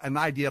really an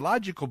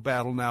ideological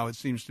battle now, it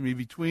seems to me,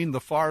 between the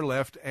far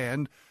left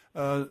and,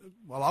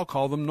 I'll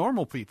call them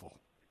normal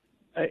people.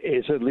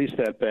 It's at least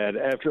that bad.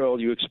 After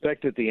all, you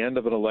expect at the end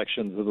of an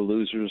election for the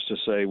losers to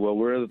say, well,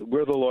 we're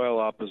the loyal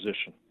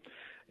opposition.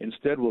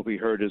 Instead, what we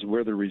heard is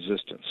we're the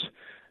resistance.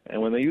 And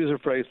when they use a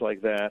phrase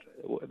like that,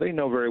 they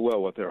know very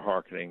well what they're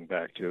hearkening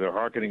back to. They're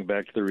hearkening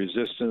back to the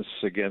resistance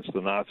against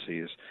the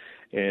Nazis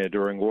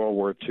during World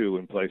War II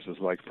in places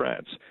like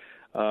France.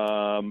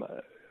 That's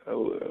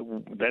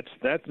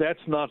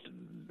not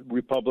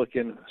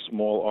Republican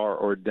small r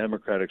or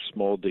Democratic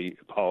small d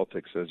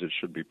politics as it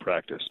should be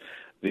practiced.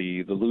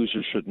 The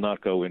losers should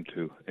not go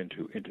into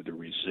the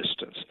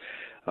resistance.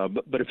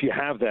 But if you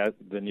have that,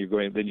 then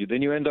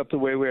you end up the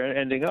way we're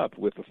ending up,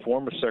 with the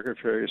former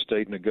Secretary of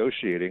State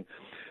negotiating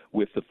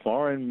with the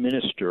foreign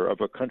minister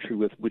of a country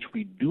with which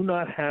we do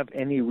not have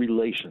any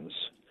relations,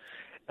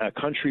 a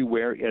country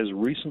where, as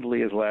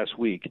recently as last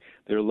week,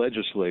 their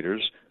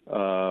legislators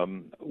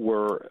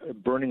were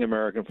burning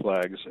American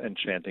flags and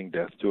chanting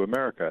 "Death to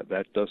America."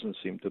 That doesn't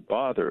seem to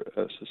bother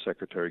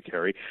Secretary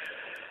Kerry.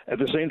 At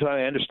the same time,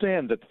 I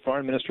understand that the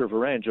foreign minister of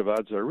Iran,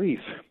 Javad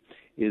Zarif,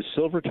 is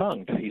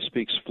silver-tongued. He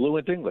speaks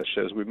fluent English,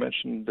 as I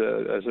mentioned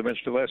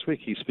last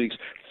week. He speaks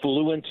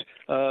fluent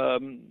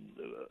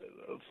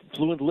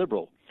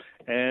liberal,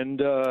 and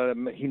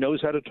he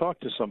knows how to talk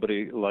to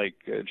somebody like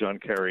John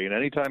Kerry. And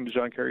anytime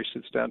John Kerry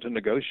sits down to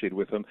negotiate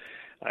with him,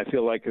 I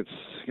feel like it's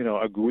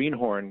a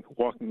greenhorn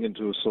walking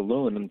into a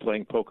saloon and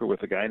playing poker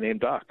with a guy named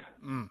Doc.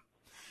 Mm.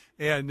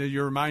 And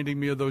you're reminding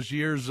me of those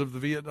years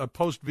of the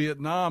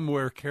post-Vietnam,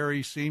 where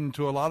Kerry seemed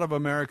to a lot of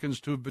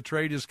Americans to have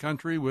betrayed his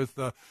country with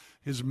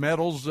his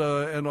medals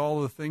and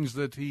all the things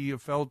that he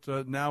felt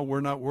now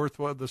were not worth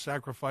the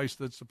sacrifice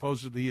that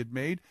supposedly he had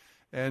made.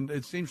 And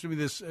it seems to me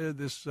this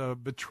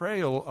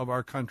betrayal of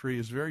our country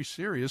is very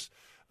serious.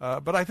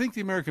 But I think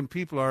the American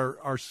people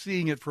are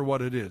seeing it for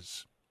what it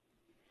is.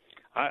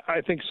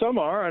 I think some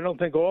are. I don't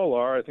think all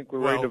are. I think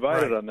we're very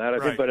divided on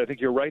that. But I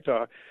think you're right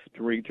to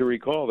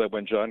recall that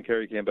when John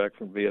Kerry came back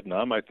from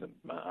Vietnam, I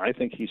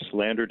think he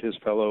slandered his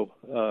fellow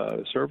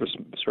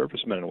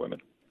servicemen and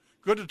women.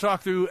 Good to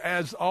talk to you,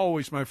 as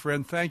always, my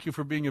friend. Thank you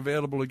for being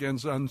available again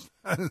on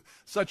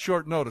such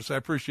short notice. I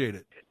appreciate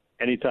it.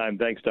 Anytime.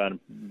 Thanks,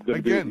 Don. Good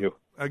to be with you.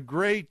 A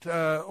great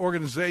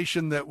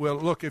organization that will,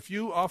 look, if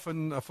you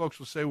often, folks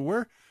will say,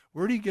 where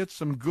do you get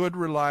some good,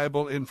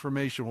 reliable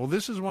information? Well,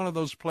 this is one of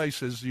those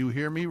places. You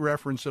hear me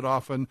reference it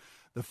often,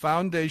 the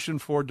Foundation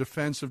for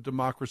Defense of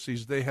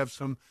Democracies. They have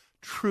some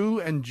true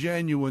and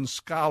genuine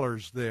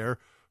scholars there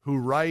who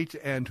write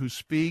and who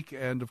speak.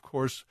 And, of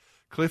course,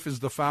 Cliff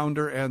is the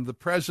founder and the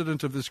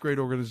president of this great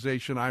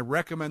organization. I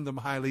recommend them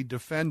highly,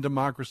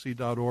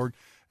 defenddemocracy.org.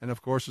 And,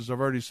 of course, as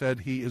I've already said,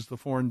 he is the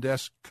foreign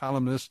desk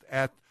columnist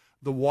at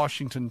the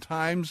Washington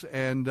Times.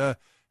 And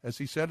as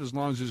he said, as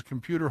long as his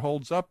computer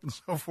holds up and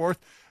so forth,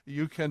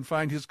 you can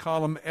find his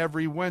column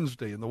every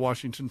Wednesday in the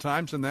Washington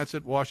Times, and that's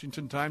at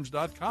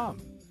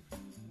WashingtonTimes.com.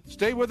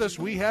 Stay with us.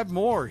 We have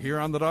more here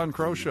on The Don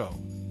Crow Show.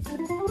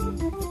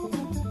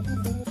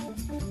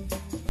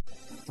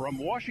 From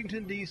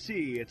Washington,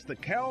 D.C., it's the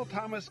Cal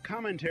Thomas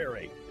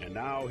Commentary. And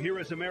now, here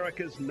is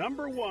America's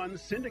 #1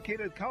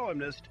 syndicated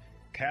columnist,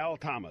 Cal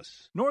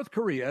Thomas. North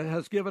Korea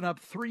has given up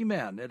 3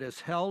 men it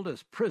has held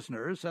as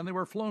prisoners, and they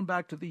were flown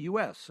back to the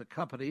U.S.,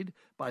 accompanied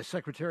by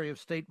Secretary of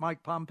State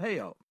Mike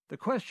Pompeo. The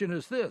question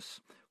is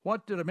this: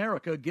 what did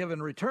America give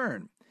in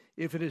return?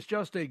 If it is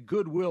just a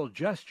goodwill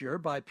gesture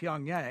by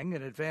Pyongyang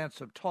in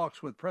advance of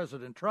talks with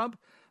President Trump,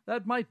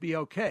 that might be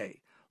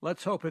okay.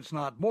 Let's hope it's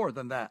not more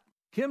than that.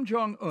 Kim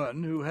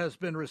Jong-un, who has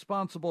been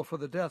responsible for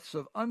the deaths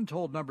of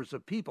untold numbers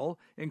of people,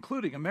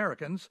 including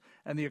Americans,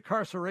 and the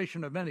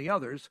incarceration of many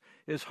others,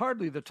 is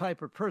hardly the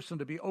type of person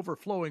to be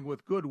overflowing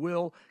with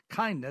goodwill,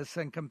 kindness,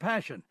 and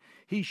compassion.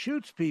 He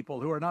shoots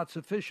people who are not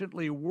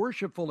sufficiently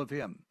worshipful of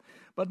him.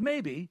 But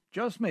maybe,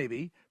 just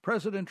maybe,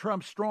 President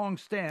Trump's strong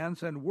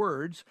stance and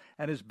words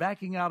and his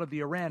backing out of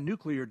the Iran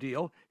nuclear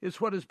deal is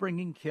what is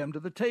bringing Kim to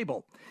the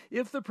table.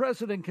 If the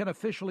president can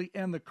officially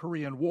end the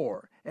Korean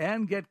War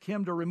and get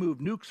Kim to remove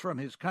nukes from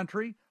his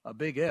country, a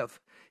big if,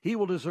 he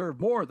will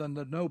deserve more than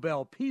the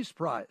Nobel Peace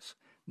Prize.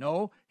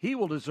 No, he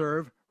will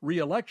deserve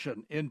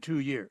re-election in 2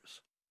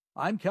 years.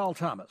 I'm Cal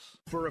Thomas.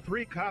 For a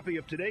free copy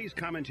of today's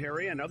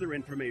commentary and other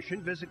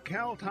information, visit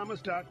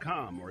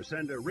calthomas.com or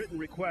send a written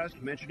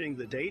request mentioning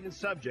the date and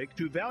subject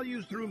to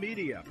Values Through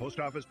Media, Post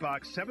Office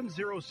Box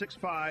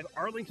 7065,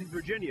 Arlington,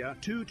 Virginia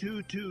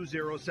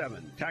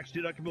 22207.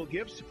 Tax-deductible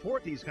gifts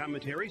support these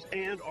commentaries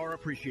and are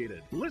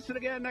appreciated. Listen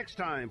again next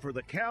time for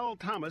the Cal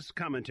Thomas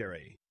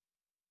Commentary.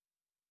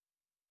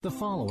 The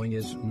following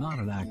is not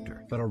an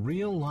actor, but a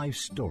real-life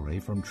story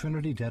from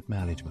Trinity Debt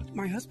Management.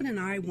 My husband and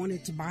I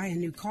wanted to buy a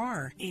new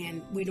car,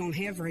 and we don't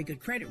have very good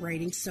credit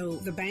ratings, so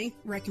the bank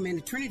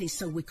recommended Trinity,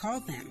 so we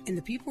called them. And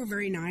the people were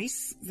very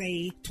nice.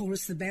 They told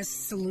us the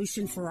best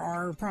solution for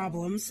our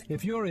problems.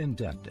 If you're in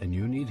debt and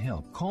you need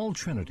help, call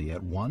Trinity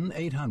at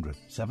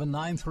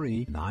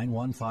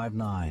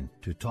 1-800-793-9159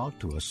 to talk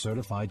to a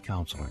certified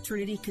counselor.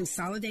 Trinity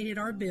consolidated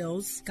our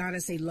bills, got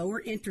us a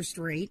lower interest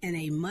rate, and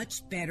a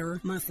much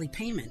better monthly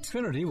payment.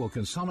 Trinity will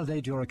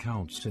consolidate your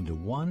accounts into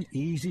one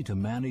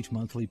easy-to-manage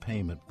monthly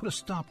payment, put a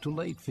stop to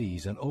late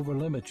fees and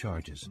over-limit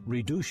charges,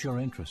 reduce your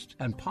interest,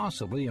 and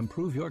possibly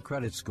improve your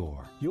credit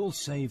score. You'll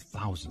save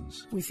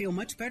thousands. We feel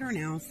much better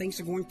now. Things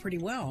are going pretty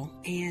well.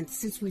 And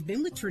since we've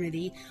been with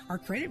Trinity, our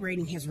credit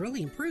rating has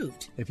really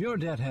improved. If your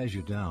debt has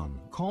you down,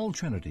 call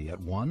Trinity at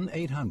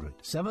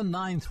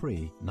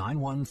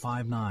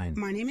 1-800-793-9159.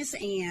 My name is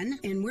Ann,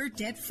 and we're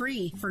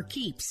debt-free for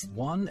keeps.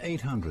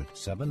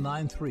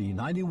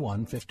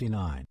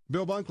 1-800-793-9159.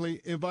 Bill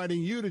Bunkley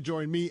inviting you to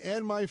join me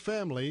and my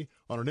family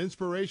on an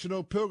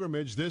inspirational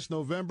pilgrimage this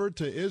November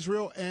to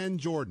Israel and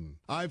Jordan.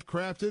 I've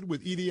crafted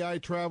with EDI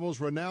Travel's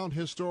renowned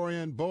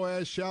historian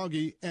Boaz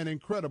Shalgi an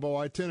incredible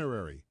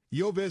itinerary.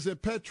 You'll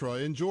visit Petra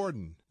in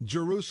Jordan,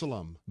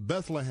 Jerusalem,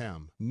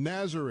 Bethlehem,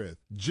 Nazareth,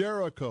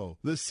 Jericho,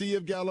 the Sea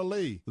of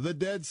Galilee, the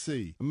Dead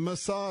Sea,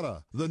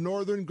 Masada, the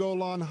northern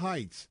Golan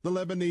Heights, the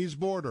Lebanese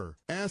border,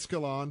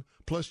 Ascalon,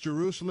 plus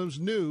Jerusalem's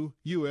new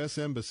U.S.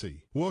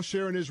 Embassy. We'll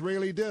share an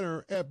Israeli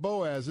dinner at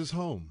Boaz's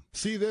home.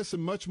 See this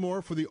and much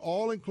more for the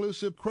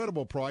all-inclusive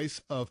credible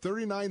price of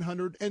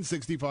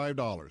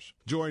 $3,965.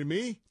 Join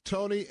me,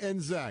 Tony,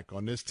 and Zach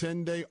on this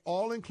 10-day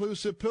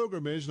all-inclusive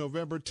pilgrimage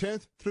November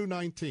 10th through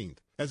 19th.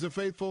 As a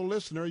faithful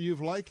listener,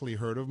 you've likely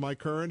heard of my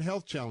current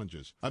health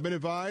challenges. I've been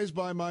advised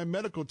by my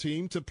medical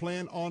team to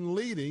plan on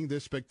leading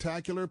this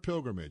spectacular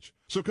pilgrimage.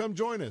 So come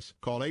join us.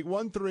 Call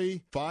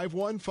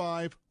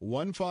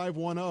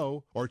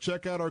 813-515-1510 or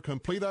check out our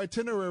complete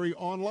itinerary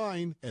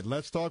online at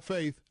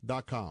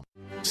letstalkfaith.com.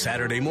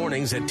 Saturday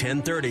mornings at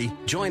 10:30,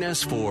 join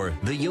us for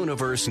The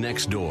Universe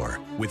Next Door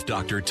with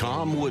Dr.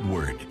 Tom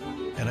Woodward.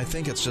 And I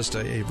think it's just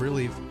a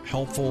really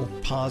helpful,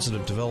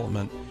 positive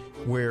development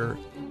where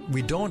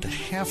we don't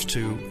have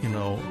to,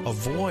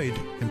 avoid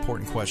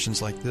important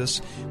questions like this.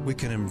 We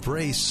can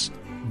embrace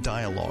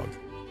dialogue.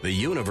 The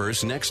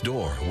Universe Next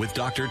Door with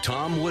Dr.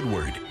 Tom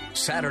Woodward.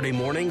 Saturday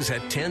mornings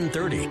at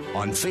 10:30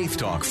 on Faith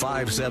Talk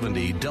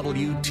 570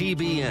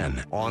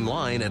 WTBN.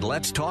 Online at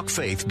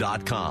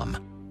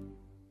letstalkfaith.com.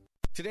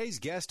 Today's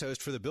guest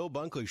host for the Bill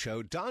Bunkley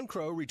Show, Don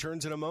Crow,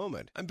 returns in a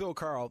moment. I'm Bill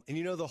Carl, and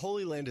the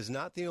Holy Land is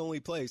not the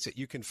only place that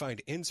you can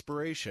find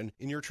inspiration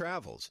in your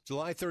travels.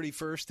 July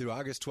 31st through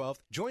August 12th,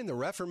 join the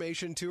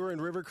Reformation Tour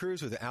and River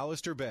Cruise with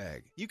Alistair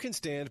Begg. You can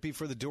stand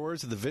before the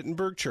doors of the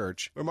Wittenberg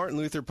Church, where Martin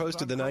Luther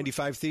posted the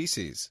 95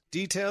 Theses.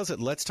 Details at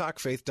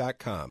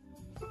letstalkfaith.com.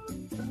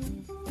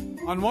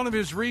 On one of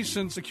his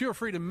recent Secure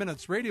Freedom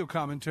Minutes radio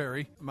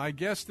commentary, my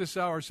guest this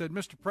hour said,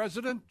 Mr.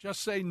 President,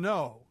 just say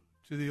no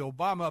to the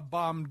Obama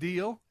bomb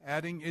deal,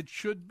 adding it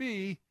should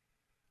be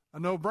a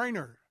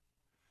no-brainer.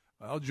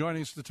 Well,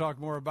 joining us to talk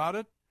more about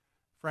it,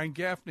 Frank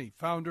Gaffney,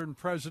 founder and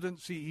president,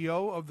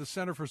 CEO of the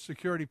Center for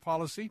Security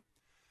Policy,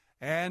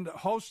 and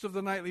host of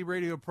the nightly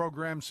radio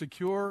program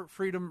Secure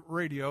Freedom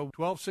Radio,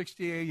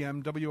 1260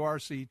 AM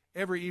WRC,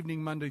 every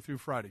evening, Monday through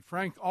Friday.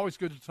 Frank, always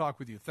good to talk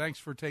with you. Thanks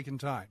for taking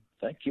time.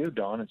 Thank you,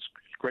 Don. It's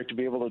great to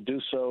be able to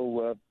do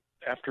so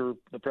after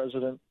the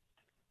president,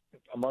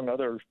 among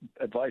other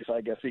advice I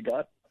guess he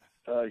got,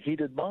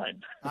 heeded mine.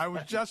 I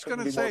was just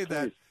going to say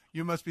that.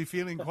 You must be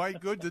feeling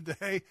quite good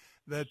today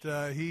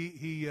that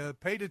he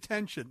paid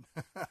attention.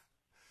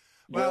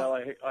 Well,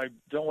 I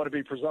don't want to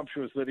be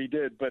presumptuous that he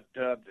did, but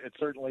it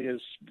certainly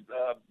is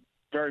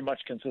very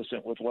much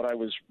consistent with what I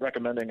was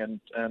recommending,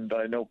 and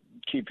I know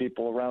key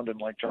people around him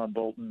like John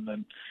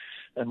Bolton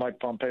and Mike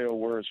Pompeo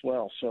were as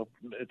well. So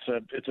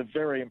it's a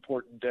very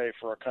important day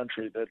for our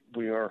country that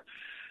we are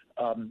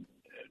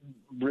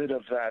rid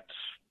of that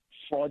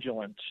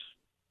fraudulent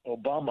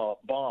Obama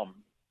bomb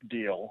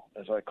deal,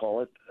 as I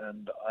call it,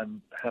 and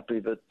I'm happy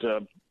that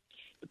the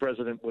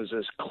president was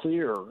as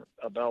clear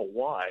about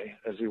why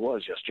as he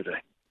was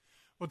yesterday.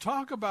 Well,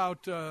 talk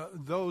about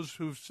those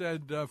who've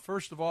said,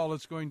 first of all,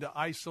 it's going to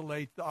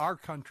isolate our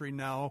country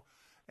now,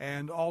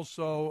 and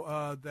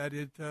also that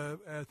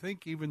I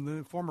think even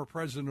the former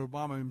President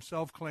Obama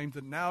himself claimed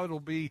that now it'll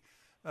be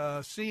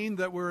seen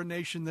that we're a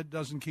nation that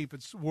doesn't keep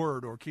its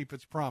word or keep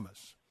its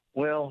promise.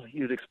 Well,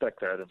 you'd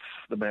expect that of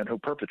the man who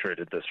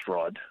perpetrated this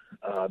fraud.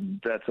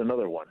 That's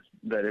another one,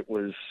 that it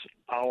was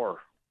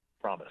our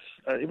promise.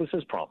 It was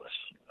his promise.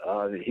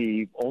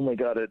 He only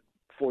got it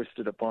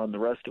foisted upon the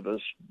rest of us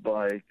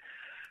by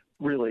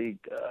really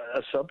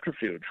a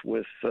subterfuge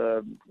with,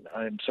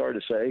 I'm sorry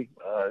to say,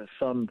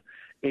 some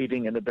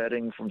aiding and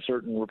abetting from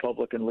certain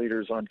Republican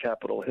leaders on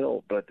Capitol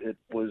Hill, but it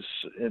was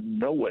in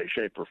no way,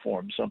 shape, or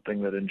form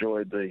something that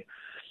enjoyed the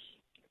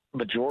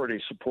majority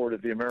support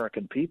of the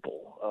American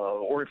people,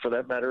 or for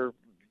that matter,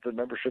 the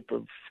membership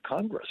of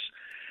Congress.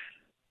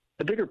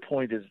 The bigger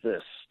point is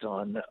this,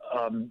 Don.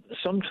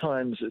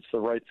 Sometimes it's the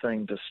right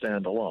thing to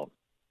stand alone.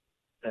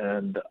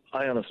 And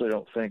I honestly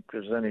don't think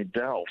there's any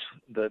doubt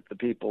that the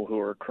people who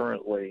are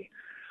currently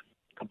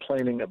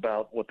complaining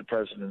about what the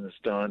president has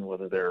done,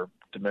 whether they're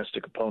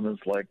domestic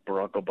opponents like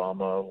Barack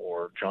Obama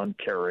or John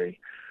Kerry,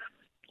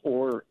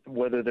 or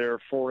whether they're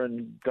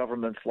foreign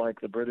governments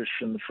like the British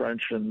and the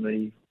French and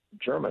the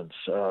Germans,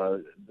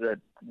 that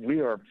we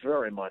are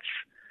very much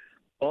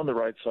on the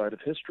right side of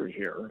history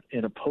here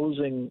in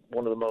opposing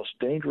one of the most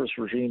dangerous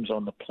regimes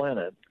on the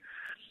planet,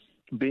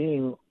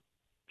 being,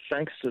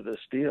 thanks to this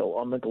deal,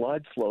 on the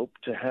glide slope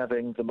to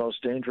having the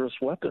most dangerous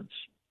weapons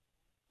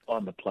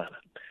on the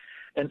planet.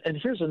 And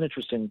here's an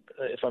interesting,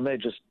 if I may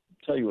just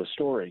tell you a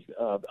story.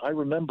 I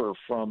remember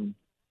from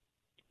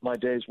my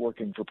days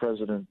working for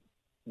President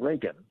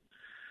Reagan,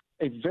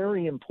 a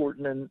very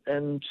important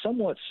and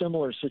somewhat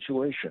similar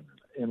situation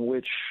in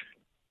which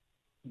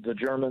the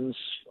Germans,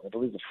 I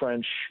believe the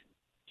French,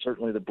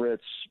 certainly the Brits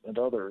and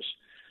others,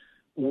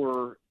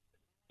 were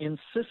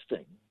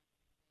insisting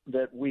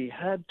that we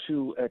had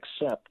to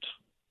accept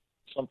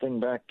something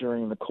back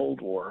during the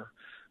Cold War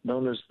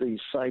known as the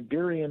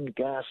Siberian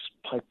Gas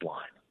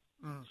Pipeline.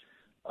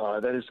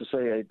 That is to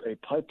say, a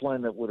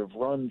pipeline that would have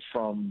run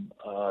from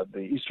the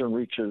eastern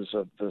reaches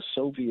of the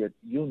Soviet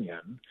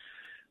Union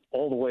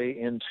all the way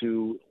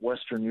into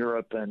Western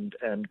Europe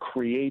and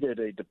created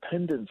a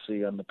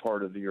dependency on the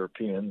part of the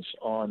Europeans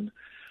on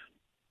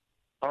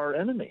our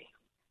enemy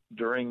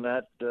during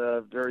that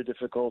very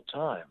difficult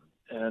time.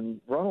 And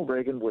Ronald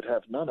Reagan would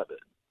have none of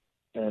it.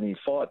 And he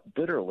fought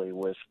bitterly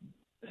with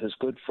his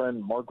good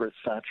friend Margaret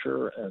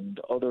Thatcher and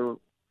other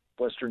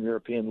Western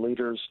European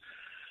leaders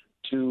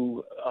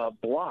to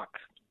block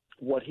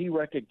what he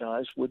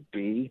recognized would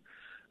be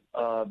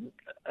a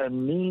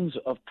means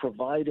of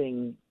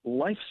providing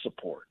life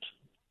support,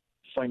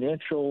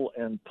 financial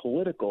and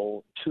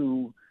political,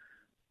 to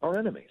our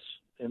enemies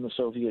in the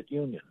Soviet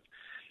Union.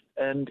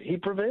 And he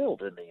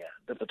prevailed in the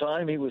end. At the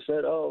time, he was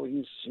said, "Oh,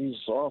 he's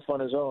off on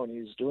his own.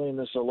 He's doing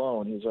this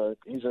alone.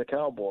 He's a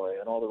cowboy,"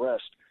 and all the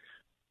rest.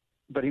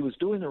 But he was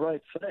doing the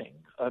right thing.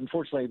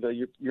 Unfortunately,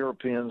 the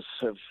Europeans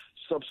have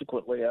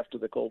subsequently, after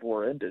the Cold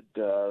War ended,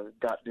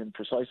 gotten in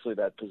precisely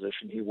that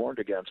position he warned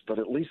against. But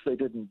at least they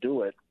didn't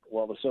do it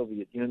while the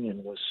Soviet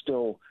Union was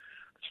still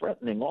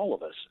threatening all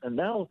of us. And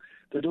now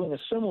they're doing a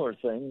similar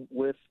thing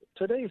with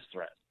today's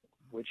threat,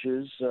 which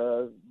is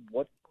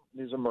what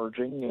is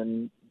emerging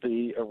in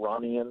the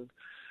Iranian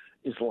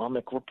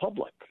Islamic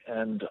Republic.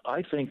 And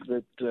I think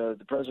that the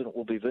president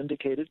will be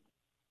vindicated.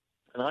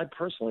 And I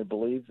personally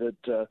believe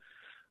that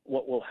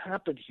what will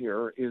happen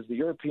here is the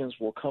Europeans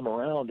will come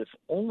around, if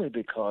only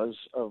because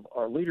of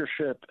our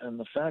leadership and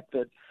the fact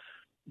that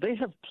they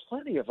have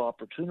plenty of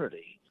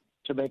opportunity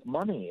to make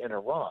money in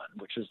Iran,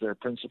 which is their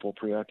principal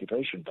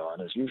preoccupation,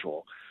 Don, as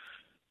usual,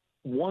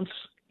 once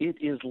it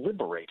is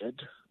liberated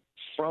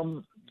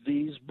from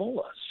these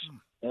mullahs.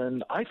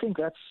 And I think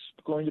that's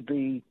going to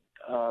be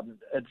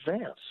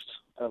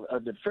advanced,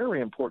 a very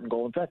important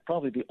goal. In fact,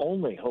 probably the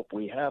only hope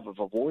we have of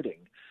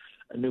avoiding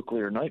a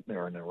nuclear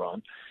nightmare in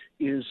Iran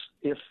is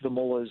if the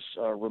mullahs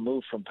are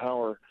removed from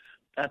power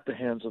at the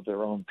hands of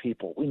their own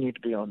people. We need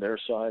to be on their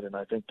side, and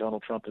I think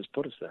Donald Trump has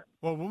put us there.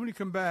 Well, when we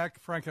come back,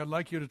 Frank, I'd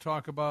like you to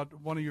talk about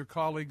one of your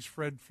colleagues,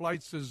 Fred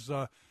Fleitz's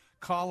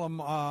column.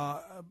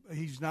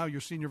 He's now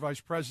your senior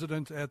vice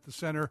president at the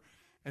center,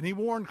 and he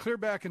warned clear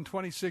back in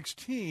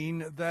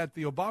 2016 that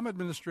the Obama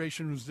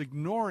administration was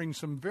ignoring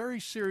some very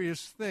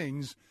serious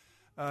things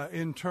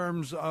in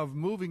terms of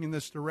moving in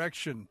this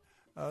direction.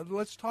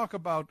 Let's talk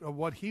about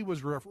what he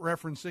was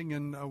referencing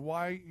and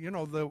why,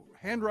 the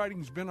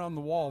handwriting's been on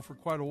the wall for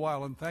quite a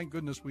while, and thank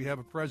goodness we have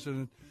a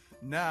president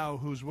now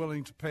who's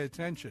willing to pay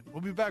attention.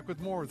 We'll be back with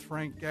more with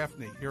Frank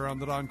Gaffney here on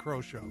The Don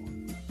Crow Show.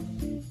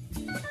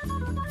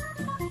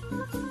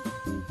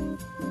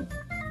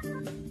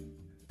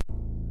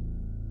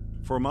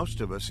 For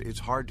most of us, it's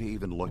hard to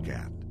even look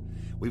at.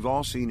 We've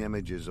all seen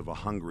images of a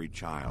hungry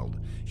child.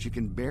 She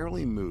can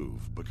barely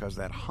move because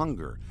that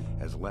hunger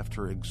has left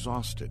her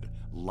exhausted,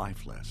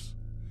 lifeless.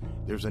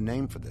 There's a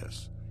name for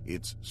this.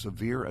 It's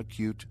severe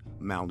acute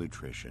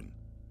malnutrition.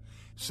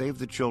 Save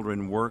the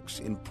Children works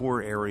in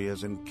poor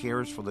areas and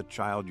cares for the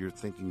child you're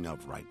thinking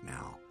of right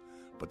now.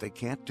 But they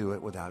can't do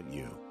it without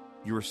you.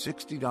 Your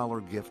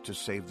 $60 gift to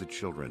Save the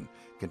Children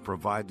can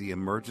provide the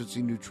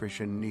emergency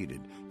nutrition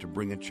needed to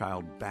bring a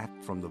child back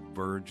from the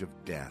verge of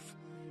death.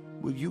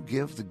 Will you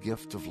give the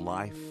gift of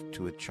life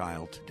to a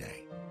child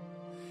today?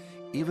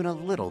 Even a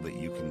little that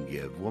you can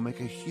give will make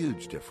a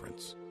huge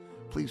difference.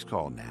 Please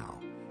call now.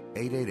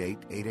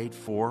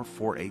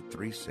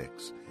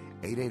 888-884-4836.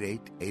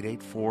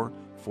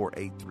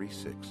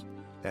 888-884-4836.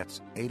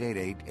 That's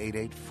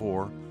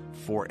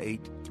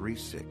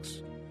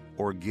 888-884-4836.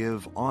 Or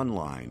give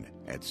online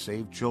at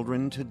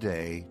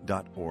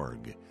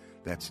SaveChildrenToday.org.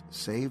 That's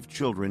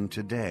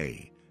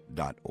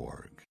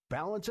SaveChildrenToday.org.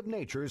 Balance of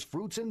Nature's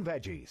fruits and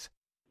veggies.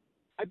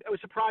 I was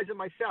surprised at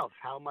myself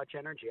how much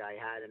energy I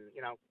had, and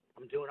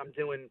I'm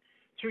doing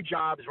 2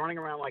 jobs, running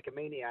around like a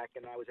maniac,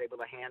 and I was able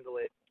to handle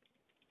it.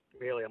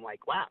 Really, I'm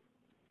like, wow,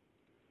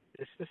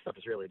 this stuff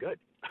is really good.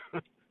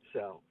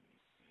 So,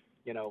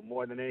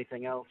 more than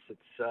anything else, it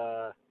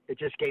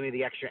just gave me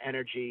the extra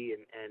energy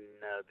and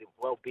the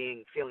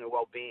well-being, feeling of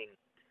well-being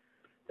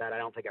that I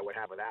don't think I would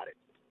have without it.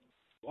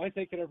 Well, I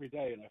take it every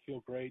day, and I feel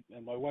great.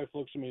 And my wife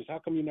looks at me and says, how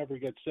come you never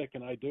get sick?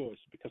 And I do.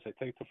 It's because I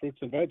take the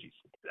fruits and veggies.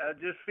 I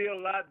just feel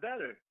a lot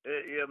better.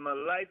 My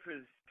life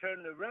is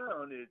turned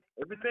around.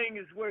 Everything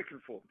is working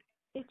for me.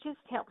 It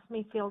just helps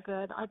me feel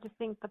good. I just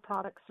think the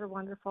products are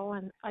wonderful,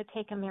 and I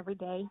take them every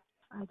day.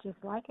 I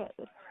just like it.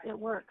 It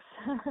works.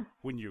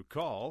 When you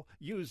call,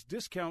 use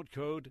discount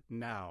code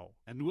NOW,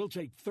 and we'll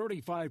take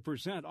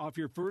 35% off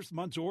your first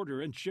month's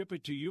order and ship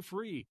it to you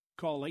free.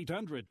 Call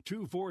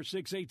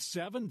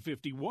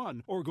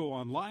 800-246-8751 or go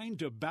online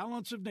to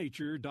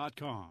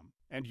balanceofnature.com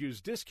and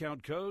use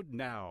discount code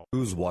NOW.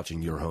 Who's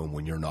watching your home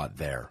when you're not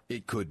there?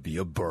 It could be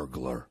a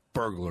burglar.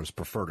 Burglars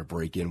prefer to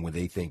break in when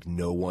they think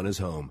no one is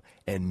home,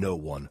 and no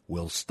one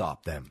will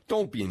stop them.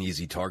 Don't be an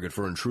easy target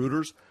for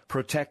intruders.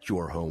 Protect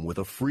your home with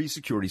a free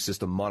security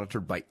system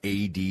monitored by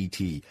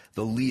ADT,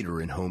 the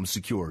leader in home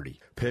security.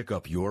 Pick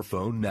up your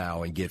phone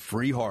now and get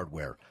free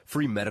hardware,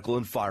 free medical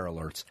and fire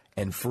alerts,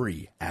 and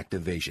free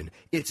activation.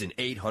 It's an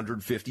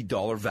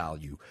 $850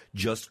 value.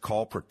 Just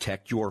call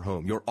Protect Your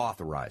Home, your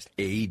authorized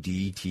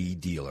ADT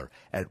dealer,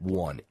 at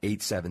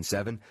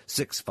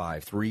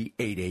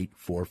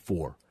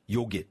 1-877-653-8844.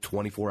 You'll get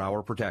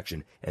 24-hour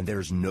protection, and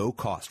there's no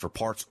cost for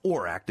parts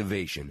or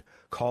activation.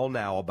 Call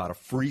now about a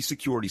free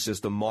security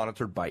system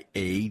monitored by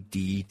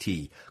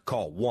ADT.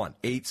 Call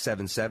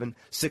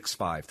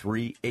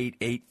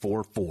 1-877-653-8844.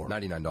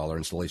 $99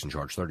 installation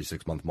charge,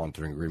 36-month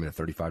monitoring agreement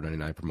at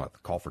 $35.99 per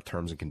month. Call for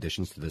terms and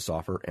conditions to this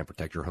offer and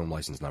protect your home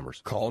license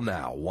numbers. Call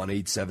now,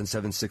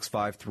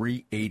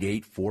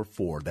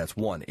 1-877-653-8844. That's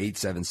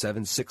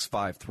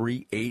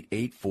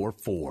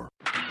 1-877-653-8844.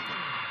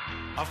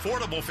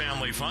 Affordable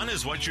family fun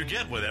is what you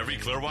get with every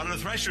Clearwater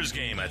Threshers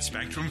game at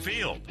Spectrum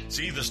Field.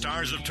 See the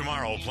Stars of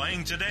Tomorrow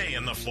playing today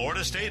in the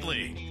Florida State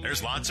League.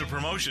 There's lots of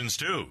promotions,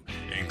 too,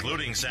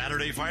 including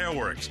Saturday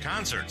fireworks,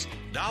 concerts,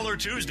 Dollar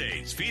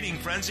Tuesdays, Feeding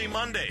Frenzy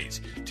Mondays,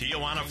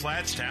 Tijuana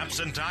Flats Taps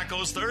and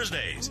Tacos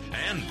Thursdays,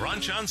 and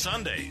brunch on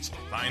Sundays.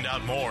 Find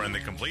out more in the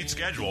complete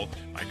schedule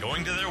by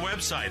going to their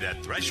website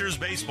at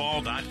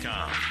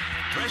threshersbaseball.com.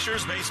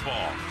 Threshers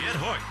Baseball. Get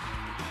hooked.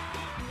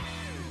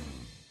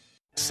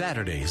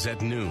 Saturdays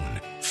at noon,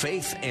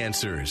 Faith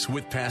Answers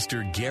with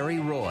Pastor Gary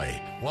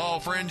Roy. Well,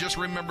 friend, just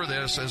remember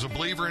this. As a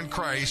believer in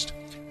Christ,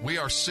 we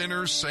are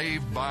sinners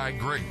saved by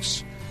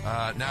grace.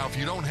 Now, if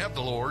you don't have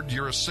the Lord,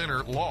 you're a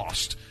sinner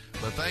lost.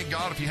 But thank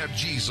God if you have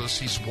Jesus,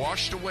 He's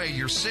washed away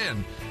your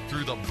sin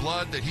through the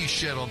blood that He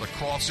shed on the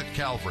cross at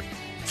Calvary.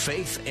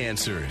 Faith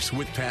Answers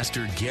with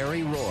Pastor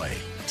Gary Roy.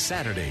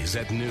 Saturdays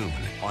at noon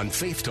on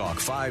Faith Talk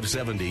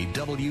 570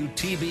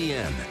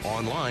 WTBN.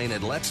 Online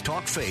at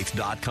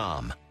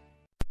letstalkfaith.com.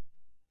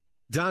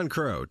 Don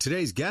Crow,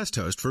 today's guest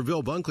host for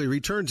Bill Bunkley,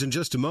 returns in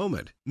just a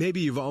moment.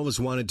 Maybe you've always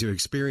wanted to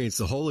experience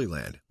the Holy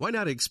Land. Why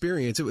not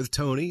experience it with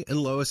Tony and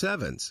Lois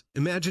Evans?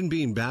 Imagine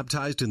being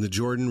baptized in the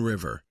Jordan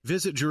River.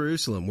 Visit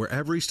Jerusalem, where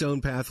every stone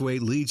pathway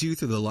leads you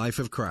through the life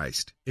of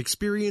Christ.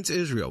 Experience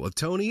Israel with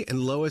Tony and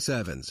Lois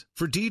Evans.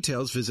 For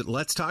details, visit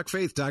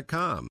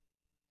letstalkfaith.com.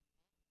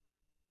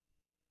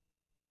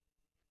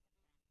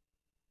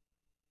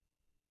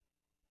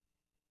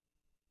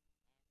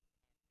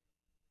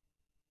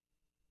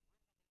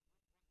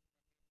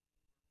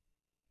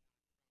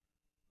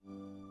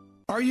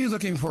 Are you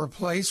looking for a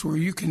place where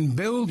you can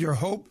build your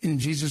hope in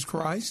Jesus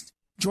Christ?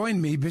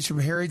 Join me, Bishop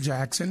Harry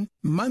Jackson,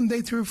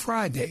 Monday through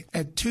Friday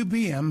at 2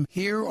 p.m.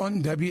 here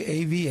on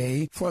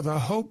WAVA for the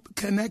Hope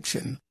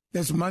Connection.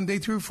 That's Monday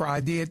through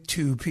Friday at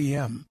 2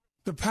 p.m.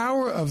 The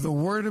power of the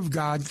Word of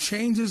God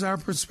changes our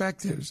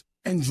perspectives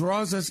and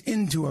draws us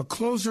into a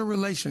closer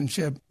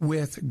relationship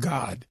with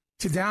God.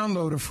 To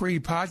download a free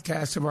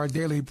podcast of our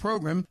daily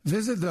program,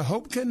 visit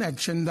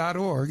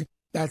thehopeconnection.org.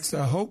 That's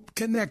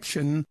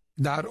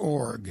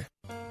thehopeconnection.org.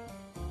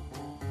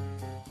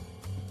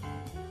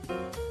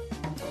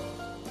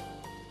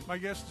 My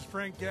guest is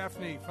Frank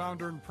Gaffney,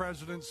 founder and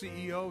president,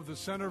 CEO of the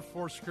Center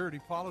for Security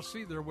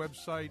Policy. Their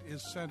website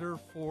is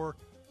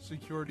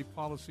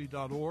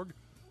centerforsecuritypolicy.org.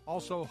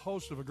 Also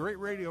host of a great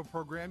radio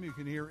program you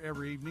can hear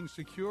every evening,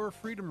 Secure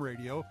Freedom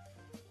Radio,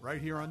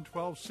 right here on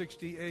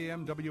 1260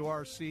 AM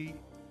WRC,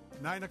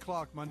 9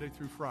 o'clock Monday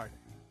through Friday.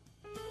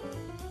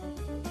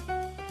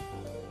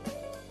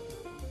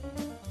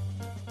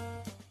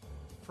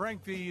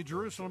 Frank, the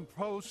Jerusalem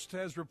Post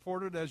has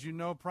reported, as you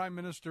know, Prime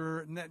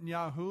Minister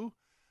Netanyahu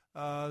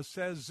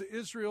says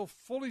Israel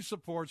fully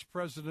supports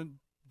President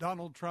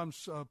Donald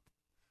Trump's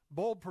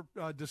bold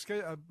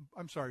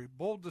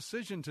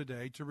decision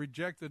today to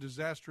reject the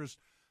disastrous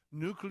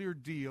nuclear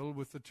deal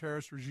with the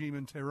terrorist regime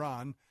in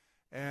Tehran.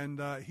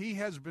 And he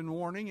has been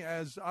warning,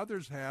 as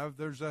others have,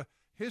 there's a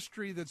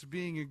history that's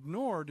being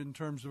ignored in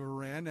terms of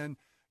Iran. And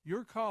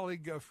your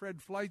colleague,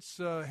 Fred Fleitz,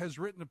 has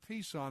written a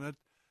piece on it.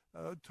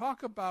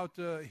 Talk about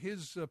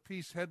his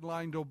piece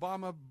headlined,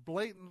 "Obama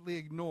Blatantly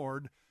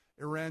Ignored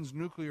Iran's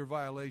Nuclear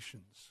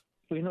Violations."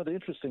 Well, you know, the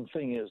interesting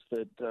thing is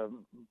that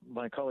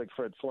my colleague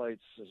Fred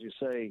Fleitz, as you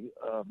say,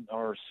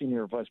 our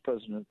senior vice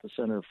president at the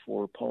Center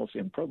for Policy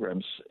and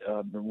Programs,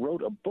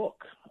 wrote a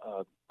book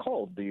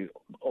called The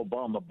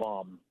Obama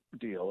Bomb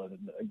Deal, a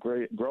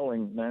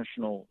growing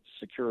national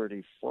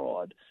security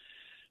fraud,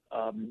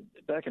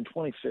 back in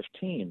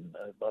 2015,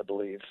 I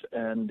believe.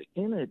 And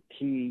in it,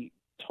 he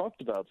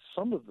talked about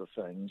some of the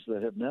things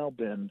that have now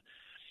been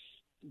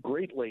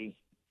greatly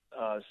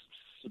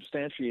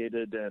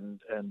substantiated and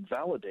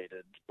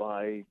validated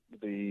by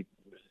the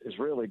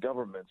Israeli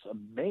government's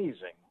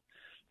amazing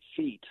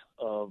feat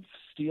of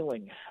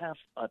stealing half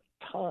a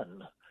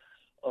ton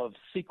of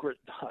secret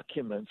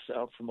documents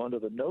out from under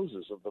the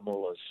noses of the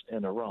mullahs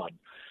in Iran.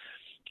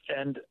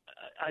 And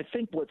I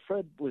think what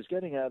Fred was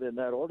getting at in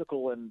that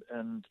article and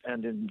in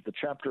the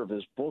chapter of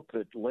his book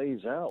that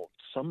lays out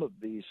some of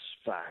these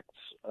facts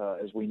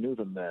as we knew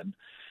them then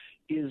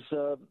is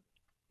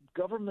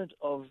government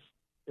of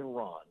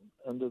Iran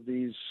under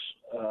these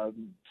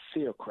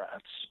theocrats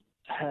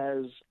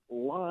has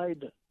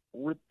lied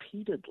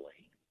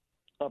repeatedly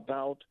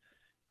about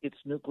its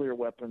nuclear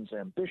weapons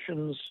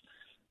ambitions,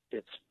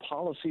 its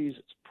policies,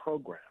 its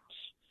programs,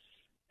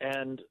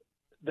 and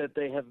that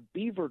they have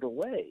beavered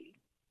away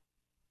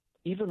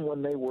even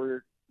when they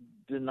were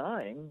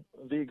denying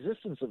the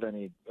existence of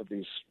any of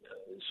these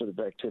sort of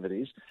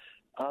activities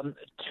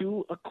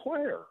to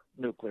acquire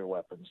nuclear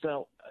weapons.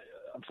 Now,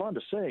 I'm fond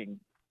of saying,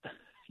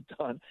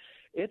 Don,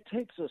 it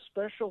takes a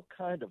special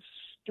kind of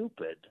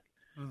stupid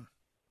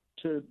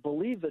to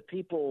believe that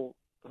people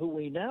who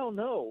we now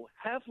know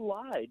have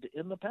lied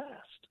in the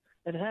past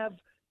and have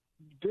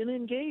been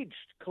engaged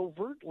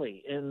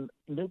covertly in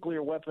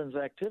nuclear weapons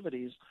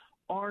activities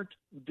aren't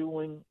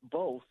doing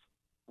both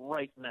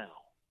right now.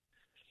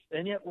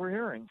 And yet we're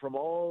hearing from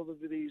all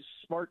of these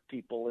smart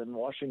people in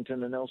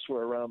Washington and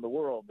elsewhere around the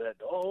world that,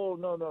 oh,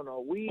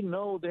 no, we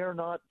know they're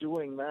not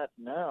doing that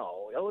now.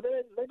 Oh,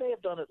 they may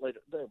have done it later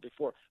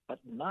before, but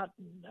not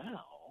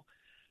now.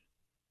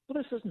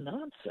 Well, this is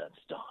nonsense,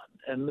 Don.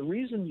 And the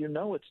reason you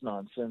know it's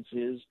nonsense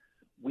is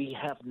we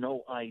have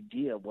no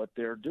idea what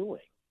they're doing,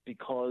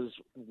 because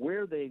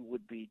where they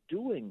would be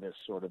doing this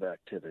sort of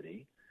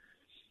activity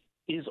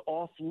is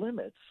off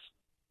limits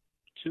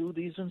to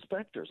these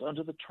inspectors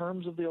under the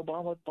terms of the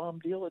Obama bomb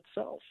deal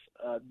itself.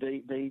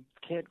 They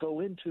can't go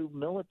into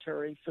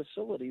military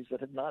facilities that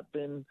have not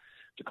been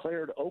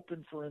declared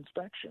open for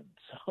inspection.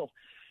 So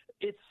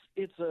it's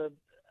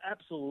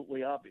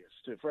absolutely obvious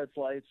to Fred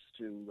Fleitz,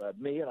 to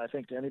me, and I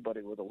think to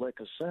anybody with a lick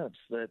of sense,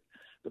 that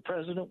the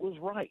president was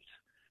right.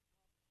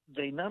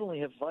 They not only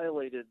have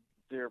violated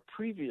their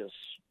previous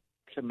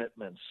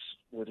commitments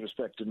with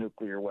respect to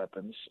nuclear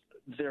weapons,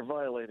 they're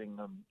violating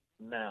them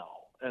now.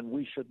 And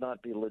we should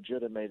not be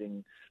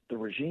legitimating the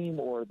regime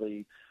or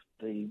the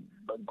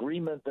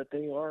agreement that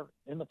they are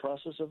in the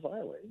process of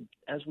violating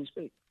as we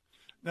speak.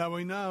 Now,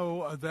 we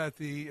know that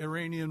the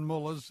Iranian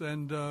mullahs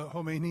and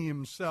Khomeini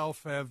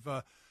himself have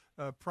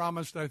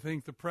promised, I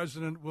think, the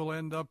president will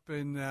end up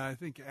in,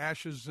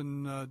 ashes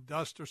and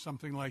dust or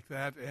something like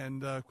that.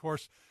 And, of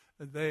course,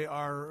 they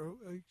are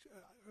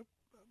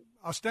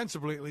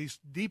ostensibly, at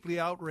least, deeply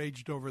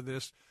outraged over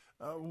this.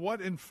 What,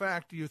 in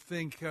fact, do you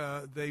think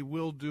they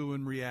will do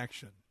in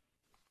reaction?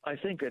 I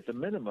think at the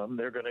minimum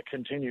they're going to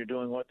continue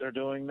doing what they're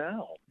doing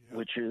now,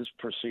 which is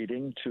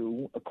proceeding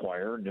to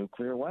acquire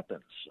nuclear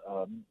weapons.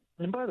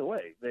 And by the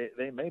way,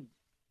 they may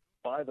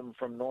buy them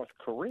from North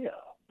Korea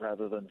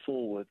rather than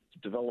fool with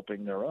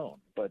developing their own.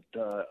 But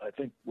I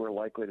think we're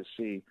likely to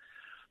see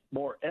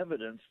more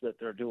evidence that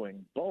they're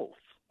doing both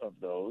of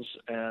those.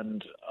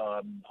 And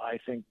I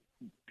think,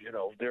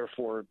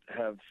 therefore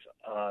have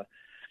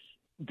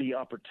the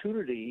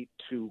opportunity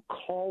to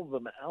call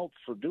them out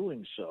for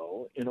doing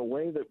so in a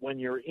way that when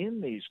you're in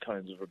these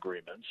kinds of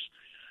agreements,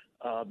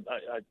 I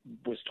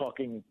was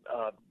talking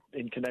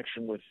in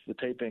connection with the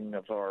taping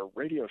of our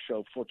radio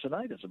show for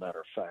tonight, as a matter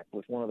of fact,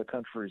 with one of the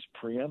country's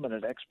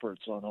preeminent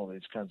experts on all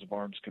these kinds of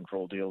arms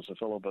control deals, a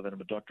fellow by the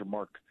name of Dr.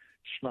 Mark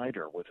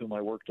Schneider, with whom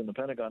I worked in the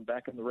Pentagon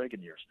back in the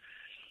Reagan years.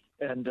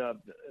 And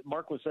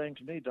Mark was saying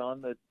to me,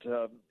 Don, that,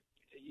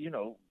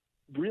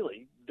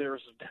 really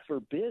there's never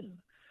been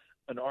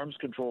an arms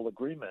control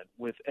agreement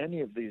with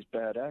any of these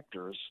bad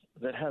actors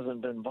that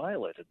hasn't been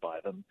violated by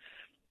them.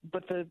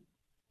 But the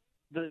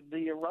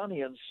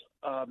Iranians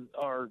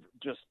are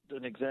just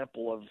an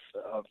example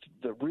of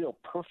the real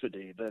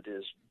perfidy that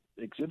is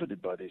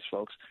exhibited by these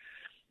folks.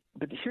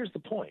 But here's the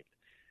point.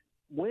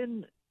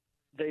 When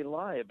they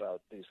lie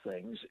about these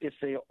things, if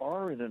they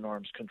are in an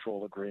arms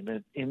control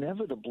agreement,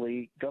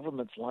 inevitably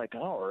governments like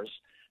ours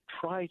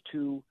try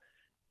to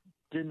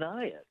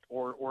deny it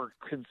or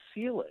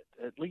conceal it,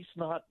 at least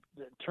not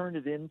turn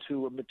it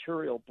into a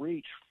material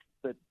breach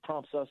that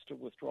prompts us to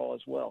withdraw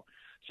as well.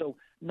 So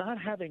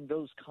not having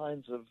those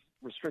kinds of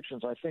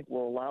restrictions, I think,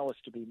 will allow us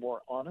to be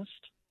more honest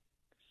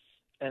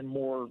and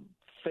more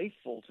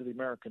faithful to the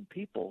American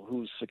people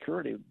whose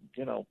security,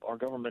 our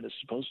government is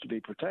supposed to be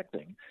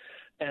protecting.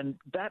 And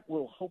that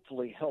will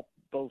hopefully help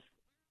both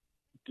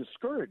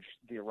discourage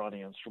the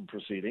Iranians from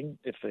proceeding,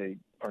 if they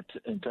are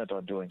intent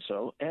on doing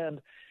so,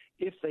 and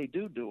if they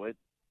do it,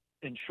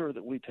 ensure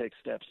that we take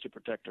steps to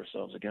protect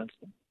ourselves against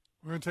them.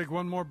 We're going to take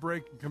one more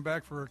break and come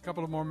back for a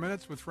couple of more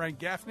minutes with Frank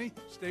Gaffney.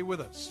 Stay with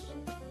us.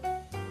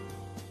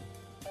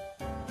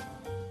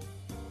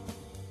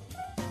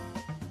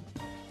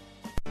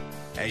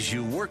 As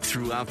you work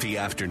throughout the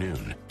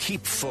afternoon,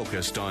 keep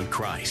focused on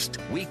Christ.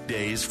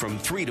 Weekdays from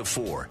 3 to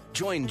 4,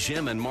 join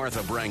Jim and Martha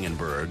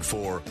Brangenberg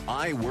for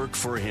I Work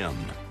for Him.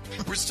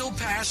 We're still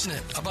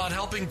passionate about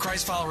helping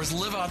Christ followers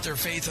live out their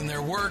faith in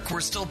their work. We're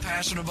still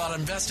passionate about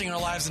investing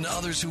our lives into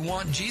others who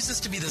want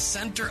Jesus to be the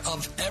center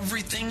of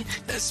everything,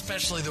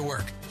 especially the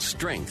work.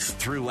 Strength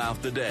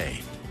throughout the day.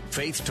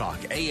 Faith Talk,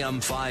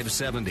 AM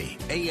 570,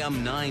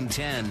 AM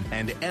 910,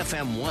 and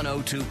FM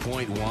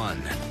 102.1.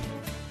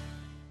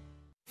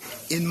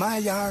 In my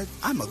yard,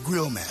 I'm a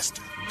grill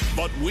master.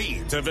 But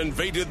weeds have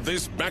invaded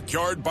this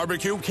backyard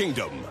barbecue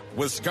kingdom.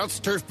 With Scott's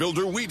Turf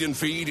Builder Weed and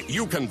Feed,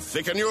 you can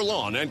thicken your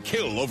lawn and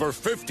kill over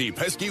 50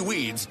 pesky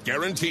weeds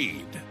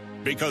guaranteed.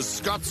 Because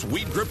Scott's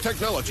Weed Grip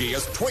technology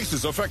is twice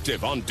as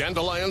effective on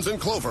dandelions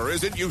and clover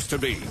as it used to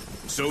be.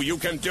 So you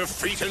can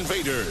defeat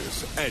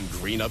invaders and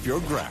green up your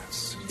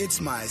grass.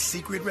 It's my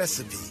secret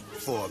recipe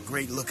for a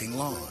great-looking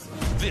lawn.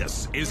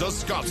 This is a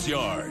Scott's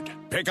Yard.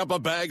 Pick up a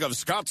bag of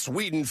Scott's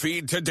Weed and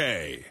Feed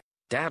today.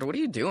 Dad, what are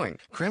you doing?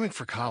 Cramming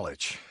for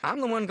college.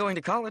 I'm the one going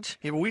to college.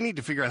 Yeah, but we need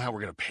to figure out how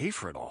we're going to pay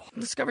for it all.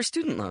 Discover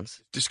Student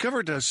Loans.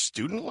 Discover does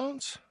student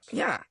loans?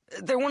 Yeah,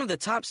 they're one of the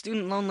top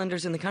student loan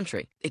lenders in the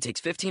country. It takes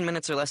 15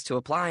 minutes or less to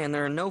apply, and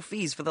there are no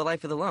fees for the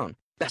life of the loan.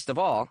 Best of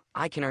all,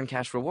 I can earn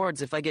cash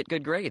rewards if I get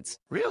good grades.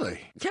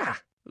 Really? Yeah,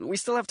 we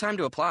still have time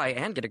to apply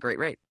and get a great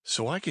rate.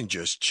 So I can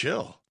just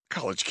chill.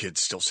 College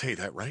kids still say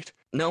that, right?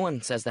 No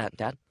one says that,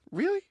 Dad.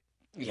 Really?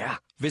 Yeah.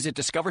 Visit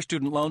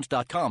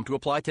discoverstudentloans.com to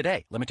apply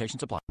today.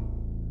 Limitations apply.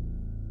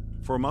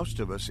 For most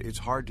of us, it's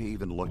hard to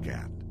even look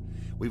at.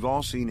 We've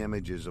all seen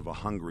images of a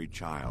hungry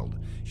child.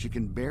 She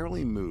can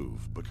barely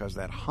move because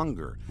that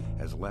hunger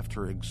has left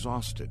her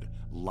exhausted,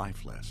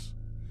 lifeless.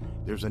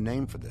 There's a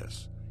name for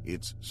this.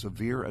 It's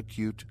severe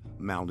acute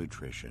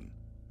malnutrition.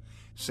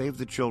 Save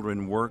the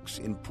Children works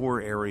in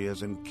poor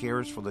areas and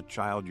cares for the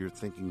child you're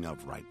thinking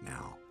of right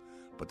now.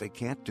 But they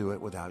can't do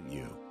it without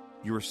you.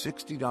 Your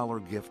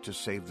 $60 gift to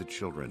Save the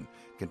Children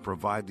can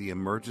provide the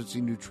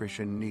emergency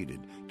nutrition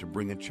needed to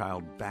bring a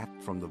child back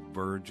from the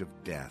verge of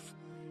death.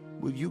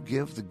 Will you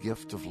give the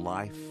gift of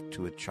life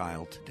to a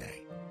child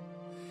today?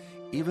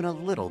 Even a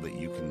little that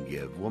you can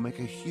give will make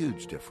a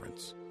huge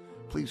difference.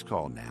 Please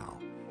call now.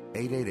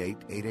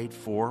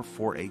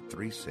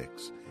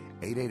 888-884-4836.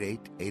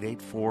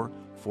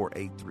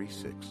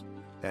 888-884-4836.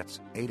 That's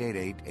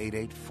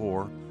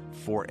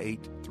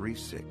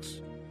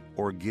 888-884-4836.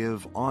 Or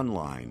give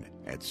online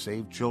at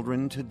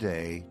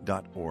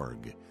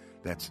SaveChildrenToday.org.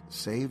 That's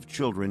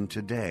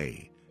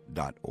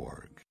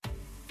SaveChildrenToday.org.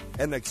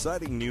 An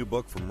exciting new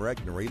book from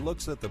Regnery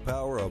looks at the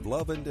power of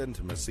love and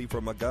intimacy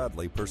from a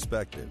godly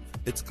perspective.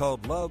 It's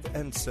called Love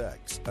and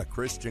Sex, a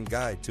Christian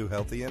guide to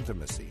healthy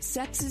intimacy.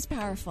 Sex is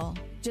powerful.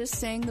 Just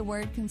saying the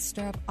word can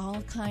stir up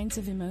all kinds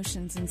of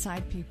emotions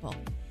inside people.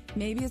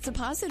 Maybe it's a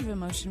positive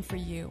emotion for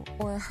you,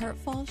 or a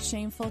hurtful,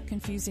 shameful,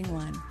 confusing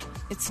one.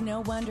 It's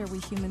no wonder we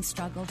humans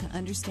struggle to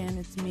understand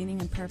its meaning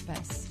and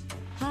purpose.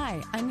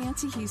 Hi, I'm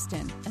Nancy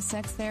Houston, a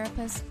sex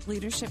therapist,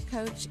 leadership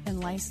coach,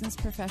 and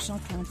licensed professional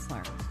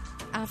counselor.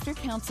 After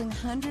counseling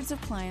hundreds of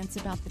clients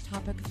about the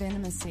topic of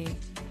intimacy,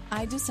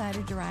 I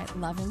decided to write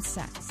Love and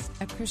Sex,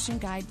 a Christian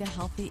guide to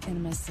healthy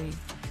intimacy.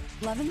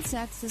 Love and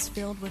Sex is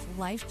filled with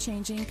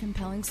life-changing,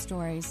 compelling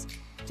stories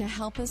to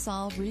help us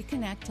all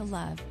reconnect to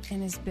love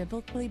and is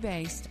biblically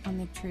based on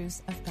the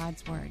truths of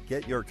God's Word.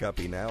 Get your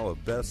copy now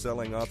of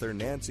best-selling author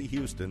Nancy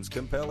Houston's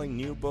compelling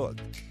new book,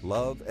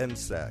 Love and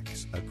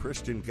Sex, a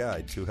Christian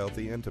guide to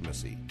healthy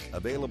intimacy.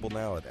 Available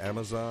now at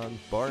Amazon,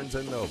 Barnes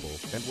 & Noble,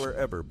 and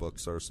wherever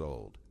books are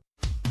sold.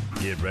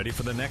 Get ready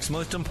for the next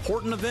most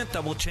important event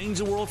that will change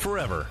the world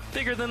forever.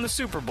 Bigger than the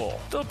Super Bowl,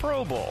 the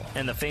Pro Bowl,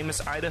 and the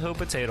famous Idaho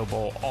Potato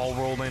Bowl all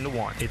rolled into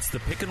one. It's the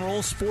Pick and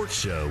Roll Sports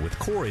Show with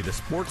Corey, the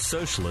sports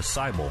socialist,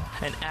 Seibel,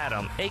 and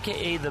Adam,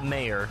 a.k.a. the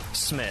Mayor,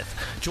 Smith.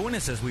 Join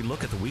us as we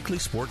look at the weekly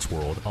sports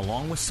world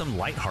along with some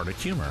lighthearted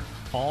humor,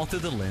 all through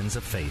the lens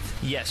of faith.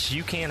 Yes,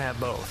 you can have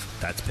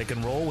both. That's Pick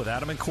and Roll with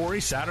Adam and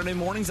Corey, Saturday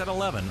mornings at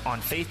 11 on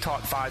Faith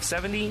Talk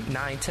 570,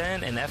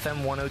 910, and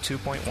FM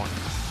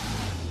 102.1.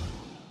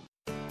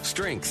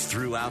 Strength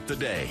throughout the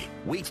day.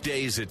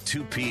 Weekdays at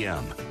 2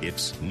 p.m.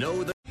 It's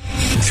Know the...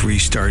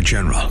 3-star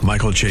General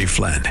Michael J.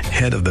 Flynn,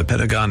 head of the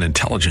Pentagon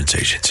Intelligence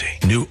Agency,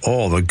 knew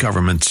all the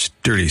government's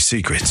dirty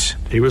secrets.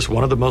 He was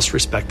one of the most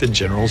respected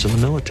generals in the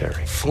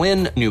military.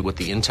 Flynn knew what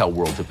the intel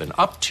world had been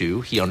up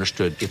to. He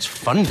understood its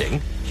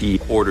funding.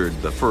 He ordered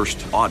the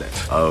first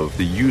audit of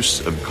the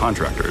use of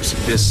contractors.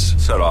 This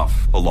set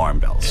off alarm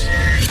bells.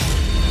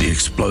 The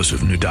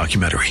explosive new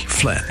documentary,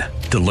 Flynn,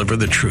 Deliver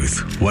the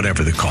Truth,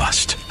 Whatever the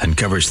Cost,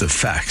 uncovers the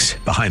facts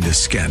behind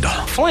this scandal.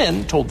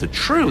 Flynn told the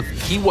truth.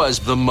 He was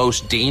the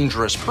most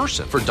dangerous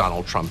person for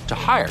Donald Trump to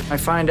hire. I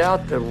find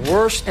out the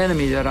worst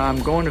enemy that I'm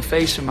going to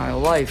face in my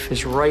life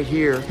is right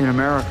here in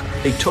America.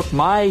 They took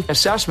my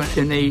assessment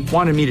and they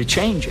wanted me to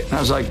change it. And I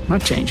was like, I'm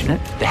not changing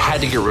it. They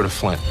had to get rid of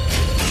Flynn.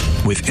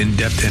 With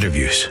in-depth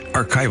interviews,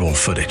 archival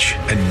footage,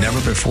 and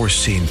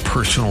never-before-seen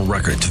personal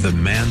records of the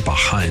man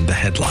behind the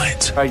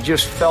headlines. I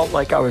just felt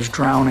like I was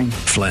drowning.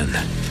 Flynn,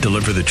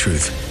 Deliver the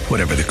Truth,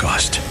 Whatever the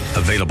Cost.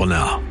 Available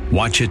now.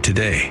 Watch it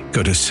today.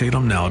 Go to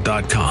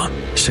salemnow.com.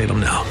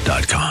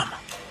 salemnow.com.